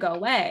that going to go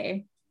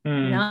away?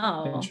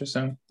 No.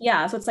 Interesting.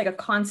 Yeah, so it's like a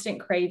constant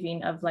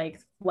craving of like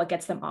what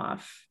gets them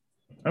off.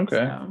 Okay.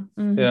 So,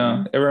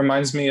 yeah, it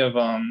reminds me of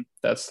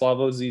that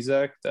Slavoj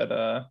Zizek,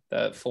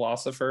 that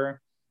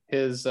philosopher,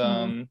 his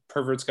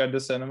Pervert's Guide to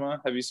Cinema.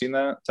 Have you seen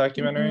that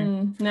documentary?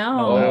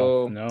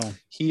 No. No.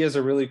 He has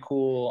a really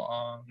cool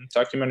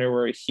documentary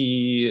where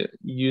he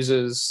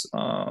uses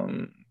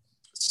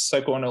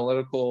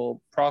psychoanalytical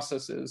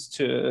processes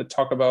to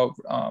talk about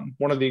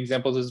one of the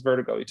examples is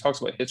Vertigo. He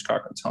talks about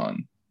Hitchcock a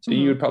ton, so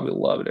you would probably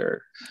love it,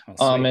 Eric.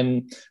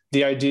 And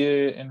the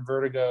idea in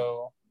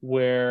Vertigo,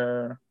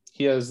 where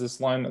he has this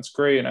line that's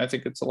great, and I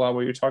think it's a lot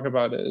what you're talking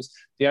about, is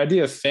the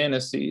idea of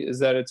fantasy is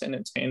that it's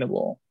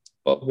unattainable,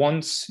 but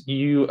once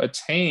you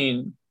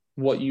attain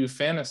what you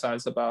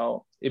fantasize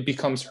about, it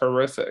becomes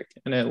horrific,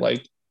 and it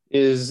like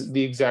is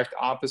the exact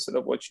opposite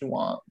of what you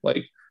want.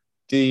 Like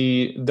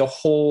the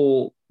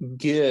whole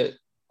get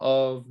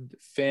of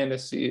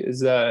fantasy is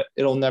that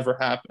it'll never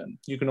happen.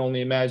 You can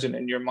only imagine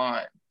in your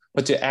mind,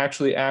 but to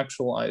actually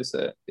actualize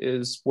it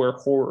is where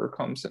horror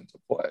comes into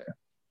play.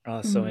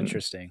 Oh, so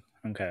interesting.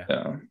 Okay.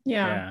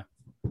 Yeah.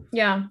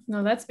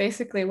 No, that's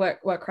basically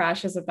what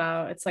Crash is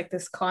about. It's like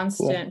this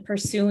constant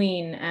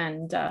pursuing,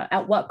 and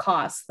at what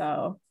cost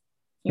though,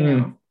 you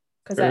know,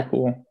 because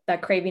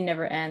that craving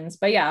never ends.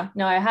 But yeah,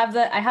 no, I have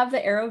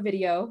the Arrow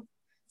video,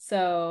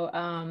 so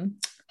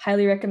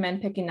highly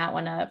recommend picking that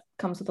one up.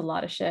 Comes with a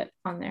lot of shit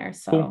on there,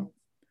 so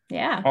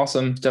yeah,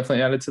 awesome.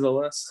 Definitely add it to the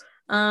list.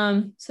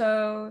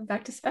 So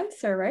back to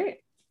Spencer, right?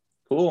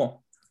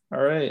 Cool.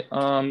 All right.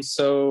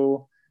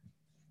 So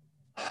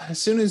as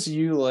soon as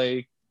you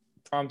like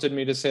prompted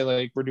me to say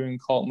like we're doing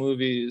cult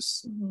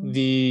movies,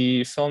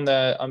 the film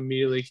that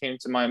immediately came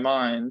to my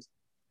mind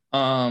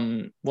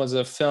was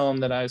a film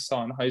that I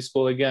saw in high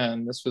school.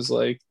 Again, this was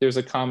like, there's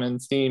a common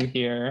theme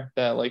here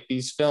that like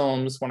these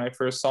films, when I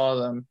first saw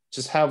them,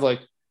 just have like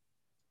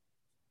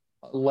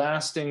a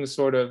lasting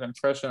sort of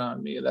impression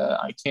on me that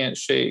I can't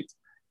shake.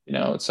 You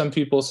know, some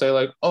people say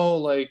like, oh,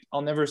 like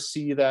I'll never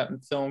see that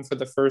film for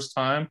the first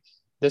time.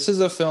 This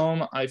is a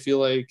film I feel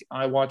like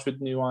I watch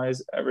with new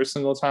eyes every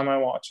single time I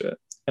watch it.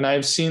 And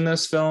I've seen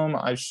this film.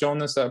 I've shown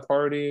this at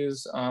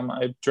parties.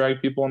 I've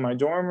dragged people in my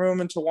dorm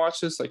room and to watch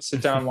this, like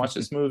sit down and watch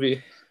this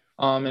movie.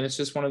 And it's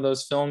just one of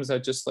those films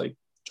that just like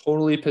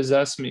totally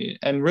possessed me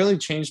and really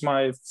changed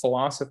my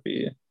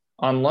philosophy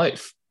on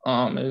life.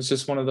 And it's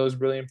just one of those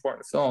really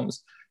important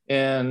films.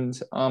 And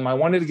I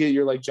wanted to get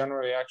your like general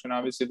reaction.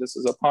 Obviously, this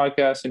is a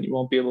podcast and you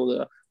won't be able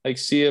to like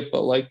see it,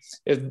 but like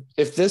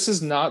if this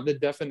is not the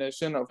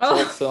definition of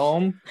cult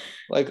film,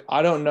 like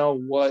I don't know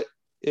what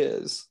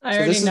is.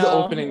 So this is the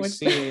opening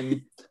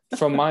scene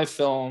from my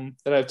film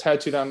that I've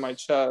tattooed on my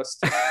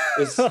chest.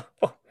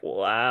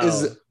 Wow.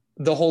 Is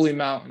The Holy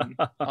Mountain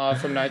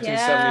from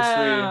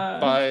 1973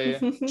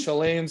 by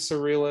Chilean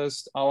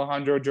surrealist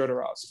Alejandro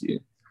Jodorowsky.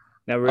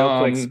 Now, real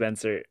quick,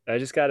 Spencer, I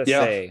just gotta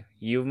say,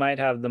 you might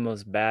have the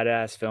most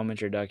badass film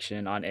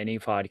introduction on any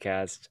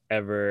podcast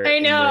ever. I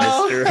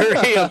know. In the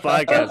history of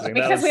podcasting.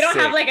 Because we don't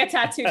have like a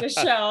tattoo to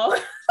show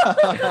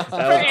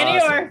for any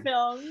of our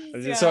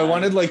films. So I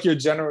wanted like your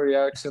general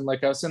reaction.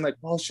 Like I was saying, like,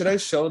 well, should I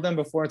show them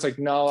before? It's like,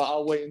 no,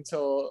 I'll wait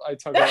until I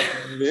talk about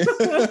the movie.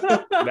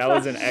 That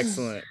was an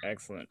excellent.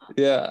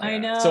 Yeah, I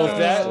know. So if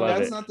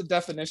that's not the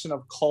definition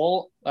of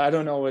cult, I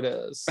don't know what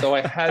is. So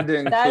I had to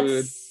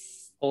include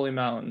Holy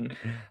Mountain.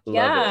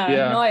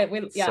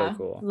 So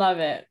cool. Love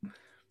it.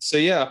 So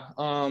yeah,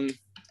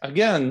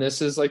 again,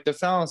 this is like the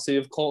fallacy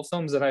of cult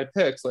films that I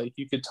picked. Like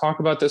you could talk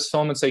about this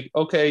film, it's like,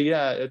 okay,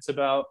 yeah, it's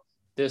about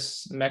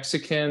this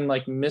Mexican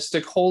like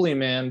mystic holy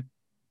man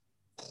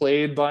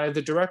played by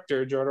the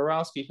director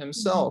Jodorowsky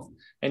himself,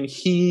 and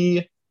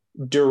he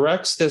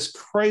directs this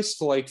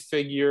Christ-like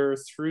figure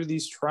through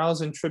these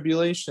trials and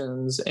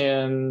tribulations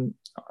and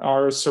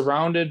are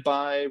surrounded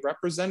by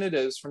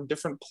representatives from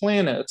different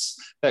planets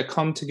that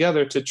come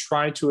together to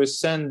try to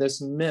ascend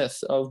this myth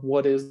of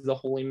what is the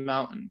Holy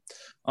Mountain.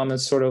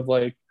 It's sort of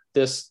like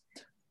this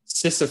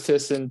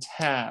Sisyphusian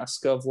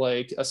task of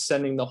like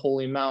ascending the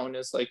Holy Mountain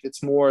is like,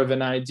 it's more of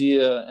an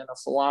idea and a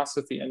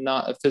philosophy and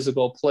not a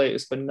physical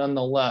place, but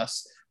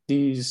nonetheless,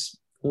 these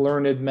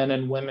learned men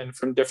and women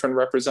from different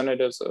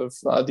representatives of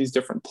these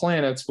different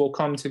planets will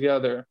come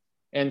together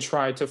and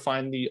try to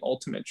find the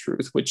ultimate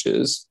truth, which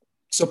is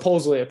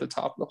supposedly at the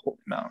top of the Holy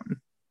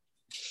Mountain.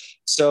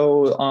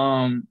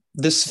 So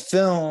this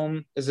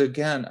film is,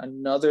 again,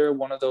 another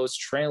one of those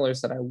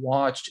trailers that I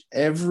watched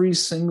every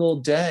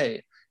single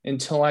day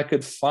until I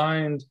could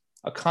find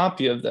a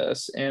copy of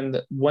this.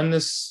 And when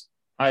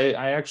I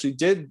actually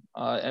did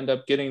end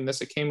up getting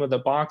this, it came with a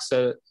box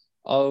set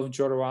of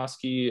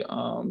Jodorowsky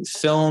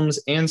films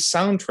and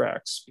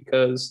soundtracks,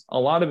 because a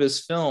lot of his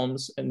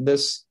films, and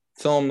this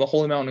film, The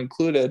Holy Mountain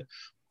included,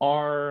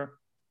 are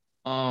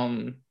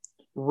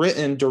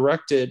written,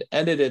 directed,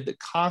 edited, the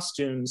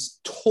costumes,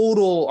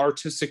 total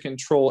artistic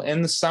control,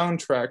 and the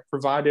soundtrack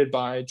provided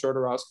by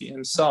Jodorowsky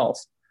himself.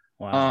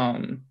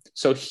 Wow.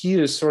 So he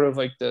is sort of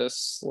like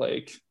this,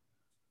 like,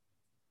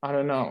 I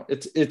don't know.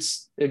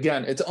 It's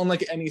again, it's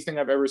unlike anything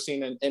I've ever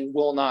seen and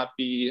will not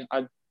be.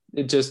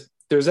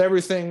 There's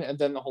everything and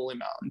then the Holy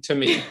Mountain to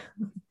me,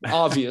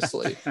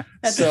 obviously.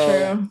 That's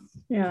true.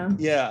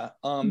 Yeah.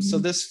 So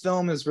this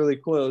film is really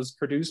cool. It was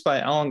produced by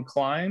Alan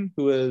Klein,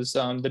 who is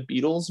the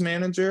Beatles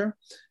manager.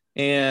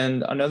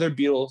 And another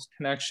Beatles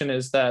connection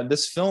is that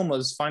this film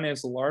was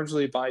financed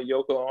largely by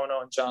Yoko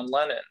Ono and John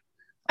Lennon.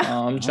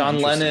 John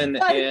Lennon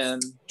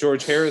and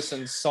George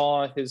Harrison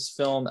saw his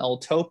film El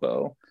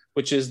Topo,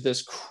 which is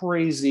this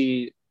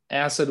crazy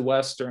acid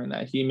western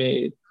that he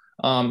made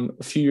a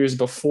few years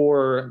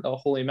before The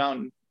Holy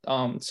Mountain.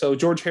 So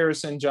George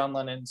Harrison, John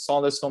Lennon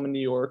saw this film in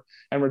New York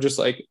and were just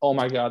like, oh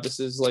my God,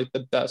 this is like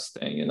the best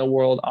thing in the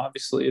world.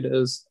 Obviously it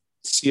is.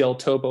 See El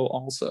Topo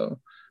also.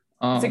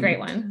 It's a great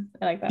one.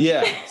 I like that.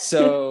 Yeah.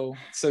 So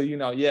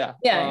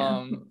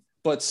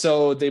but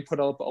so they put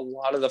up a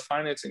lot of the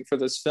financing for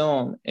this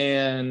film,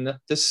 and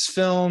this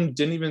film was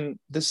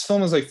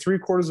like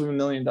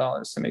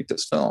 $750,000 to make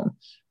this film.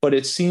 But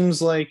it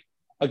seems like,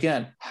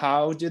 again,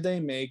 how did they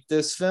make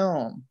this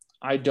film?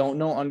 I don't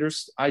know.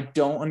 I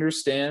don't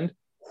understand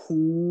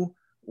who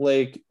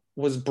like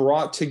was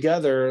brought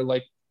together.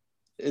 Like,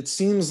 it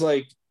seems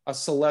like a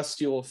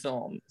celestial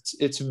film.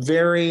 It's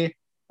very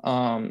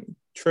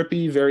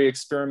trippy, very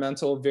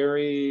experimental,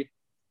 very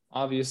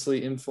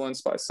obviously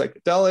influenced by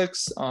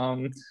psychedelics.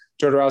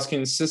 Jodorowsky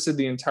insisted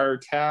the entire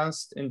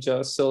cast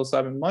ingest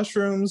psilocybin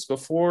mushrooms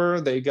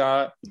before they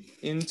got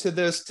into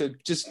this to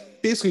just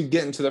basically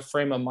get into the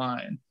frame of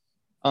mind.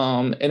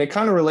 And it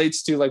kind of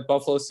relates to like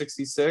Buffalo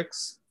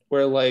 66,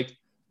 where like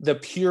the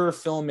pure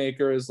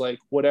filmmaker is like,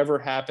 whatever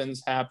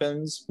happens,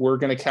 we're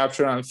going to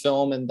capture it on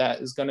film, and that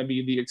is going to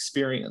be the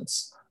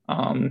experience.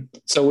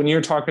 So when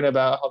you're talking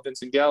about how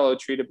Vincent Gallo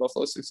treated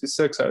Buffalo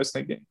 66, I was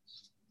thinking,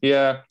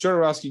 yeah,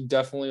 Jodorowsky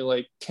definitely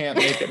like can't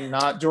make a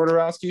not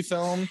Jodorowsky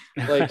film.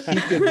 Like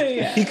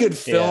he could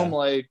film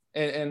like,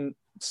 and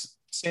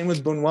same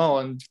with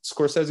Buñuel and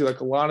Scorsese. Like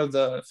a lot of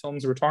the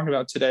films we're talking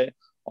about today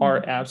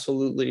are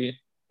absolutely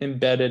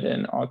embedded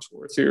in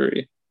auteur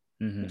theory.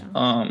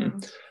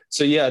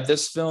 So yeah,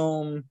 this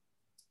film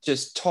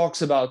just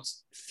talks about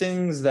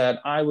things that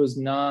I was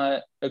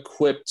not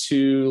equipped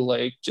to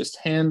like just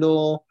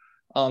handle.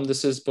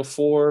 This is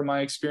before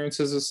my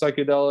experiences with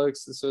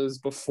psychedelics. This is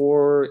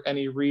before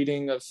any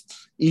reading of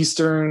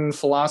Eastern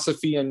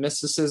philosophy and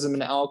mysticism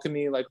and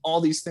alchemy. Like all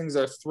these things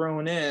are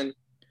thrown in,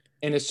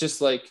 and it's just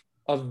like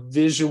a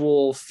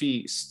visual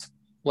feast.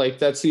 Like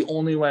that's the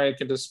only way I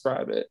can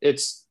describe it.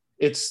 It's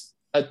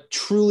a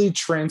truly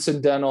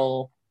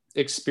transcendental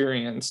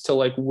experience to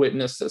like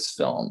witness this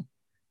film.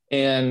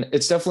 And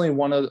it's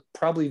definitely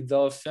probably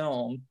the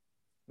film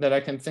that I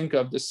can think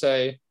of to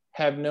say,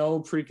 have no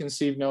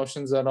preconceived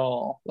notions at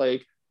all.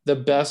 Like the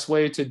best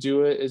way to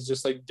do it is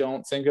just like,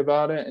 don't think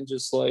about it and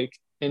just like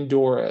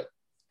endure it,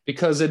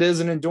 because it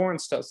is an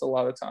endurance test a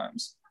lot of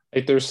times.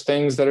 Like there's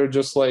things that are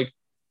just like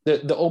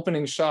the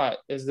opening shot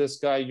is this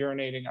guy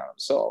urinating on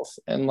himself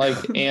and like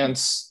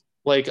ants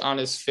like on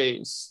his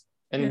face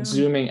and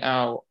zooming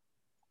out,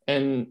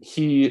 and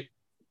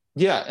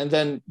and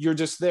then you're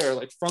just there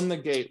like from the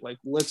gate, like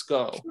let's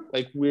go,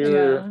 like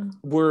we're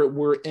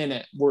in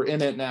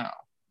it now.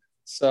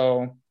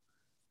 So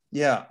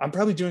yeah, I'm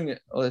probably doing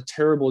a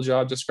terrible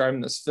job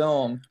describing this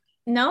film.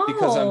 No,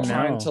 because I'm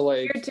trying to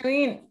like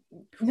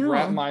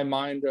wrap my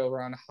mind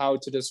around how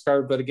to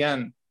describe it. But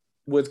again,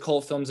 with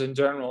cult films in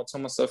general, it's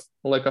almost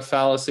like a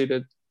fallacy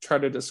to try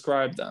to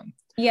describe them.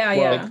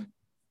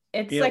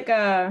 It's like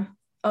a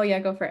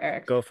go for it,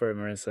 Eric. Go for it,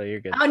 Marissa. You're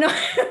good. Oh no,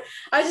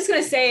 I was just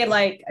gonna say,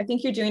 like, I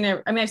think you're doing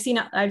it. I mean,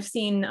 I've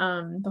seen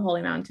The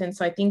Holy Mountain,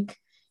 so I think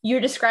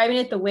you're describing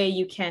it the way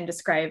you can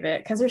describe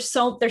it, because there's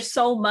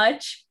so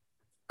much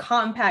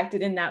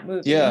compacted in that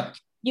movie.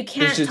 You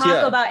can't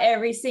talk about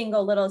every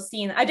single little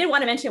scene. I did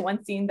want to mention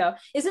one scene though.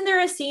 Isn't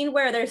there a scene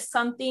where there's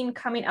something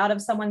coming out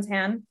of someone's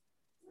hand?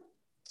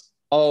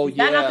 Oh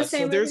yeah.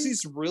 So there's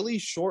these really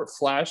short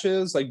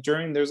flashes, like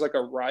there's like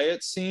a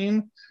riot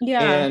scene.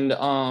 And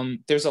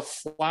there's a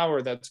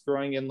flower that's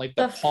growing in like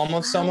the palm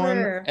of someone,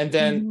 and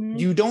then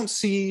you don't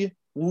see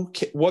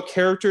what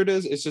character it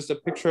is. It's just a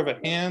picture of a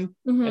hand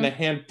and a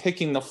hand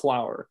picking the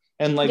flower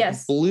and like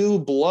blue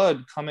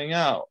blood coming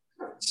out.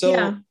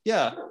 So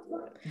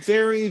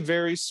very,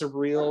 very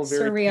surreal,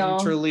 very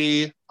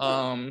painterly.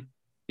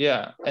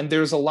 And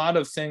there's a lot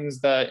of things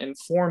that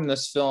inform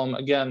this film,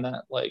 again,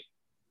 that like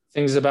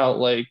things about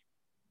like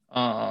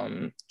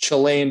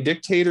Chilean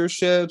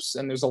dictatorships,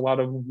 and there's a lot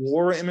of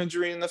war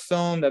imagery in the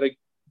film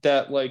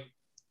that like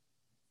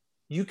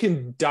you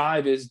can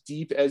dive as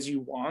deep as you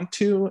want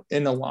to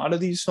in a lot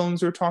of these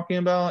films we're talking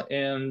about,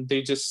 and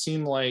they just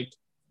seem like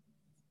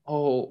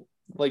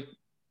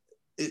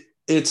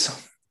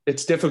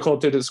it's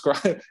difficult to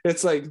describe.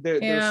 It's like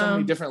there's so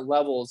many different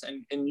levels,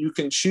 and you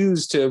can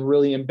choose to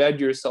really embed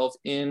yourself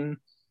in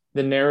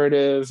the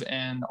narrative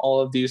and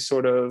all of these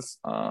sort of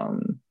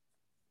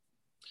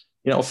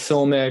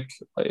filmic,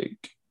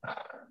 like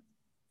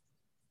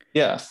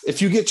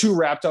if you get too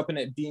wrapped up in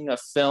it being a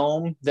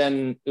film,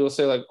 then it will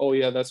say like, oh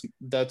yeah,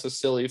 that's a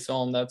silly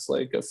film, that's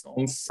like a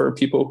film for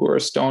people who are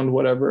stoned,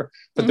 whatever.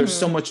 But there's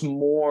so much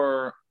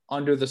more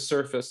under the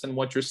surface, and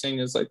what you're seeing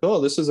is like, oh,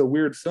 this is a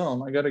weird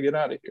film, I got to get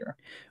out of here.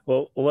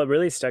 Well, what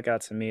really stuck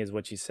out to me is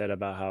what you said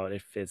about how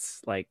if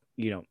it's like,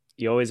 you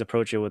always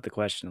approach it with the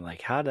question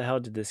like, how the hell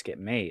did this get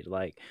made?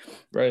 Like,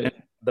 right,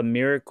 the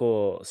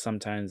miracle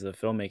sometimes of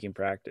filmmaking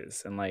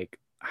practice, and like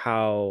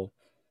how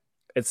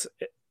it's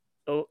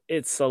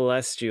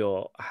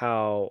celestial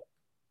how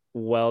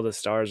well the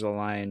stars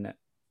align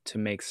to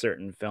make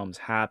certain films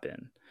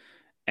happen.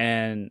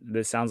 And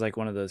this sounds like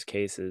one of those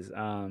cases.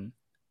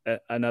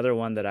 Another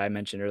one that I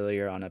mentioned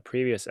earlier on a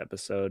previous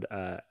episode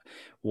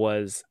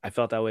was I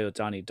felt that way with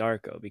Donnie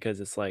Darko, because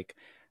it's like,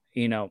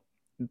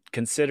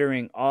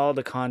 considering all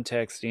the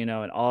context, and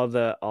all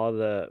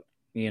the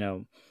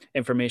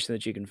information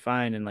that you can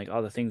find, and like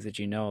all the things that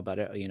you know about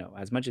it,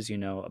 as much as you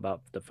know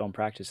about the film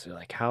practice,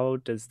 like how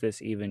does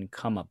this even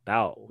come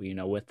about,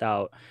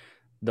 without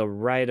the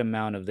right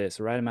amount of this,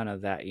 the right amount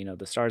of that,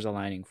 the stars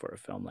aligning for a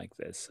film like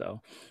this.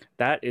 So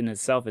that in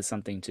itself is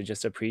something to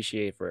just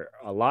appreciate for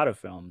a lot of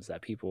films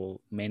that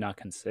people may not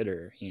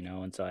consider,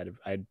 and so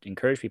I'd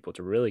encourage people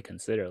to really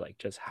consider like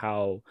just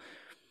how,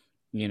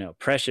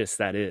 precious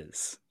that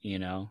is, to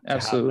have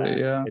Absolutely, that.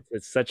 yeah.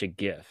 It's such a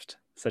gift,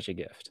 such a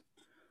gift.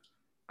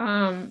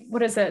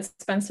 What is it,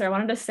 Spencer? I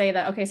wanted to say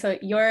that, okay, so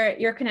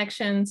your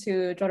connection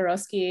to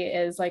Jodorowsky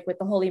is like with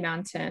the Holy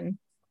Mountain,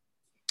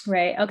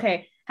 right?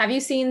 Okay. Have you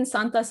seen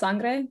Santa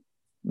Sangre?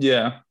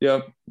 Yeah.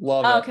 Yep.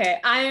 Love it. Okay.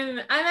 I'm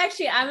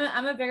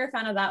a bigger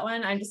fan of that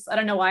one. I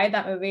don't know why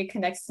that movie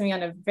connects to me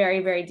on a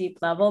very, very deep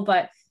level,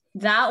 but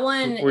that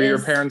one were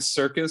your parents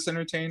circus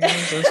entertainers?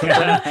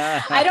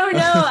 I don't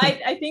know.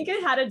 I think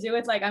it had to do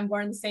with like I'm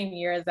born the same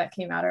year as that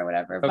came out or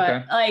whatever.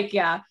 But like,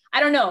 yeah, I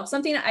don't know.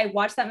 Something I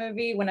watched that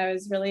movie when I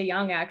was really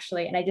young,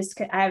 actually, and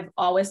I've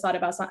always thought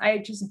about something. I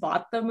just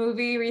bought the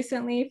movie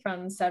recently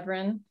from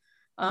Severin.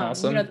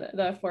 Awesome.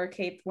 The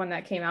 4K one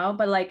that came out,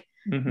 but like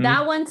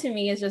that one to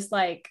me is just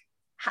like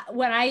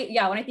when I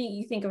think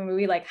you think of a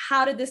movie, like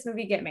how did this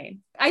movie get made?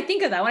 I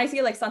think of that when I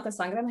see like Santa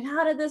Sangre, I'm like,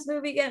 how did this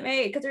movie get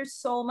made? Because there's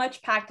so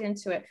much packed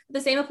into it. The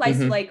same applies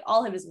to like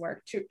all of his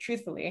work.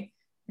 Truthfully,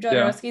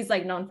 Jodorowsky's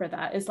like known for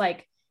that. It's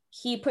like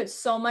he puts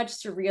so much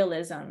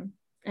surrealism,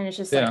 and it's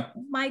just like,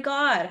 oh my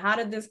God, how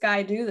did this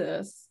guy do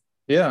this?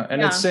 Yeah,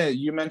 and it's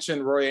you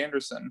mentioned Roy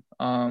Anderson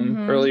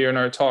earlier in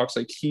our talks.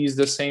 Like he's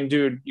the same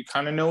dude. You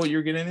kind of know what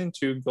you're getting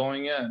into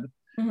going in,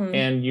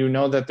 and you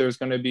know that there's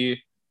going to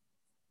be,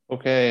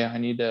 okay, I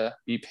need to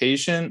be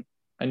patient.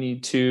 I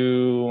need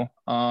to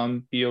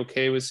be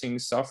okay with seeing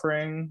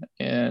suffering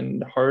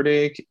and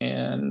heartache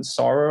and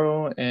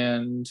sorrow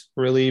and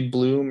really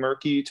blue,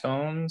 murky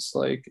tones,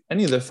 like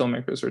any of the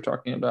filmmakers we're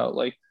talking about.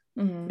 Like,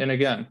 and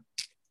again,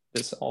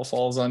 this all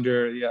falls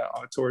under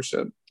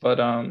authorship, but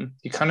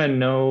you kind of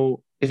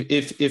know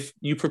if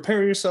you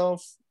prepare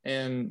yourself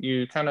and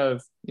you kind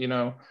of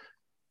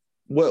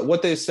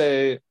what they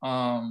say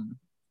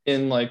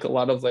in like a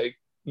lot of like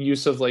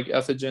use of like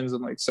ethogens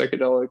and like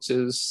psychedelics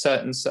is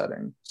set and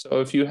setting.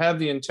 So if you have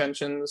the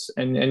intentions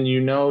and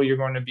you're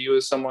going to be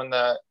with someone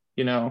that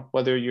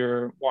whether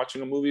you're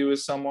watching a movie with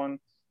someone,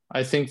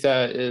 I think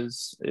that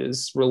is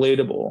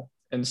relatable,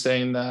 and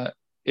saying that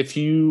if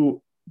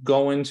you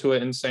go into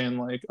it and saying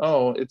like,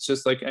 oh, it's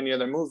just like any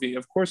other movie,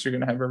 of course you're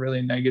going to have a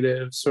really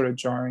negative sort of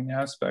jarring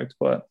aspect.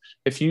 But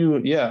if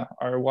you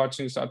are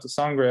watching Santa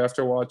Sangre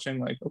after watching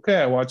like, okay,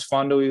 I watched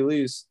Fondo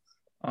Elise,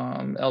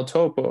 El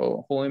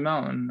Topo, Holy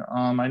Mountain,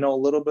 I know a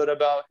little bit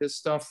about his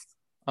stuff,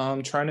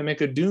 trying to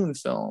make a Dune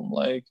film,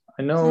 like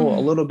I know a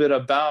little bit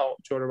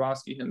about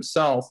Jodorowsky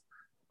himself,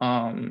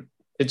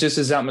 it just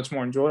is that much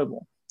more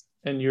enjoyable,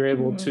 and you're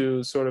able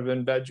to sort of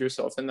embed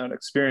yourself in that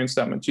experience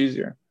that much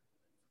easier.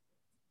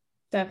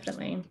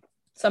 Definitely.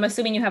 So I'm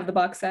assuming you have the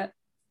box set.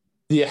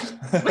 Yeah.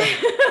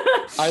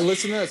 I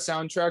listen to that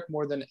soundtrack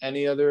more than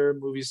any other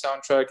movie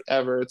soundtrack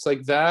ever. It's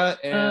like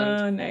that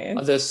and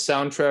nice. The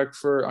soundtrack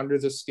for Under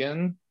the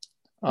Skin.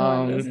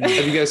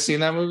 Have you guys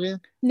seen that movie?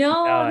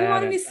 No, you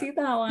wanted me to see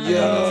that one.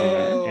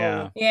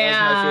 Yeah. That was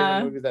my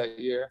favorite movie that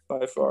year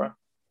by far.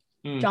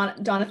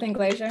 Jonathan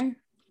Glazer.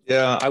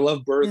 Yeah, I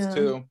love Birth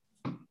too.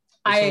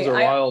 Those are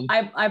wild.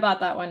 I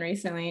bought that one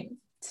recently.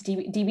 It's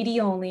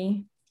DVD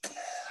only.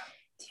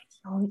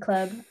 Only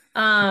club.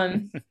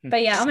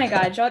 But yeah, oh my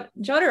God,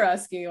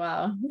 Jodorowsky,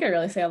 wow, you can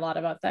really say a lot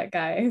about that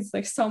guy. It's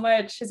like so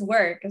much, his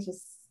work is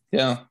just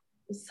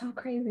it's so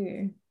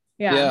crazy.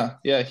 Yeah,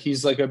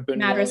 he's like a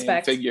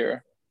benevolent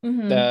figure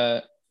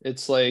that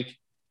it's like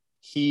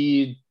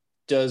he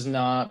does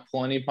not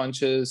pull any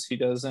punches. He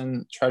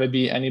doesn't try to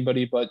be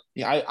anybody but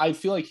I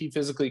feel like he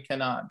physically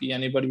cannot be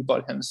anybody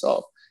but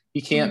himself.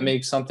 He can't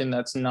make something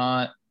that's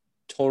not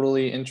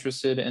totally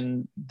interested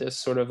in this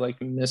sort of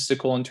like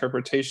mystical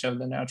interpretation of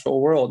the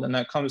natural world, and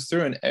that comes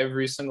through in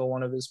every single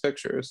one of his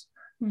pictures.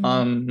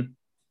 And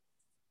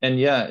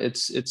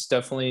it's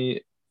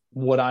definitely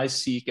what I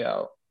seek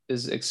out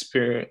is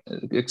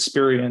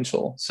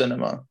experiential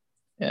cinema.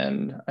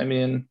 And I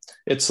mean,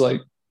 it's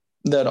like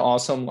that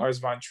awesome Lars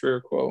von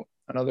Trier quote,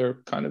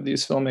 another kind of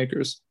these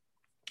filmmakers,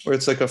 where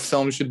it's like a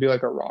film should be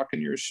like a rock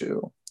in your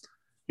shoe.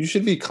 You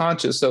should be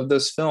conscious of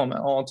this film at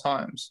all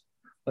times.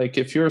 Like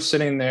if you're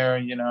sitting there,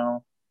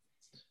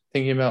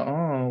 thinking about,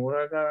 oh, what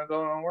I gotta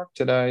go to work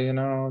today,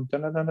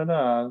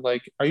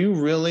 like, are you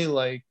really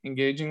like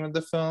engaging with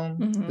the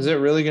film? Is it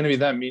really going to be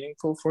that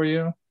meaningful for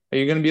you? Are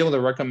you going to be able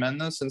to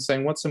recommend this and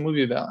saying, what's the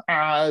movie about?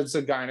 It's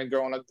a guy and a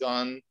girl and a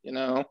gun,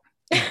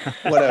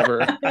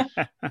 whatever,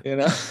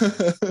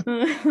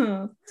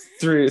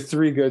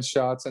 three good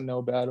shots and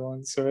no bad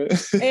ones, right?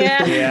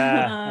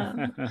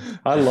 Yeah.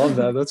 I love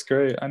that. That's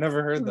great. I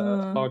never heard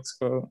that Fox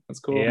quote. That's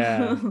cool.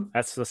 Yeah,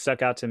 that's what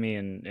stuck out to me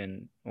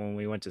in when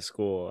we went to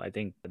school. I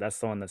think that's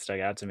the one that stuck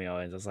out to me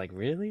always. I was like,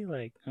 really?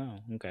 Like, oh,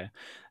 okay.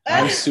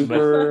 I'm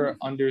super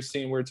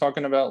understanding. We're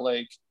talking about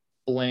like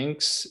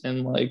blanks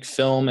in like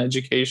film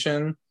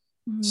education.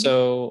 Mhm.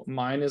 So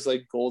mine is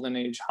like golden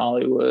age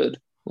Hollywood,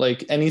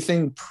 like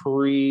anything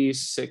pre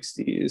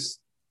 60s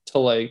to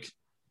like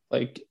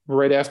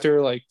right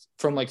after, like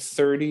from like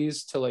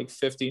 30s to like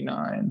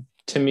 59.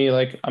 To me,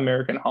 like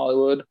American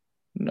Hollywood,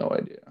 no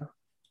idea.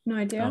 No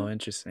idea. Oh,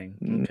 interesting.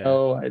 Okay.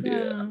 No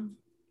idea.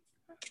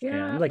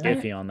 Yeah, I'm Yeah. like I,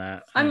 iffy on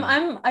that.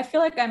 I feel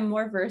like I'm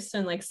more versed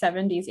in like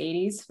 70s,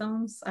 80s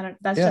films. I don't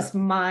that's Yeah, just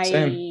my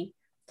same.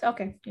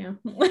 okay, yeah.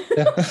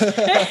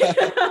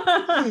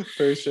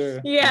 For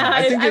sure. Yeah,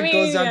 I think it goes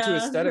mean, down to yeah.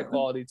 aesthetic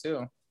quality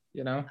too,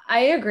 you know? I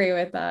agree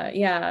with that.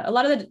 Yeah. A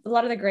lot of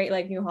the great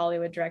like new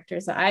Hollywood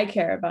directors that I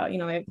care about, you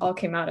know, they all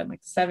came out in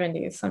like the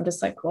 70s. So I'm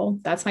just like, well,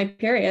 that's my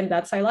period.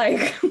 That's I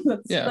like.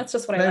 Yeah. That's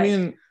just what And I I like.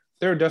 mean,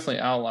 there are definitely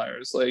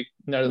outliers like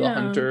Night of the Yeah.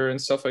 Hunter and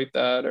stuff like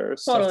that, or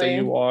stuff that you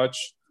Totally.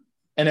 watch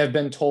and have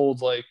been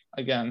told, like,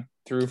 again,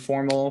 through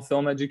formal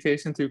film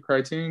education, through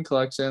Criterion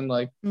Collection,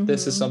 like,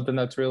 this is Mhm. something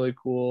that's really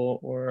cool,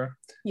 or,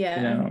 you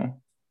Yeah.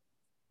 know,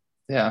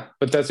 yeah.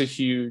 But that's a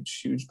huge,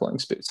 huge blank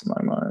space in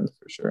my mind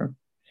for sure.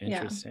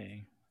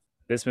 Interesting.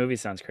 This movie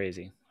sounds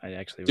crazy. I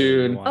actually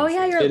really Dude, want Oh, to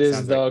yeah, see you're- it is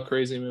Sounds the like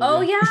crazy movie.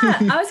 Oh yeah.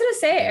 I was gonna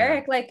say, Yeah.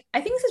 Eric, like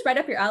I think this is right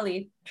up your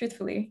alley,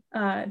 truthfully.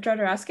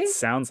 Jodorowsky.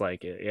 sounds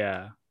like it.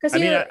 Yeah. Because I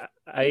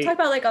mean, you talk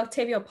about like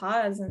Octavio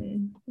Paz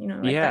and you know,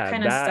 like that yeah,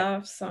 kind of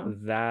stuff. So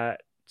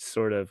that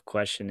sort of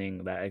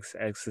questioning, that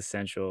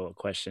existential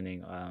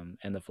questioning,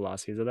 and the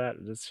philosophies of that,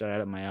 just right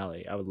up my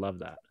alley. I would love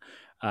that.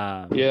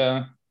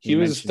 Yeah, he you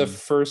was the mentioned-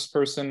 first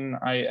person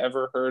I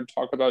ever heard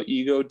talk about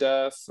ego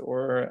death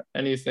or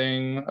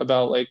anything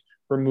about like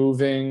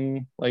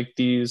removing like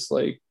these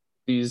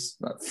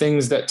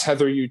things that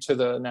tether you to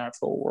the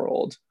natural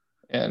world.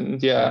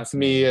 And yeah,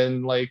 me Fascinating.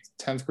 in like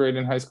 10th grade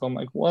in high school, I'm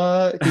like,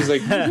 what? He's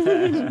like,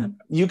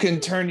 you can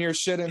turn your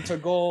shit into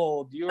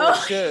gold. You're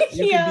Oh, shit.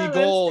 You yeah, can be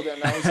gold.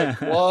 And I was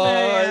like, what?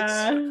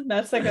 yeah,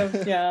 that's like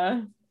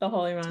the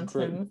Holy Mountain.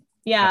 Great.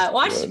 Yeah, That's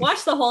watch good.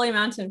 watch the Holy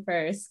Mountain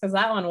first, because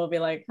that one will be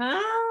like,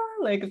 huh?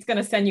 Like it's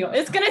gonna send you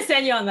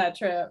on that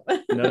trip.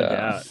 No Yeah.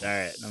 doubt. All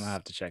right, I'm gonna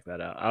have to check that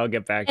out. I'll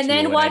get back And to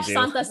you then when I watch do.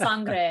 Santa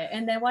Sangre.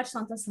 And then watch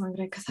Santa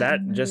Sangre. That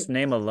just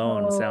name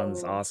alone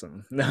sounds Oh.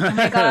 awesome. Oh my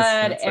God,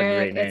 That's a Eric,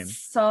 great name. it's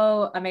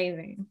so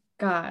amazing.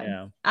 God.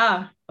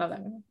 Yeah, Love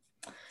that movie.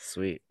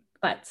 sweet.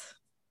 But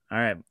All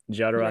right,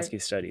 Jodorowsky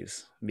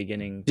studies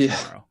beginning Yeah.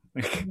 tomorrow.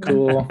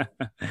 Cool.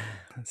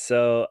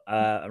 So,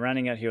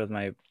 rounding out here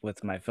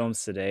with my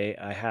films today,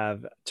 I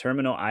have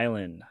Terminal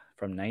Island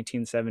from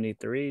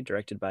 1973,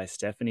 directed by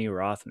Stephanie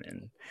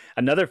Rothman.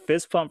 Another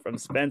fist pump from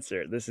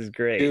Spencer. This is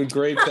great. Dude,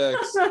 great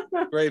picks.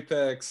 Great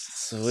picks.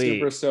 Sweet.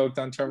 Super stoked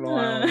on Terminal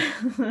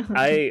Island.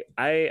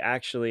 I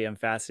actually am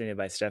fascinated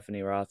by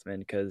Stephanie Rothman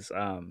because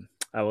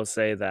I will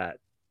say that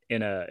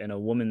in a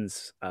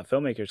woman's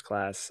filmmakers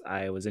class,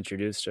 I was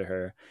introduced to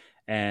her,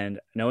 and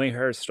knowing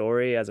her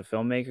story as a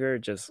filmmaker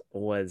just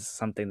was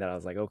something that I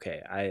was like,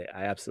 okay, I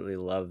absolutely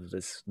love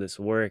this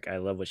work. I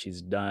love what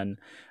she's done.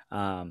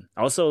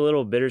 Also a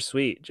little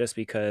bittersweet just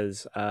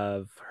because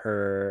of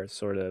her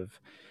sort of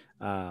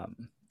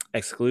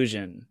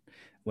exclusion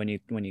when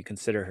you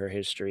consider her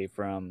history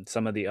from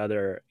some of the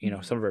other,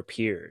 some of her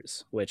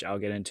peers, which I'll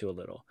get into a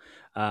little.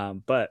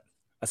 But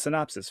a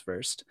synopsis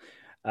first.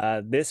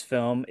 This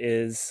film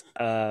is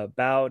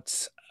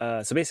about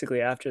so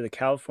basically after the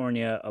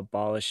California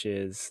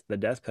abolishes the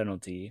death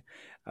penalty,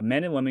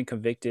 men and women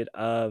convicted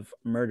of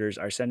murders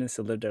are sentenced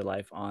to live their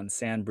life on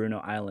San Bruno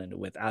Island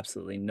with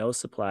absolutely no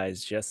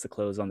supplies, just the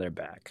clothes on their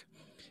back.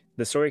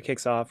 The story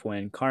kicks off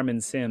when Carmen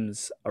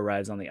Sims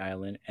arrives on the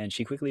island, and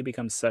she quickly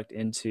becomes sucked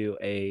into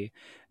a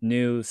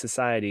new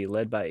society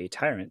led by a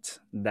tyrant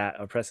that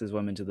oppresses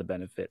women to the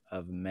benefit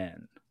of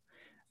men.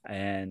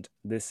 And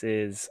this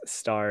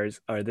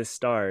stars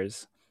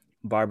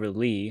Barbara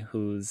Lee,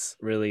 who's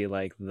really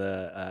like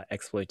the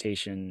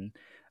exploitation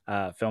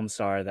film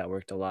star that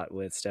worked a lot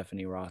with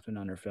Stephanie Rothman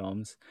on her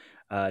films.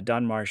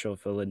 Don Marshall,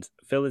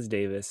 Phyllis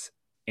Davis,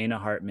 Anna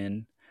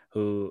Hartman,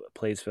 who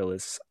plays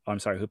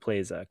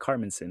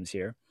Carmen Sims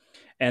here.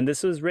 And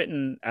this was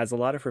written, as a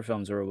lot of her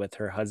films were, with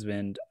her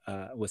husband,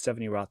 with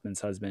Stephanie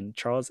Rothman's husband,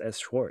 Charles S.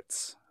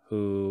 Schwartz,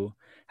 who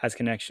has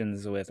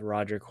connections with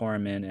Roger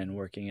Corman and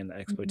working in the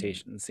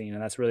exploitation scene.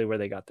 And that's really where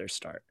they got their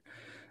start.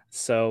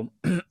 So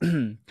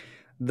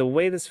the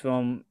way this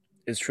film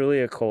is truly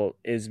a cult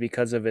is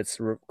because of its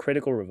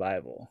critical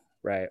revival,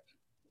 right?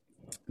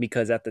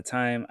 Because at the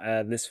time,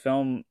 this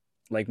film,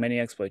 like many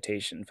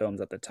exploitation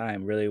films at the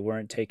time, really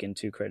weren't taken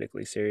too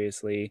critically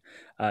seriously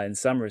in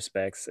some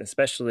respects,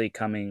 especially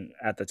coming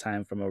at the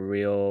time from a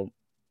real,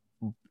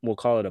 we'll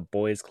call it a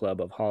boys' club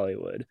of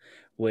Hollywood,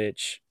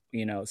 which,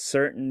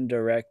 certain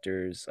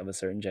directors of a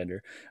certain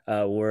gender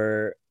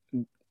were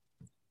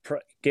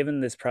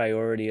given this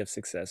priority of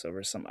success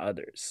over some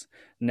others.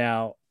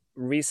 Now,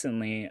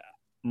 recently,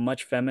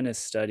 much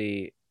feminist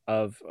study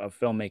of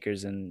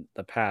filmmakers in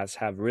the past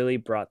have really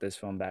brought this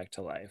film back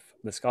to life.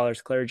 The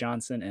scholars Claire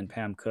Johnson and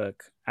Pam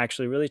Cook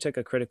actually really took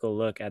a critical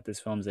look at this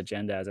film's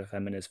agenda as a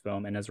feminist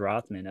film, and as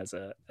Rothman as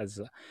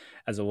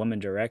a woman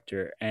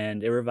director,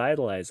 and it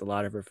revitalized a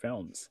lot of her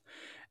films.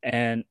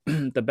 And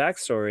the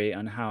backstory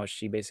on how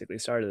she basically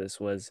started this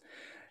was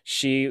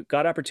she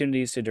got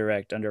opportunities to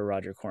direct under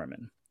Roger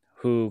Corman,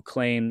 who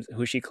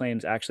she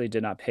claims actually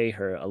did not pay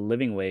her a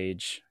living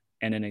wage,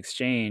 and in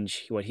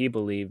exchange, what he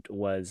believed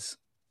was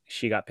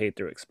she got paid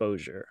through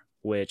exposure,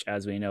 which,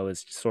 as we know,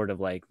 is sort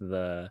of like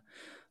the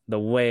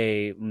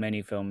way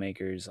many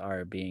filmmakers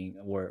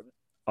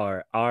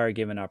are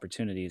given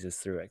opportunities is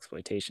through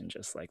exploitation,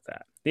 just like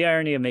that. The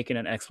irony of making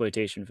an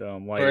exploitation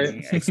film while you're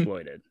being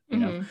exploited, you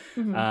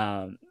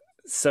know.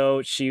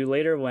 So she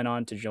later went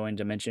on to join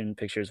Dimension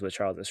Pictures with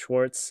Charles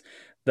Schwartz.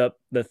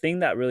 The thing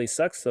that really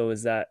sucks though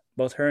is that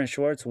both her and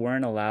Schwartz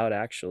weren't allowed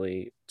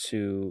actually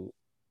to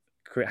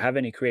have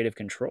any creative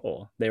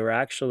control. They were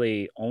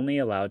actually only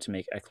allowed to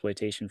make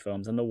exploitation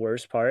films, and the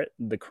worst part,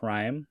 the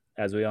crime,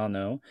 as we all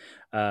know,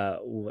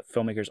 what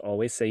filmmakers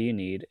always say you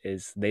need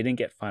is they didn't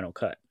get final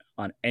cut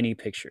on any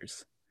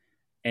pictures,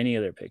 any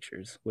other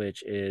pictures,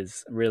 which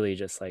is really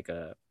just like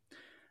a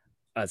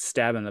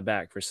stab in the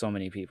back for so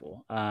many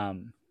people.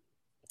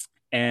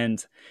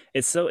 And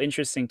it's so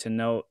interesting to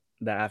note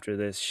that after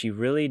this, she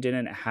really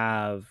didn't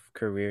have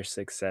career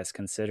success,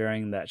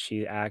 considering that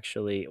she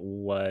actually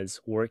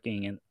was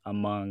working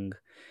among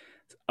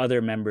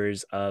other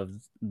members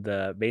of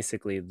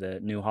basically the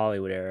New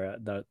Hollywood era,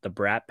 the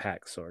Brat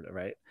Pack, sort of,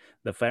 right?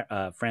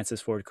 The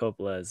Francis Ford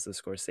Coppola's, the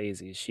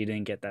Scorsese. She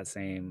didn't get that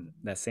same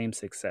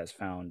success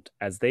found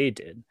as they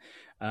did,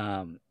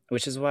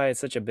 which is why it's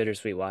such a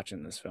bittersweet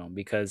watching this film,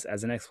 because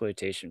as an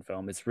exploitation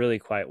film, it's really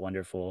quite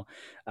wonderful.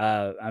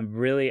 I'm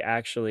really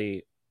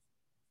actually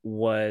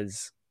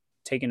was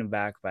taken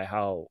aback by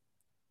how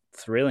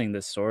thrilling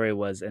this story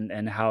was,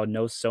 and how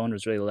no stone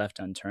was really left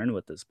unturned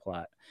with this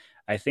plot.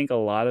 I think a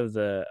lot of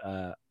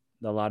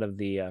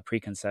the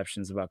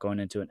preconceptions about going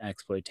into an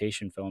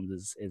exploitation film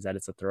is that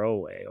it's a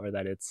throwaway, or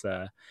that it's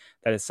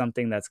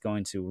something that's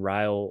going to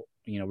rile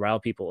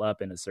people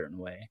up in a certain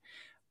way.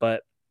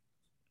 But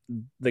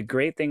the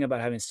great thing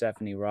about having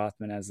Stephanie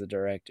Rothman as the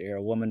director,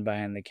 a woman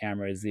behind the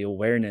camera, is the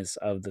awareness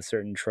of the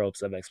certain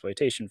tropes of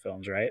exploitation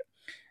films, right?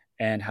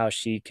 And how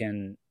she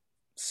can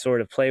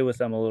sort of play with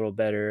them a little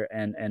better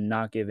and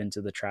not give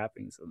into the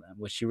trappings of them,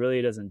 which she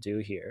really doesn't do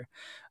here.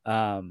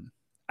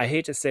 I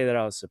hate to say that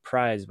I was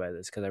surprised by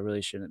this, because I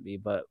really shouldn't be,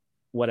 but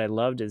what I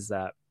loved is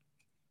that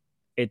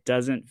it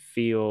doesn't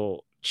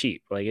feel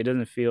cheap. Like, it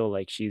doesn't feel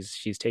like she's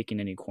taking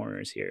any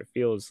corners here. It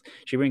feels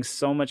she brings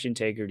so much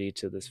integrity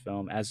to this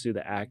film, as do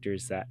the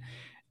actors, that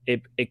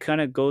it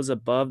kind of goes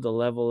above the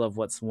level of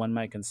what's one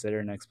might consider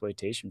an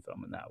exploitation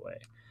film in that way.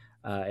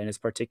 And it's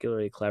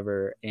particularly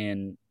clever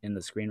in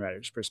the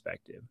screenwriter's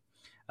perspective.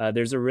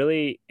 There's a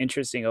really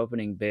interesting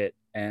opening bit,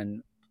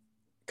 and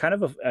kind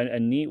of a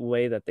neat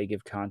way that they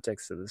give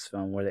context to this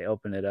film, where they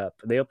open it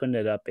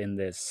up in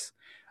this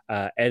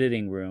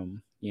editing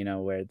room,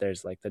 where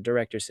there's like the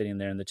director sitting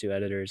there and the two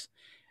editors,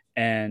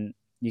 and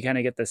you kind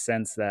of get the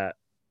sense that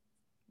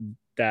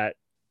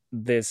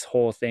this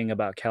whole thing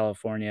about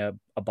California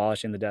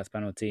abolishing the death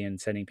penalty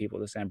and sending people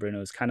to San Bruno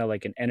is kind of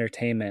like an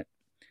entertainment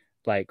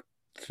like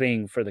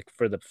thing for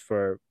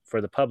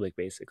the public,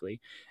 basically.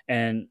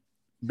 And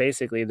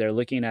basically they're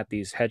looking at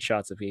these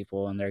headshots of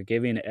people, and they're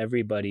giving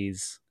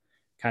everybody's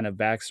kind of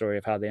backstory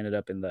of how they ended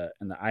up in the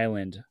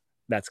island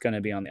that's going to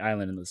be on the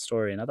island in the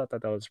story. And I thought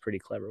that was a pretty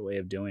clever way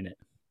of doing it.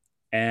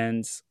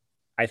 And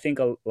I think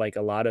like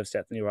a lot of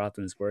Stephanie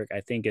Rothman's work,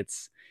 I think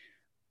it's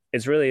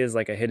really is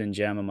like a hidden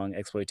gem among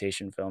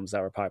exploitation films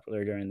that were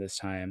popular during this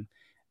time.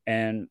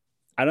 And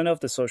I don't know if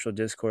the social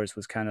discourse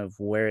was kind of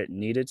where it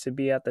needed to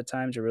be at the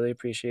time to really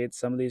appreciate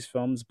some of these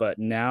films, but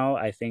now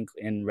I think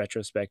in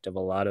retrospect of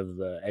a lot of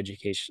the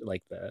education,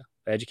 like the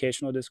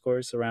educational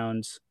discourse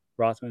around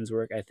Rothman's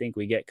work, I think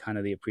we get kind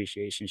of the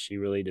appreciation she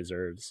really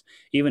deserves,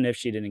 even if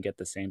she didn't get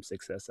the same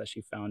success that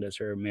she found as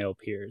her male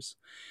peers.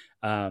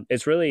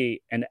 It's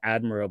really an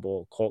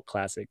admirable cult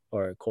classic,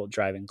 or cult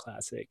driving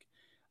classic.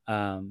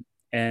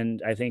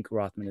 And I think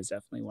Rothman is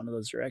definitely one of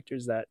those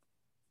directors that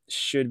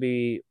should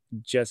be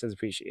just as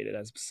appreciated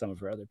as some of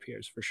her other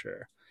peers, for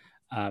sure.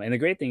 And the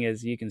great thing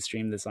is you can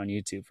stream this on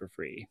YouTube for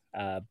free,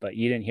 but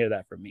you didn't hear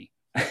that from me,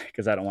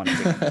 because I don't want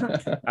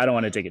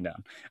to take it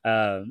down.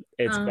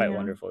 It's quite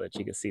wonderful that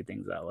you can see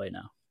things that way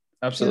now.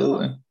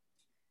 Absolutely. Yeah.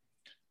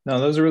 No,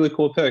 that was a really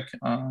cool pick.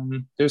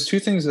 There's two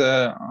things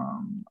that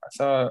I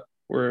thought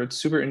were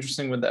super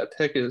interesting with that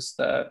pick, is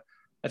that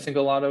I think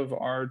a lot of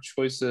our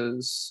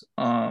choices,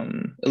 at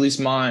least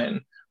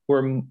mine,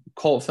 were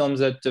cult films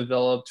that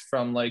developed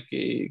from like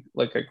a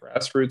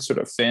grassroots sort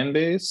of fan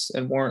base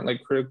and weren't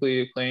like critically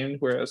acclaimed,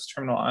 whereas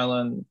Terminal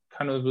Island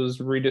kind of was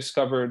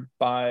rediscovered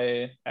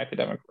by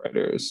academic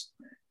writers.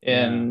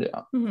 And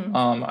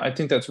I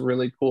think that's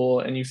really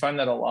cool. And you find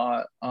that a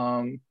lot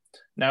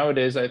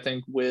nowadays, I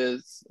think,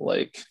 with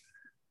like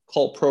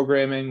cult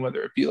programming,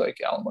 whether it be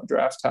like Alamo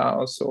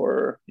Drafthouse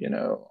or,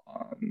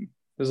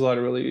 There's a lot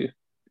of really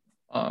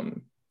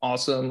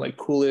awesome, like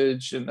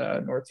Coolidge in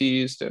the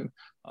Northeast, and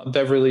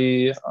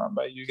Beverly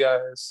by you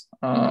guys,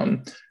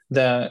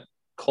 that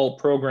cult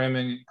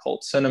programming and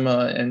cult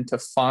cinema, and to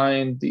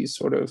find these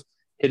sort of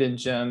hidden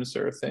gems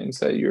or things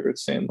that you're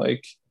saying,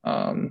 like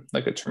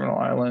a Terminal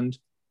Island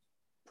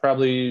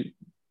probably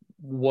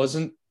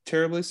wasn't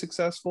terribly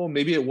successful.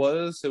 Maybe it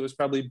was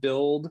probably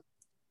billed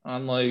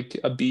on like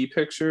a B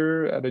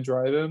picture at a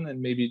drive-in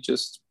and maybe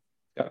just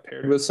got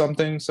paired with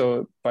something,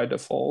 so by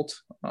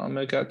default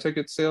it got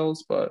ticket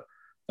sales. But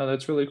no,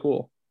 that's really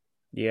cool.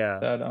 Yeah,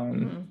 that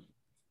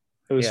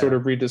it was sort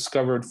of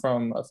rediscovered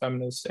from a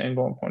feminist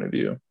angle and point of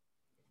view.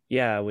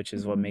 Yeah, which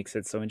is what makes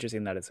it so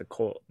interesting, that it's a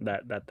cult,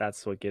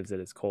 that's what gives it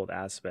its cult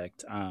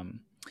aspect.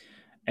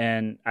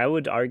 And I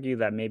would argue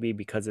that maybe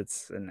because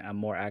it's a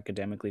more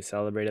academically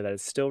celebrated, that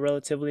it's still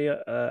relatively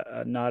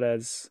not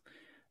as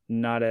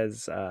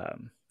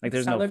like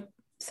there's no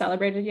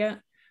celebrated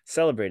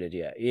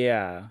yet.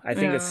 Yeah, I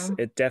think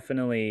it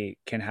definitely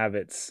can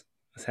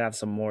have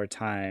some more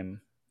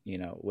time,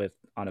 with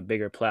on a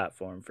bigger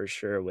platform for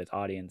sure, with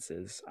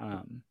audiences.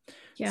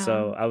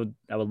 So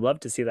I would love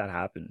to see that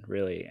happen,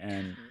 really.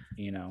 And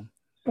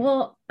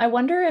well, I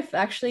wonder if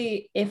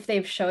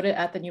they've showed it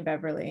at the New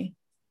Beverly.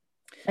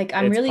 Like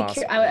I'm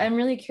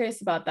really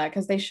curious about that,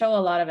 because they show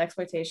a lot of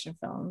exploitation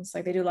films.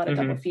 Like they do a lot of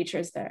double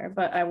features there,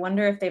 but I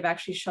wonder if they've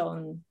actually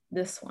shown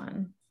this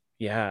one.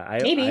 Yeah,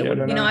 maybe.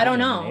 I don't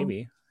know.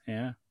 Maybe.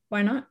 Yeah.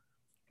 Why not?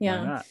 Yeah.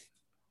 Why not?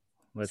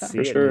 Let's see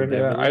for it. Sure.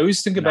 Yeah. I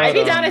always think about. I'd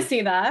be down to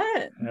see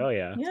that. Oh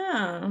yeah.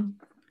 Yeah.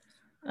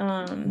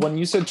 When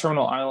you said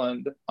Terminal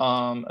Island,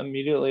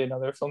 immediately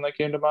another film that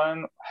came to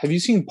mind. Have you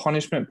seen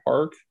Punishment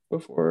Park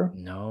before?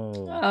 No.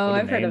 Oh,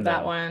 I've heard of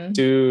that one.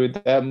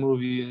 Dude, that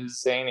movie is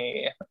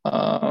zany.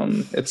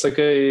 It's like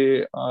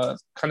a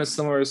kind of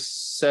similar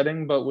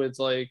setting, but with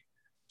like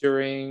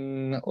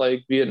during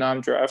like Vietnam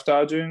draft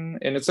dodging,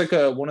 and it's like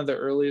one of the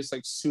earliest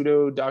like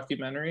pseudo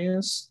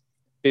documentaries.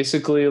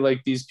 Basically,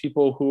 like these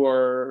people who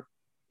are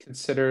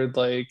considered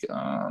like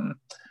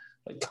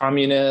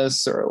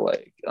communists or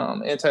like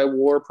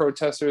anti-war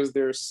protesters,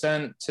 they're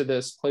sent to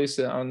this place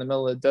out in the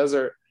middle of the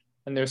desert,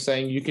 and they're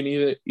saying you can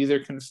either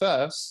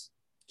confess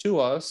to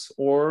us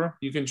or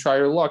you can try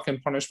your luck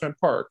in Punishment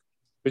Park,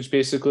 which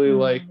basically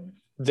like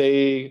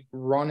they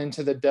run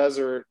into the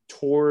desert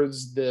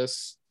towards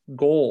this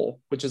goal,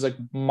 which is like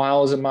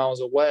miles and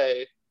miles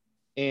away,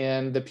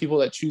 and the people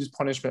that choose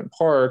Punishment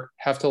Park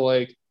have to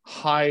like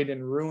hide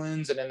in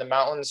ruins and in the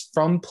mountains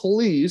from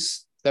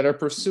police that are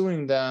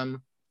pursuing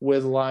them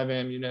with live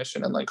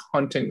ammunition and like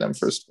hunting them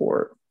for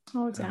sport.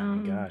 Oh damn. Oh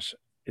my gosh,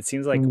 it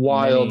seems like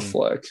wild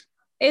flick.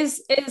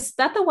 Is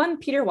that the one,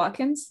 Peter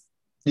Watkins?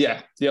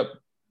 Yeah. Yep.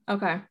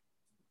 Okay.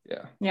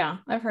 Yeah,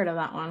 I've heard of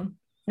that one.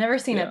 Never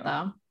seen it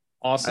though.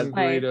 Awesome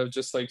breed of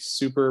just like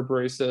super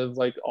abrasive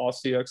like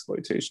Aussie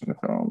exploitation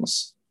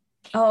films.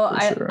 Oh,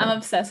 I'm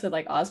obsessed with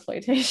like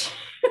Ozploitation.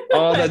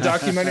 Oh, that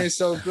documentary is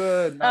so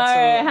good.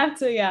 I have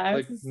to. Yeah,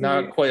 like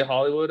Not Quite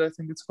Hollywood, I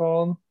think it's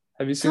called.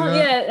 Have you seen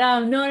that? Yeah.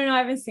 No, I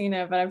haven't seen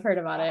it, but I've heard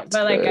about it.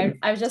 But like,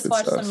 I've just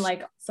watched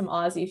some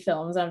Aussie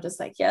films. And I'm just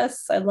like,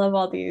 yes, I love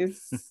all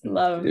these.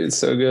 Love. Dude, it's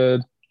so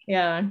good.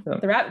 Yeah,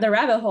 the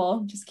rabbit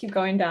hole. Just keep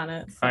going down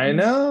it. So. I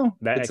know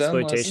that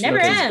exploitation never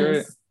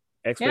ends.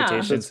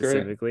 Exploitation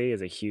specifically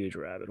is a huge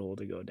rabbit hole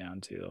to go down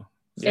to.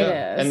 Yeah,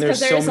 it is, and there's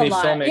so many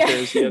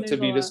filmmakers yet to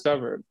be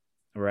discovered.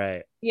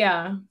 Right.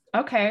 Yeah.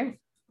 Okay.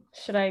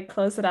 Should I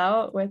close it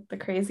out with the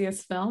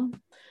craziest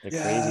film?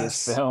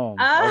 Craziest film.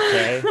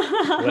 Okay.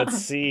 Let's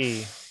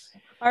see.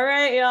 All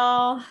right,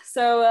 y'all.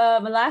 So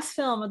my last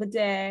film of the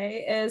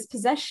day is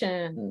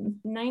Possession,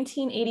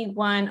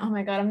 1981. Oh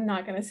my God, I'm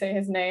not gonna say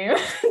his name.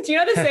 Do you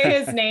know how to say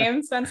his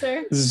name,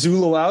 Spencer?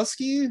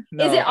 Zulawski?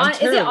 No, is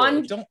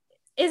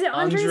it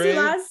Andrei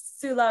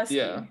Zulawski?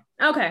 Yeah.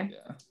 Okay.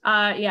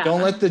 Yeah.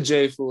 Don't let the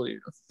J fool you.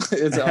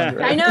 It's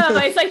Andre. I know,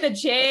 but it's like the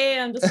J.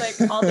 I'm just like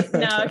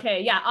no.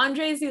 Okay. Yeah.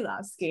 Andrei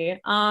Zulawski.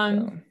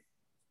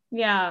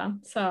 Yeah.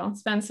 So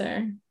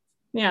Spencer.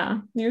 Yeah.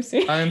 You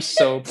see. I'm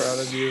so proud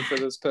of you for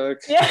this pick.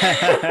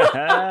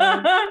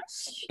 Yeah.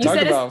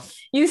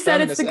 you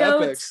said it's the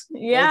GOAT. Epics.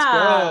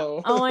 Yeah.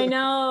 Oh, I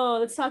know.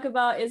 Let's talk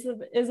about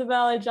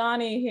Isabella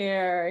Johnny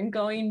here and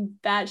going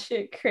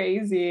batshit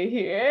crazy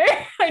here.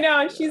 I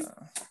know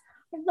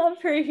I love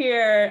her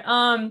here.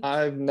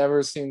 I've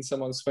never seen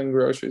someone swing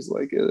groceries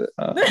like it.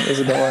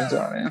 Isabella and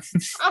Johnny.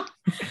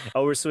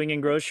 Oh, we're swinging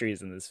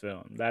groceries in this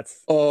film.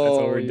 That's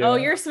what we're doing. Oh,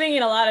 you're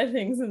swinging a lot of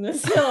things in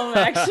this film,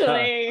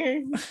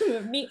 actually.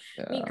 meat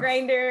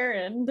grinder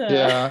and.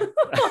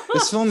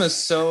 This film is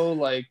so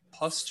like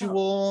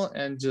pustule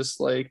and just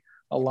like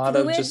a lot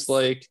fluids. Of just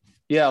like.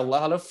 Yeah, a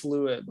lot of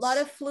fluids. A lot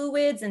of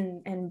fluids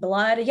and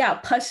blood. Yeah,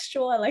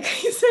 pustule. I like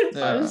how you said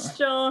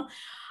pustule.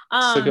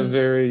 It's like a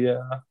very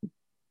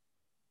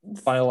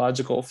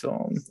biological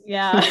film.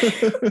 Yeah.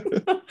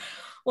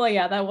 Well,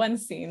 yeah, that one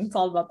scene, it's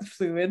all about the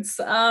fluids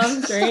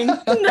during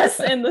this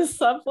in the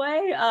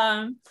subway.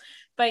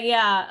 But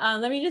yeah,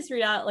 let me just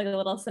read out like a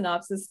little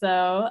synopsis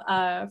though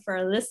for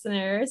our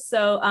listeners.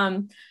 So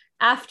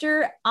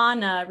After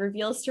Anna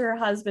reveals to her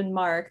husband,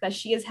 Mark, that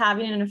she is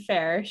having an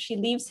affair, she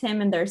leaves him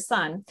and their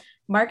son.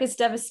 Mark is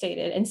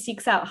devastated and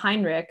seeks out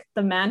Heinrich,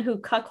 the man who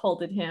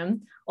cuckolded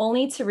him,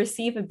 only to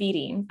receive a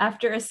beating.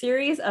 After a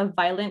series of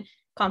violent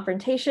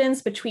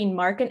confrontations between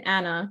Mark and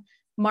Anna,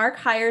 Mark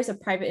hires a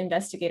private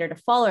investigator to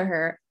follow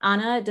her.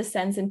 Anna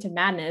descends into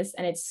madness,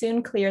 and it's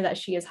soon clear that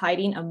she is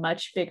hiding a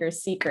much bigger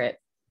secret.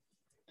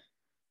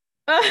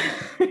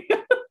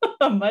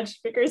 A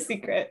much bigger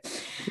secret.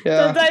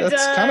 Yeah,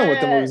 that's kind of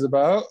what the movie's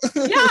about.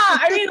 Yeah,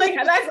 I mean, like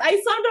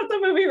I summed up the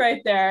movie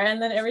right there, and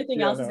then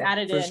everything else is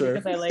added in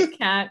because I like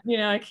can't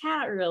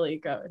really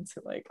go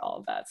into like all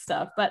of that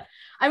stuff. But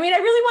I mean, I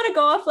really want to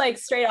go off like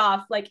straight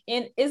off, like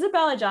in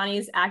Isabelle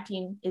Adjani's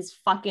acting is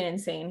fucking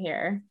insane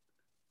here,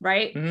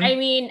 right? Mm-hmm. I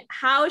mean,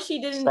 how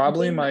she didn't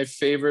probably my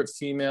favorite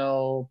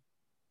female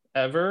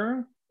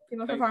ever.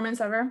 Female performance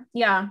ever.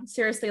 Yeah,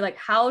 seriously, like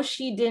how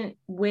she didn't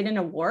win an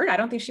award. I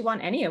don't think she won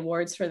any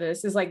awards for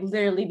this is like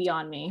literally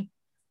beyond me.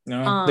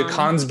 No, the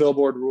Cannes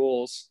Billboard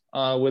rules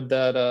with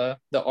that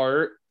the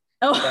art.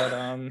 Oh,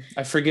 that,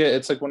 I forget.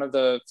 It's like one of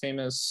the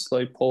famous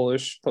like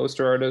Polish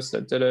poster artists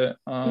that did it.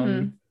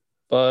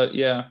 But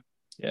yeah,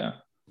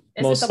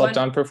 most slept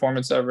on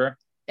performance ever.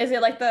 Is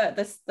it like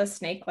the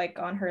snake like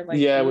on her like?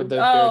 Yeah, with the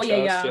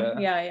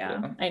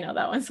yeah. I know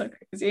that one's so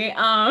crazy.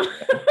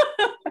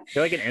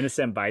 You're like an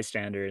innocent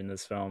bystander in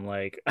this film.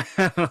 Like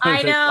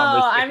I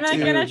know. I'm not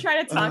gonna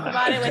try to talk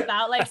about it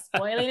without like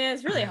spoiling it.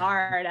 It's really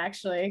hard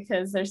actually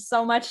because there's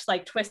so much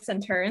like twists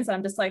and turns.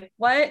 I'm just like,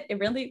 what? It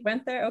really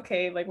went there?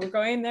 Okay, like we're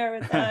going there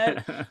with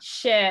that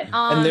shit.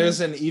 And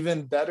there's an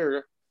even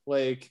better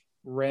like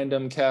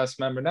random cast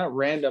member, not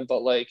random,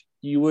 but like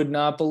you would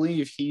not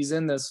believe he's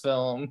in this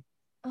film.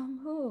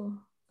 Who?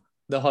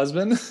 The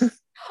husband.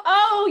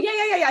 Oh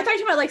yeah. I thought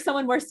you meant like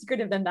someone more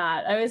secretive than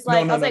that. I was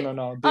like,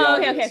 no. Oh,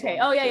 okay.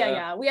 Oh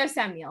yeah. We have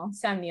Sam Neill.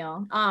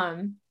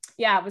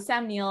 Yeah, but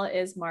Sam Neill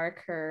is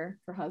Mark, her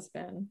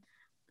husband.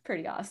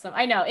 Pretty awesome.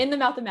 I know. In The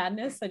Mouth of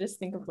Madness, I just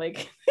think of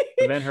like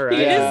he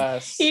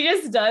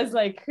just does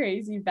like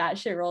crazy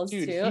batshit roles.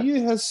 Dude, too.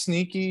 He has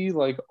sneaky,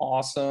 like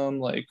awesome,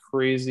 like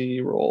crazy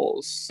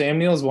roles. Sam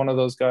Neill is one of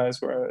those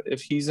guys where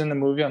if he's in the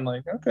movie, I'm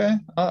like, okay,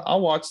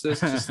 I'll watch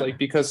this just like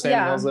because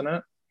Sam Neill's in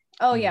it.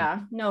 Oh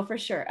yeah, no, for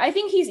sure. I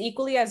think he's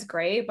equally as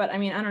great, but I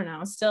mean, I don't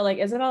know. Still, like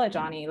Isabelle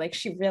Adjani, like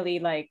she really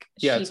like.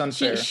 It's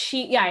unfair.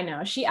 She I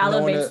know. She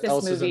elevates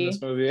this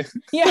movie.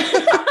 Yeah,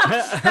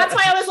 that's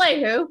why I was like,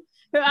 who?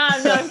 No,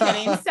 I'm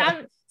kidding.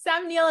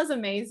 Sam Neill is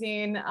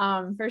amazing,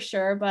 for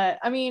sure. But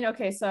I mean,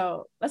 okay,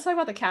 so let's talk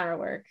about the camera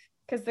work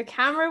because the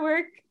camera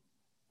work,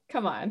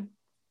 come on,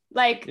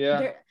 like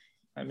I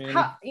mean,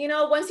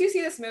 once you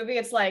see this movie,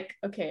 it's like,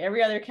 okay,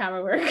 every other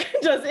camera work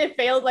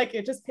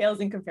it just pales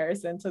in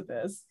comparison to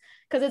this.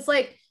 Because it's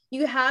like,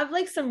 you have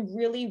like some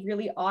really,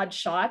 really odd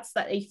shots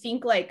that I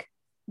think like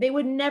they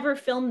would never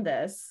film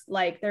this.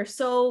 Like they're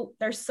so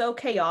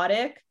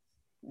chaotic.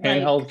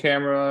 Handheld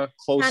camera,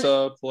 close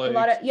up, like a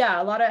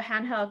lot of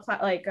handheld,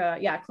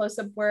 close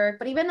up work.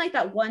 But even like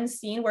that one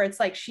scene where it's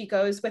like she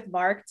goes with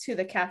Mark to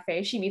the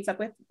cafe, she meets up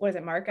with,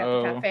 Mark at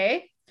the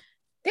cafe.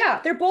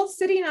 Yeah, they're both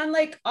sitting on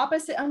like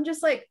opposite. I'm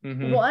just like,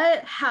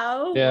 what?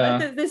 How? Yeah.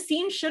 What? The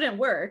scene shouldn't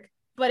work,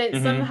 but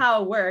it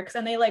somehow works.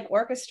 And they like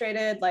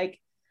orchestrated like,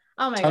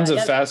 oh my god, tons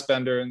of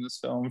Fassbender in this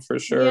film for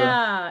sure.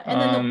 Yeah,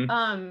 and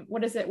then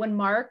what is it when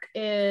Mark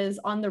is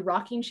on the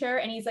rocking chair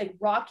and he's like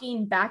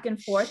rocking back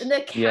and forth, and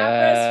the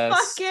camera's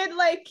fucking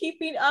like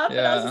keeping up,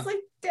 and I was just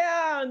like,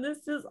 damn,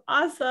 this is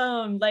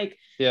awesome. Like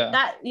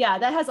that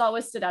has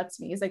always stood out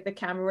to me. Is like the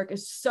camera work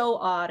is so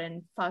odd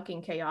and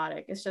fucking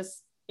chaotic. It's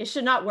just. It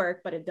should not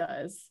work, but it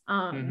does.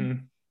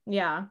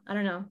 Yeah, I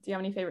don't know. Do you have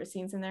any favorite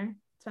scenes in there,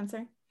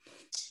 Spencer?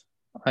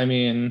 I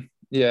mean,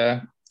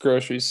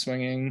 groceries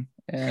swinging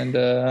and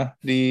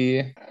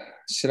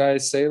should I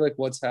say like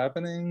what's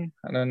happening?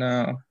 I don't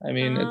know. I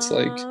mean, it's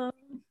like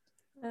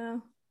I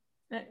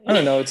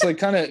don't know. It's like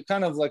kind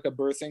of like a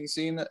birthing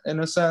scene in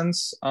a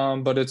sense,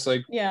 but it's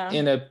like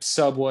in a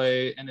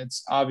subway, and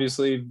it's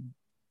obviously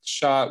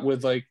shot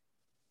with like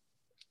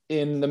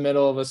in the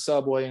middle of a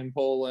subway in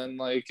Poland.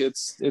 Like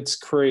it's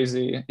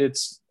crazy.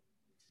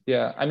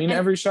 I mean,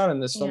 every shot in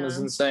this film is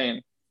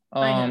insane.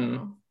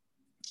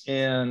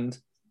 And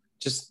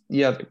just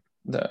I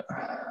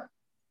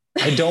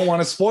don't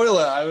want to spoil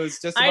it. I was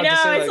just about to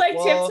say it's like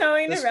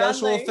tiptoeing the around.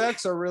 Special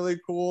effects are really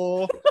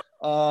cool.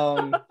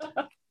 I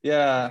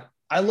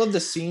love the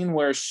scene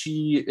where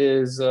she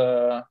is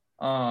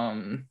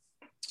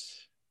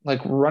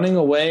like running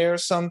away or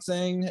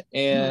something,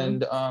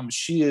 and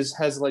she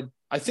has like,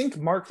 I think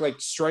Mark like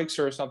strikes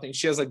her or something.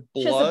 She has like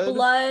blood. She has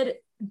blood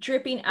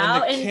dripping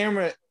out, and the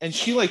camera, and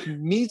she like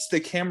meets the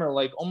camera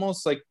like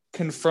almost like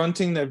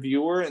confronting the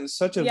viewer in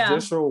such a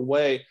visceral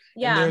way.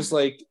 And there's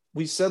like,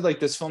 we said like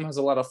this film has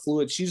a lot of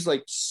fluid. She's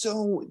like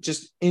so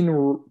just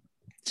enraged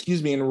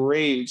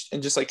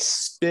and just like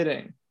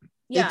spitting.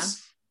 I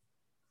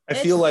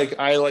feel like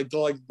I like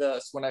go like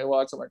this when I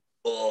watch. I'm like,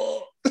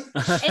 oh.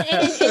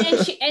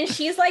 and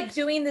she's like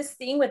doing this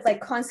thing with like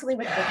constantly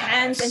with her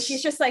hands, and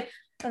she's just like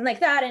and like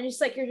that, and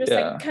just like you're just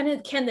like, kind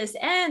of, can this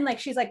end? Like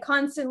she's like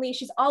constantly,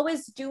 she's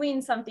always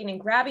doing something and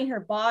grabbing her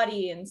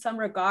body in some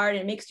regard,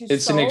 and it makes you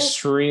it's an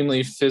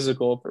extremely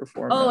physical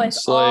performance. Oh,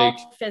 it's like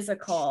all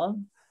physical.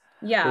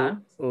 Yeah.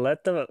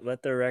 Let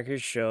the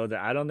record show that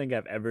I don't think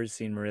I've ever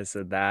seen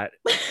Marissa that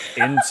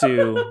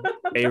into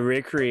a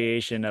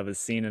recreation of a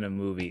scene in a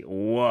movie.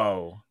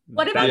 Whoa.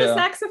 What about the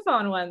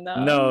saxophone one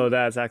though? No,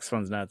 that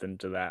saxophone's nothing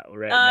to that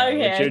right now.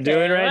 What you're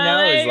doing right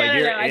now is like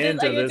you're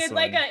into this one.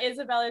 Like a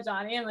Isabella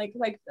Johnny and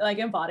like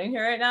embodying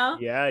her right now.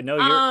 Yeah,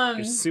 no,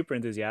 you're super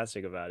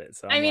enthusiastic about it.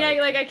 So I mean,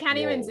 I can't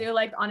even do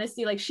like,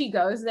 honestly, like she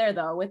goes there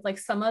though with like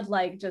some of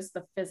like just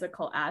the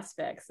physical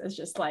aspects. It's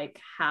just like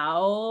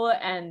how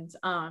and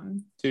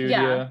dude,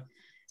 yeah.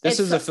 This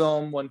is a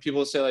film when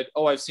people say like,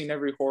 oh, I've seen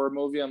every horror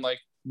movie. I'm like,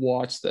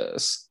 watch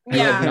this.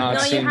 Yeah,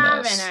 no, you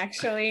haven't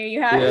actually.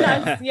 You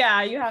have not.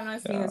 Yeah, you have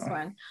not seen this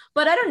one.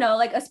 But I don't know,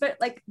 like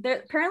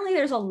apparently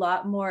there's a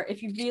lot more.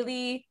 If you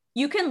really,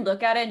 you can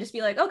look at it and just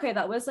be like, okay,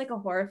 that was like a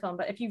horror film.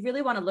 But if you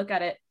really want to look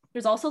at it,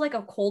 there's also like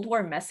a Cold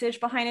War message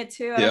behind it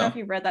too. I don't know if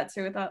you read that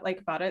too,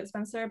 about it,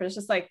 Spencer. But it's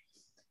just like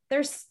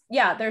there's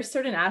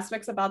certain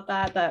aspects about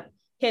that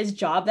his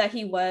job that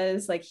he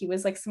was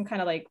like some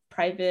kind of like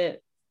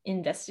private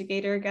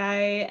investigator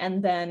guy,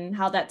 and then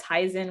how that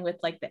ties in with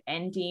like the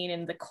ending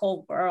and the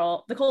Cold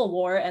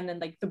War, and then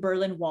like the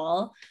Berlin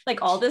Wall,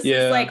 like all this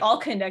is like all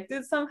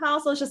connected somehow.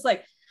 So it's just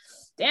like,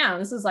 damn,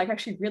 this is like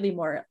actually really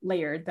more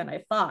layered than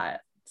I thought.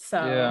 So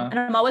and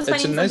I'm always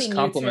finding something new. It's a nice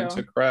compliment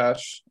to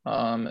Crash,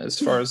 as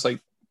far as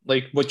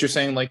like what you're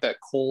saying, like that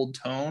cold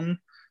tone.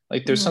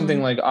 Like there's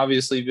something like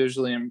obviously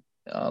visually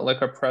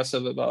like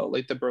oppressive about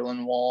like the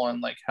Berlin Wall, and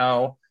like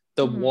how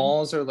the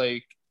walls are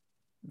like,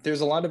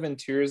 there's a lot of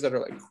interiors that are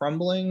like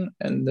crumbling,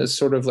 and this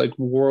sort of like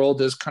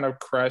world is kind of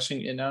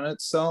crashing in on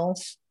itself,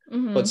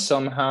 but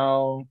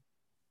somehow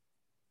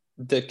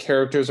the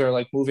characters are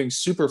like moving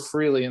super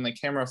freely and the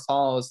camera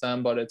follows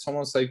them, but it's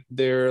almost like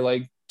they're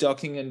like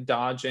ducking and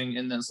dodging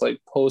in this like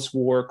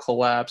post-war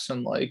collapse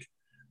and like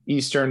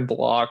Eastern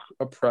Bloc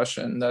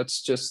oppression.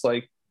 That's just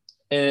like,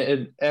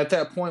 and at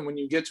that point when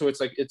you get to it, it's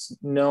like, it's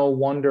no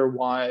wonder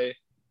why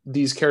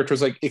these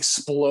characters like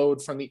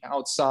explode from the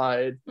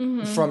outside,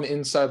 from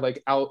inside,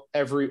 like out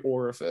every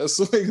orifice.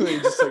 Like they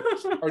just like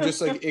are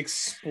just like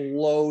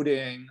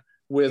exploding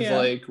with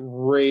like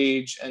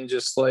rage and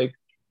just like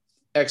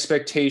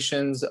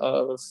expectations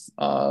of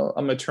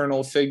a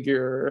maternal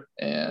figure,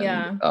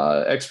 and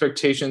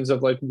expectations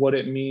of like what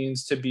it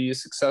means to be a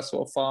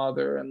successful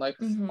father, and like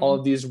all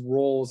of these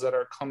roles that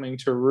are coming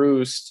to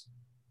roost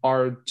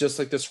are just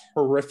like this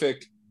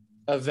horrific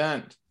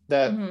event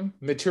that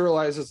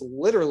materializes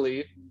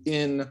literally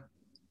in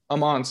a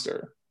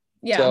monster.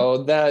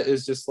 So that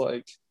is just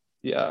like,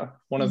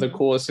 one of the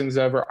coolest things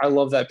ever. I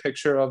love that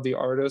picture of the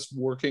artist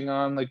working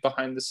on like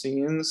behind the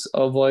scenes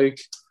of like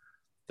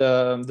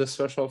the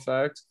special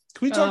effect.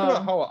 Can we talk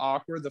about how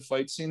awkward the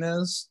fight scene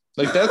is?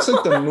 Like that's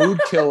like the mood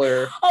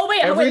killer. Oh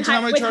wait, every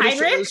time I try to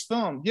show this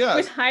film,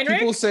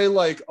 people say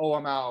like, oh,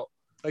 I'm out.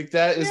 Like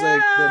that is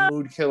like the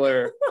mood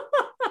killer.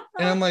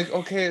 And I'm like,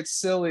 okay, it's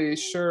silly,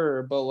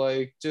 sure, but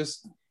like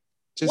just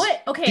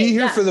what? Okay, be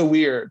here for the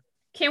weird.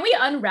 Can we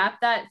unwrap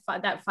that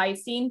fight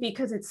scene,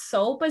 because it's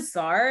so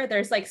bizarre?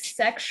 There's like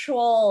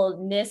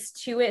sexualness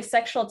to it,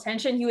 sexual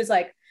tension. He was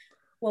like,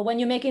 well, when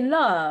you're making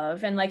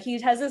love, and like he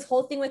has this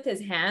whole thing with his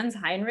hands,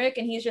 Heinrich,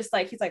 and he's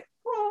like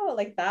oh,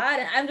 like that,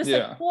 and I'm just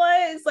like,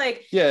 what? It's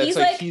like,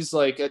 he's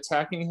like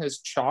attacking his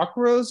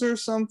chakras or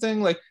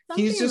something. Like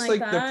he's just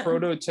like the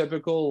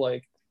prototypical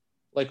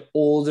like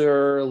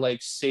older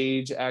like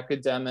sage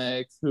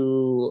academic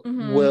who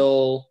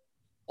will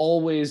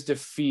always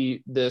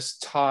defeat this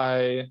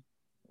Thai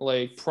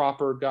like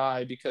proper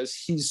guy because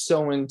he's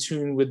so in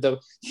tune with the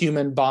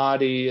human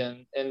body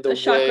and the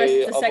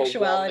way of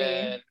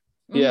sexuality.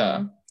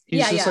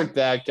 He's just like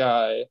that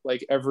guy,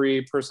 like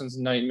every person's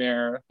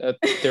nightmare that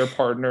their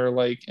partner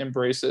like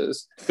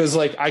embraces, because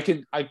like I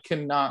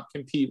cannot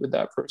compete with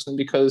that person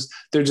because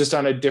they're just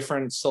on a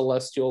different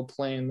celestial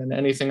plane than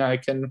anything I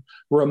can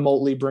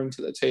remotely bring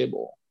to the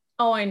table.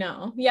 Oh, I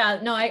know. Yeah,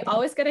 no, I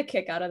always get a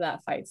kick out of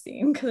that fight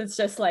scene because it's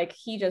just like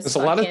there's a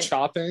lot of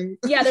chopping.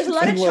 Yeah, there's a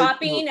lot of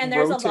chopping, and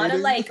there's rotating. A lot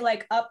of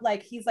like up,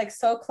 like he's like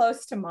so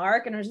close to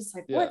Mark, and we're just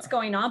like, what's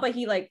going on? But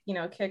he like,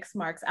 kicks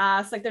Mark's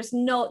ass. Like there's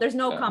no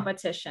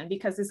competition,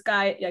 because this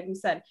guy, like you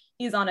said,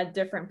 he's on a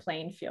different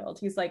playing field.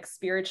 He's like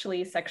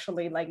spiritually,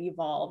 sexually like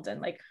evolved, and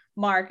like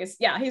Mark is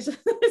he's just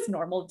this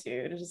normal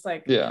dude. It's just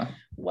like,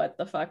 what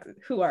the fuck?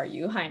 Who are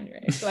you,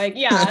 Heinrich? Like,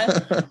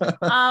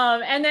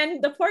 and then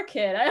the poor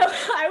kid.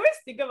 I always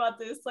think about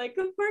this, like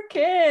the poor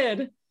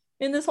kid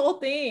in this whole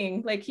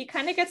thing. Like he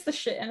kind of gets the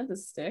shit end of the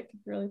stick, if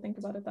you really think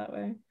about it that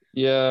way.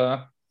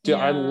 Dude,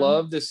 I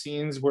love the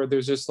scenes where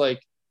there's just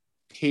like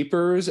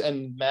papers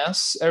and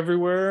mess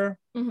everywhere.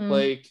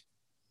 Like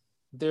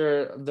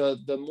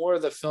the more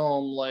the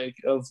film like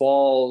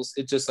evolves,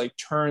 it just like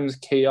turns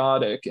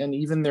chaotic. And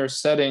even their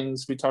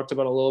settings, we talked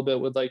about a little bit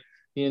with like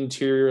the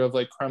interior of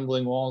like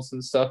crumbling walls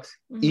and stuff.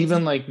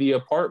 Even like the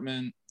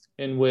apartment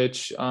in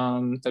which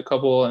the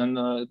couple and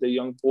the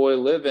young boy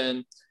live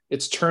in,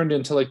 it's turned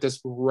into like this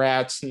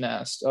rat's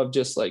nest of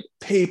just like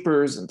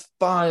papers and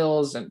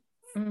files and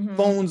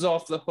phones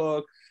off the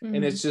hook.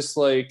 And it's just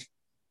like,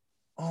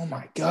 oh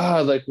my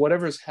God, like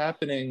whatever's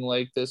happening,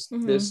 like this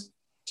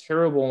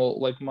terrible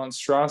like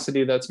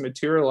monstrosity that's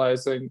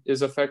materializing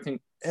is affecting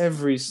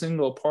every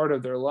single part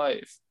of their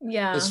life.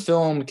 Yeah. This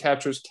film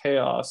captures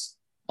chaos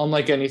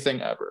unlike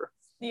anything ever.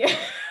 Yeah,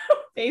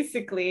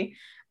 basically.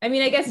 I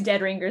mean, I guess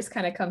Dead Ringers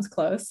kind of comes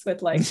close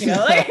with like, you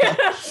know, like,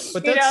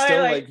 but that's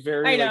still like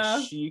very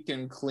like chic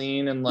and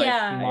clean and like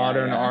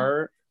modern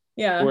art.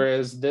 Yeah.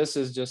 Whereas this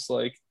is just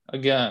like,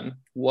 again,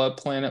 what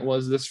planet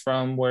was this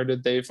from? Where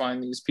did they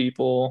find these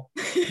people?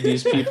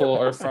 These people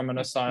are from an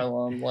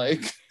asylum.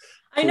 Like,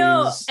 I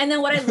know. And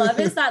then what I love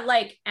is that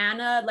like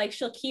Anna, like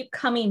she'll keep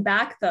coming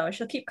back though.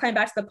 She'll keep coming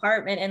back to the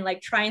apartment and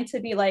like trying to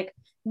be like,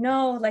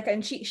 no, like,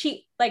 and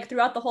she like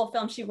throughout the whole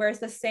film, she wears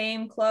the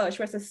same clothes, she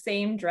wears the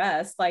same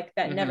dress, like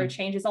that never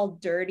changes, all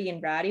dirty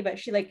and ratty, but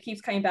she like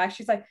keeps coming back.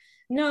 She's like,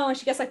 no, and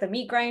she gets like the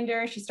meat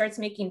grinder, she starts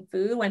making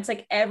food when it's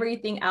like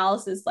everything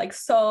else is like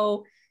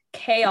so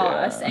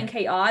chaos and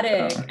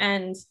chaotic.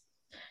 And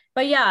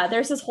but yeah,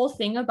 there's this whole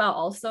thing about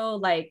also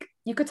like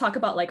you could talk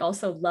about like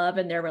also love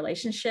and their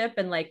relationship,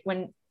 and like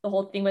when the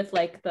whole thing with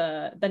like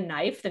the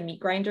knife, the meat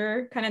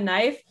grinder kind of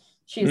knife,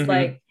 she's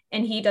like,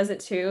 and he does it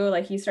too,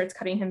 like he starts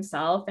cutting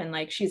himself and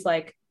like she's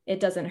like, it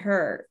doesn't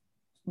hurt,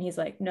 and he's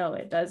like, no,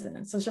 it doesn't.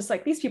 And so it's just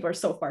like these people are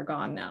so far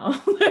gone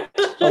now.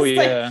 Oh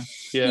yeah, like,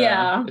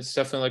 yeah, it's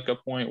definitely like a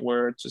point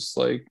where it's just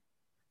like,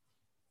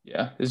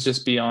 yeah, it's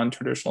just beyond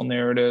traditional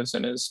narratives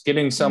and is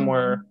getting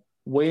somewhere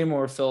way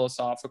more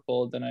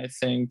philosophical than I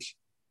think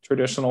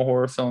traditional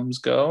horror films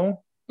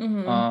go.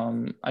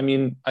 I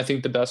mean, I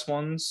think the best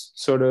ones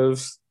sort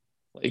of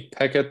like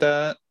peck at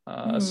that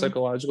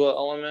psychological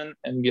element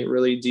and get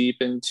really deep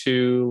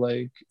into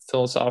like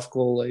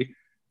philosophical, like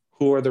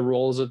who are the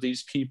roles of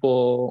these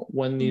people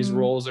when these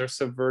roles are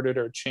subverted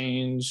or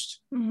changed.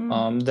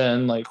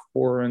 Then like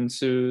horror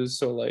ensues.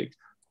 So like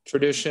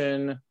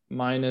tradition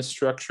minus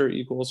structure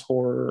equals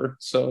horror.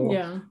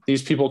 So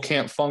these people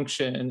can't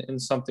function in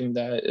something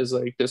that is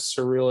like this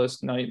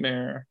surrealist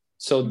nightmare.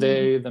 So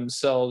they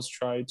themselves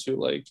try to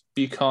like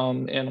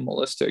become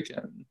animalistic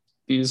and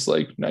these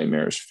like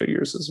nightmarish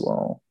figures as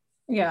well.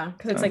 Yeah,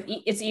 because it's like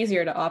it's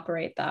easier to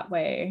operate that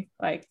way,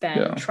 like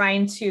than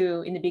trying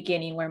to in the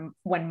beginning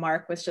when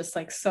Mark was just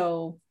like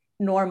so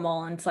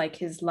normal and it's like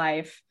his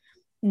life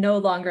no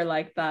longer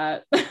like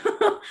that.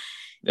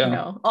 You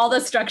know, all the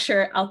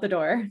structure out the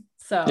door.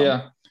 So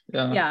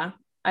yeah,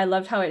 I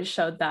loved how it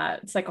showed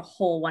that it's like a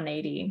whole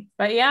 180.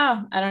 But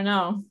yeah, I don't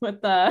know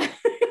with the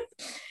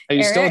Are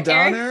you still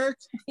down, Eric?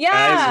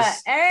 Yeah,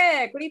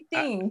 Eric, what do you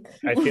think?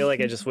 I feel like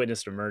I just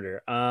witnessed a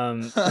murder. Now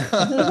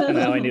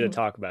I need to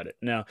talk about it.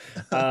 No,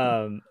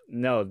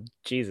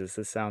 Jesus,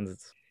 this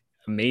sounds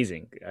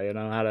amazing. I don't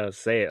know how to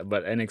say it,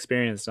 but an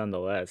experience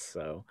nonetheless.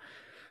 So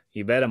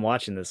you bet I'm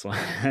watching this one.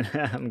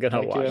 I'm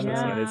gonna watch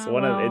this one. It's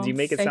one of you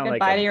make it sound like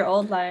goodbye to your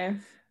old life.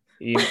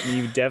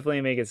 You definitely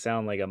make it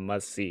sound like a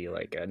must see.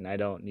 Like, and I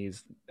don't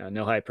use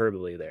no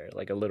hyperbole there.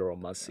 Like a literal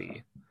must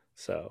see.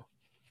 So.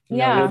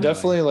 Yeah, you'll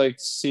definitely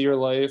like see your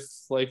life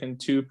like in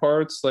two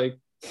parts, like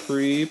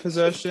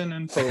pre-possession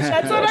and post-possession.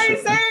 That's what I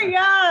say.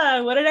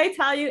 Yeah. What did I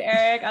tell you,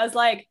 Eric? I was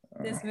like,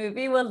 this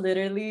movie will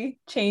literally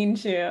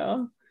change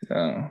you.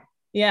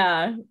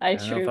 Yeah, I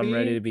don't know if I'm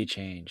ready to be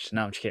changed.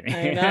 No, I'm just kidding.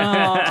 I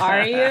know.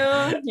 Are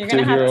you? You're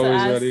gonna have to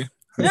ask. Ready.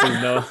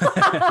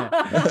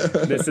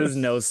 This is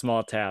no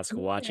small task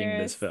watching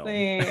this film.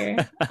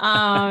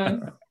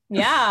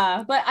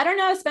 Yeah, but I don't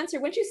know, Spencer,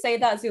 wouldn't you say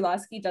that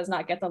Zulawski does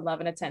not get the love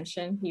and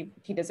attention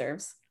he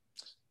deserves?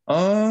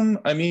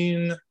 I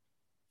mean,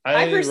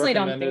 I personally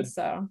don't think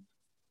so.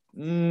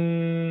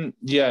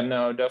 Yeah,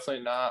 no,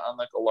 definitely not on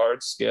like a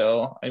large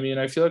scale. I mean,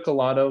 I feel like a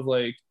lot of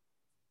like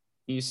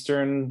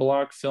Eastern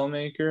Bloc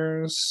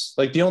filmmakers,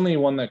 like the only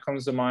one that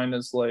comes to mind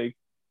is like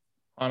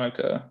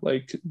Haneke,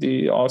 like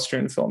the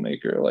Austrian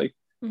filmmaker. Like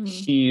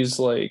he's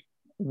like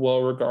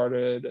well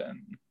regarded,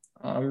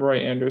 and Roy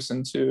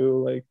Andersson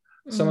too. Like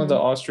some of the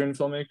Austrian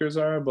filmmakers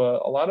are,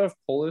 but a lot of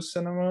Polish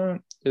cinema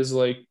is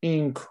like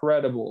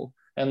incredible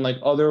and like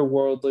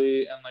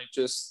otherworldly and like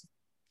just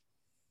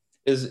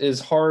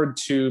is hard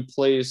to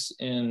place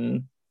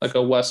in like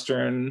a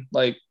Western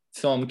like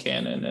film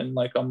canon and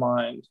like a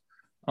mind.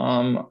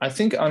 I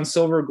think on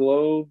Silver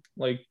Globe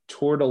like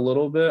toured a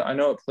little bit. I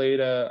know it played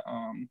at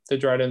the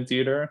Dryden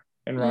Theater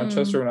in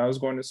Rochester when I was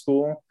going to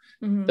school.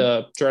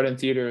 The Dryden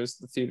Theater is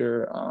the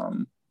theater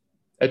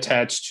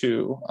attached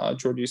to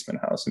George Eastman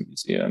House and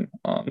Museum.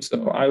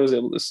 So I was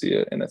able to see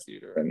it in a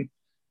theater and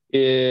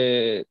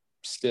it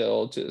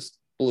still just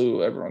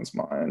blew everyone's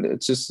mind.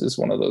 It just is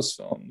one of those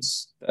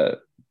films that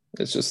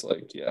it's just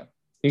like, yeah,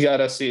 you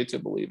gotta see it to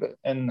believe it.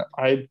 And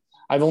I've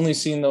only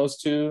seen those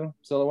two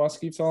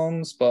Zulawski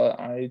films, but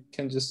I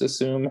can just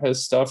assume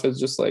his stuff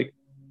is just like,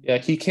 yeah,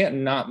 he can't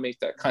not make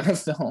that kind of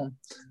film.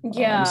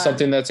 Yeah.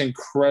 Something that's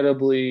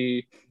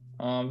incredibly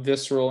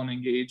visceral and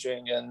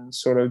engaging, and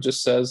sort of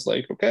just says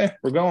like, okay,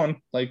 we're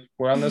going, like,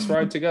 we're on this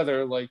ride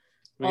together, like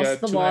we got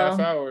 2.5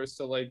 hours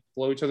to like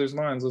blow each other's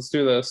minds, let's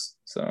do this.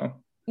 So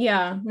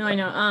yeah, no, I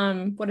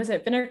know. What is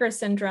it? Vinegar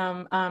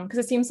Syndrome. Because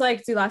it seems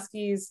like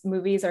Zulawski's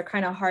movies are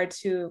kind of hard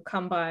to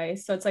come by.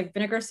 So it's like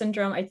Vinegar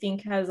Syndrome, I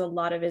think, has a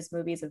lot of his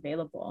movies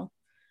available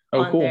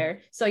on there.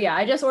 So yeah,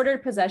 I just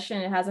ordered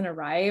Possession. It hasn't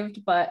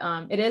arrived, but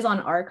it is on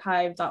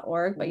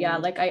archive.org. But yeah,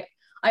 like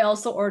I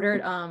also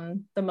ordered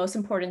The Most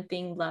Important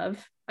Thing, Love.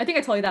 I think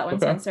I told you that one,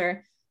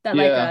 Spencer. That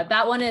like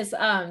that one is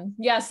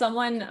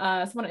someone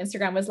on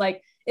Instagram was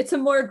like, it's a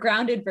more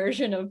grounded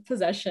version of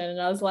Possession,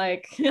 and I was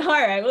like, all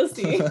right, we'll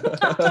see.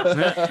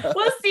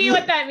 We'll see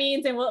what that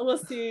means, and we'll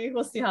see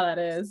how that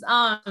is.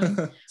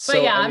 So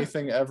but yeah,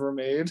 anything ever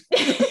made.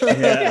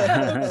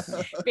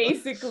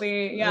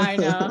 Basically, yeah, I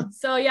know.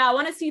 So yeah, I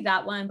want to see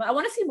that one, but I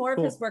want to see more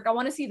of his work. I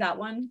want to see that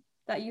one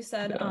that you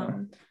said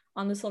on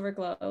the Silver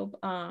Globe.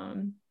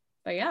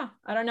 But yeah,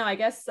 I don't know. I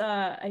guess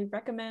I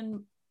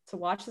recommend to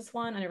watch this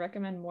one, and I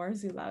recommend more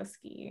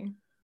Zulawski.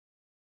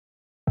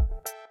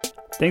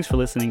 Thanks for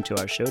listening to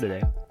our show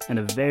today, and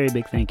a very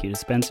big thank you to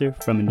Spencer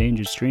from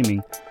Endangered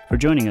Streaming for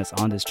joining us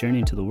on this journey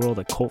into the world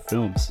of cult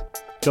films.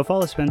 Go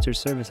follow Spencer's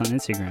service on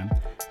Instagram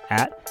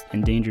at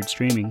Endangered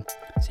Streaming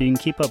so you can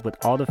keep up with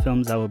all the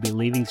films that will be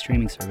leaving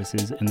streaming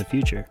services in the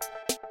future.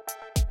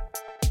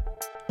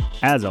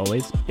 As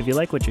always, if you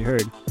like what you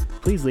heard,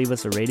 please leave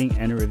us a rating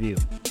and a review.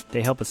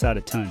 They help us out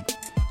a ton.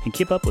 And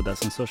keep up with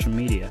us on social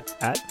media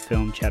at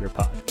Film Chatter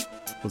Pod.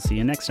 We'll see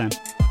you next time.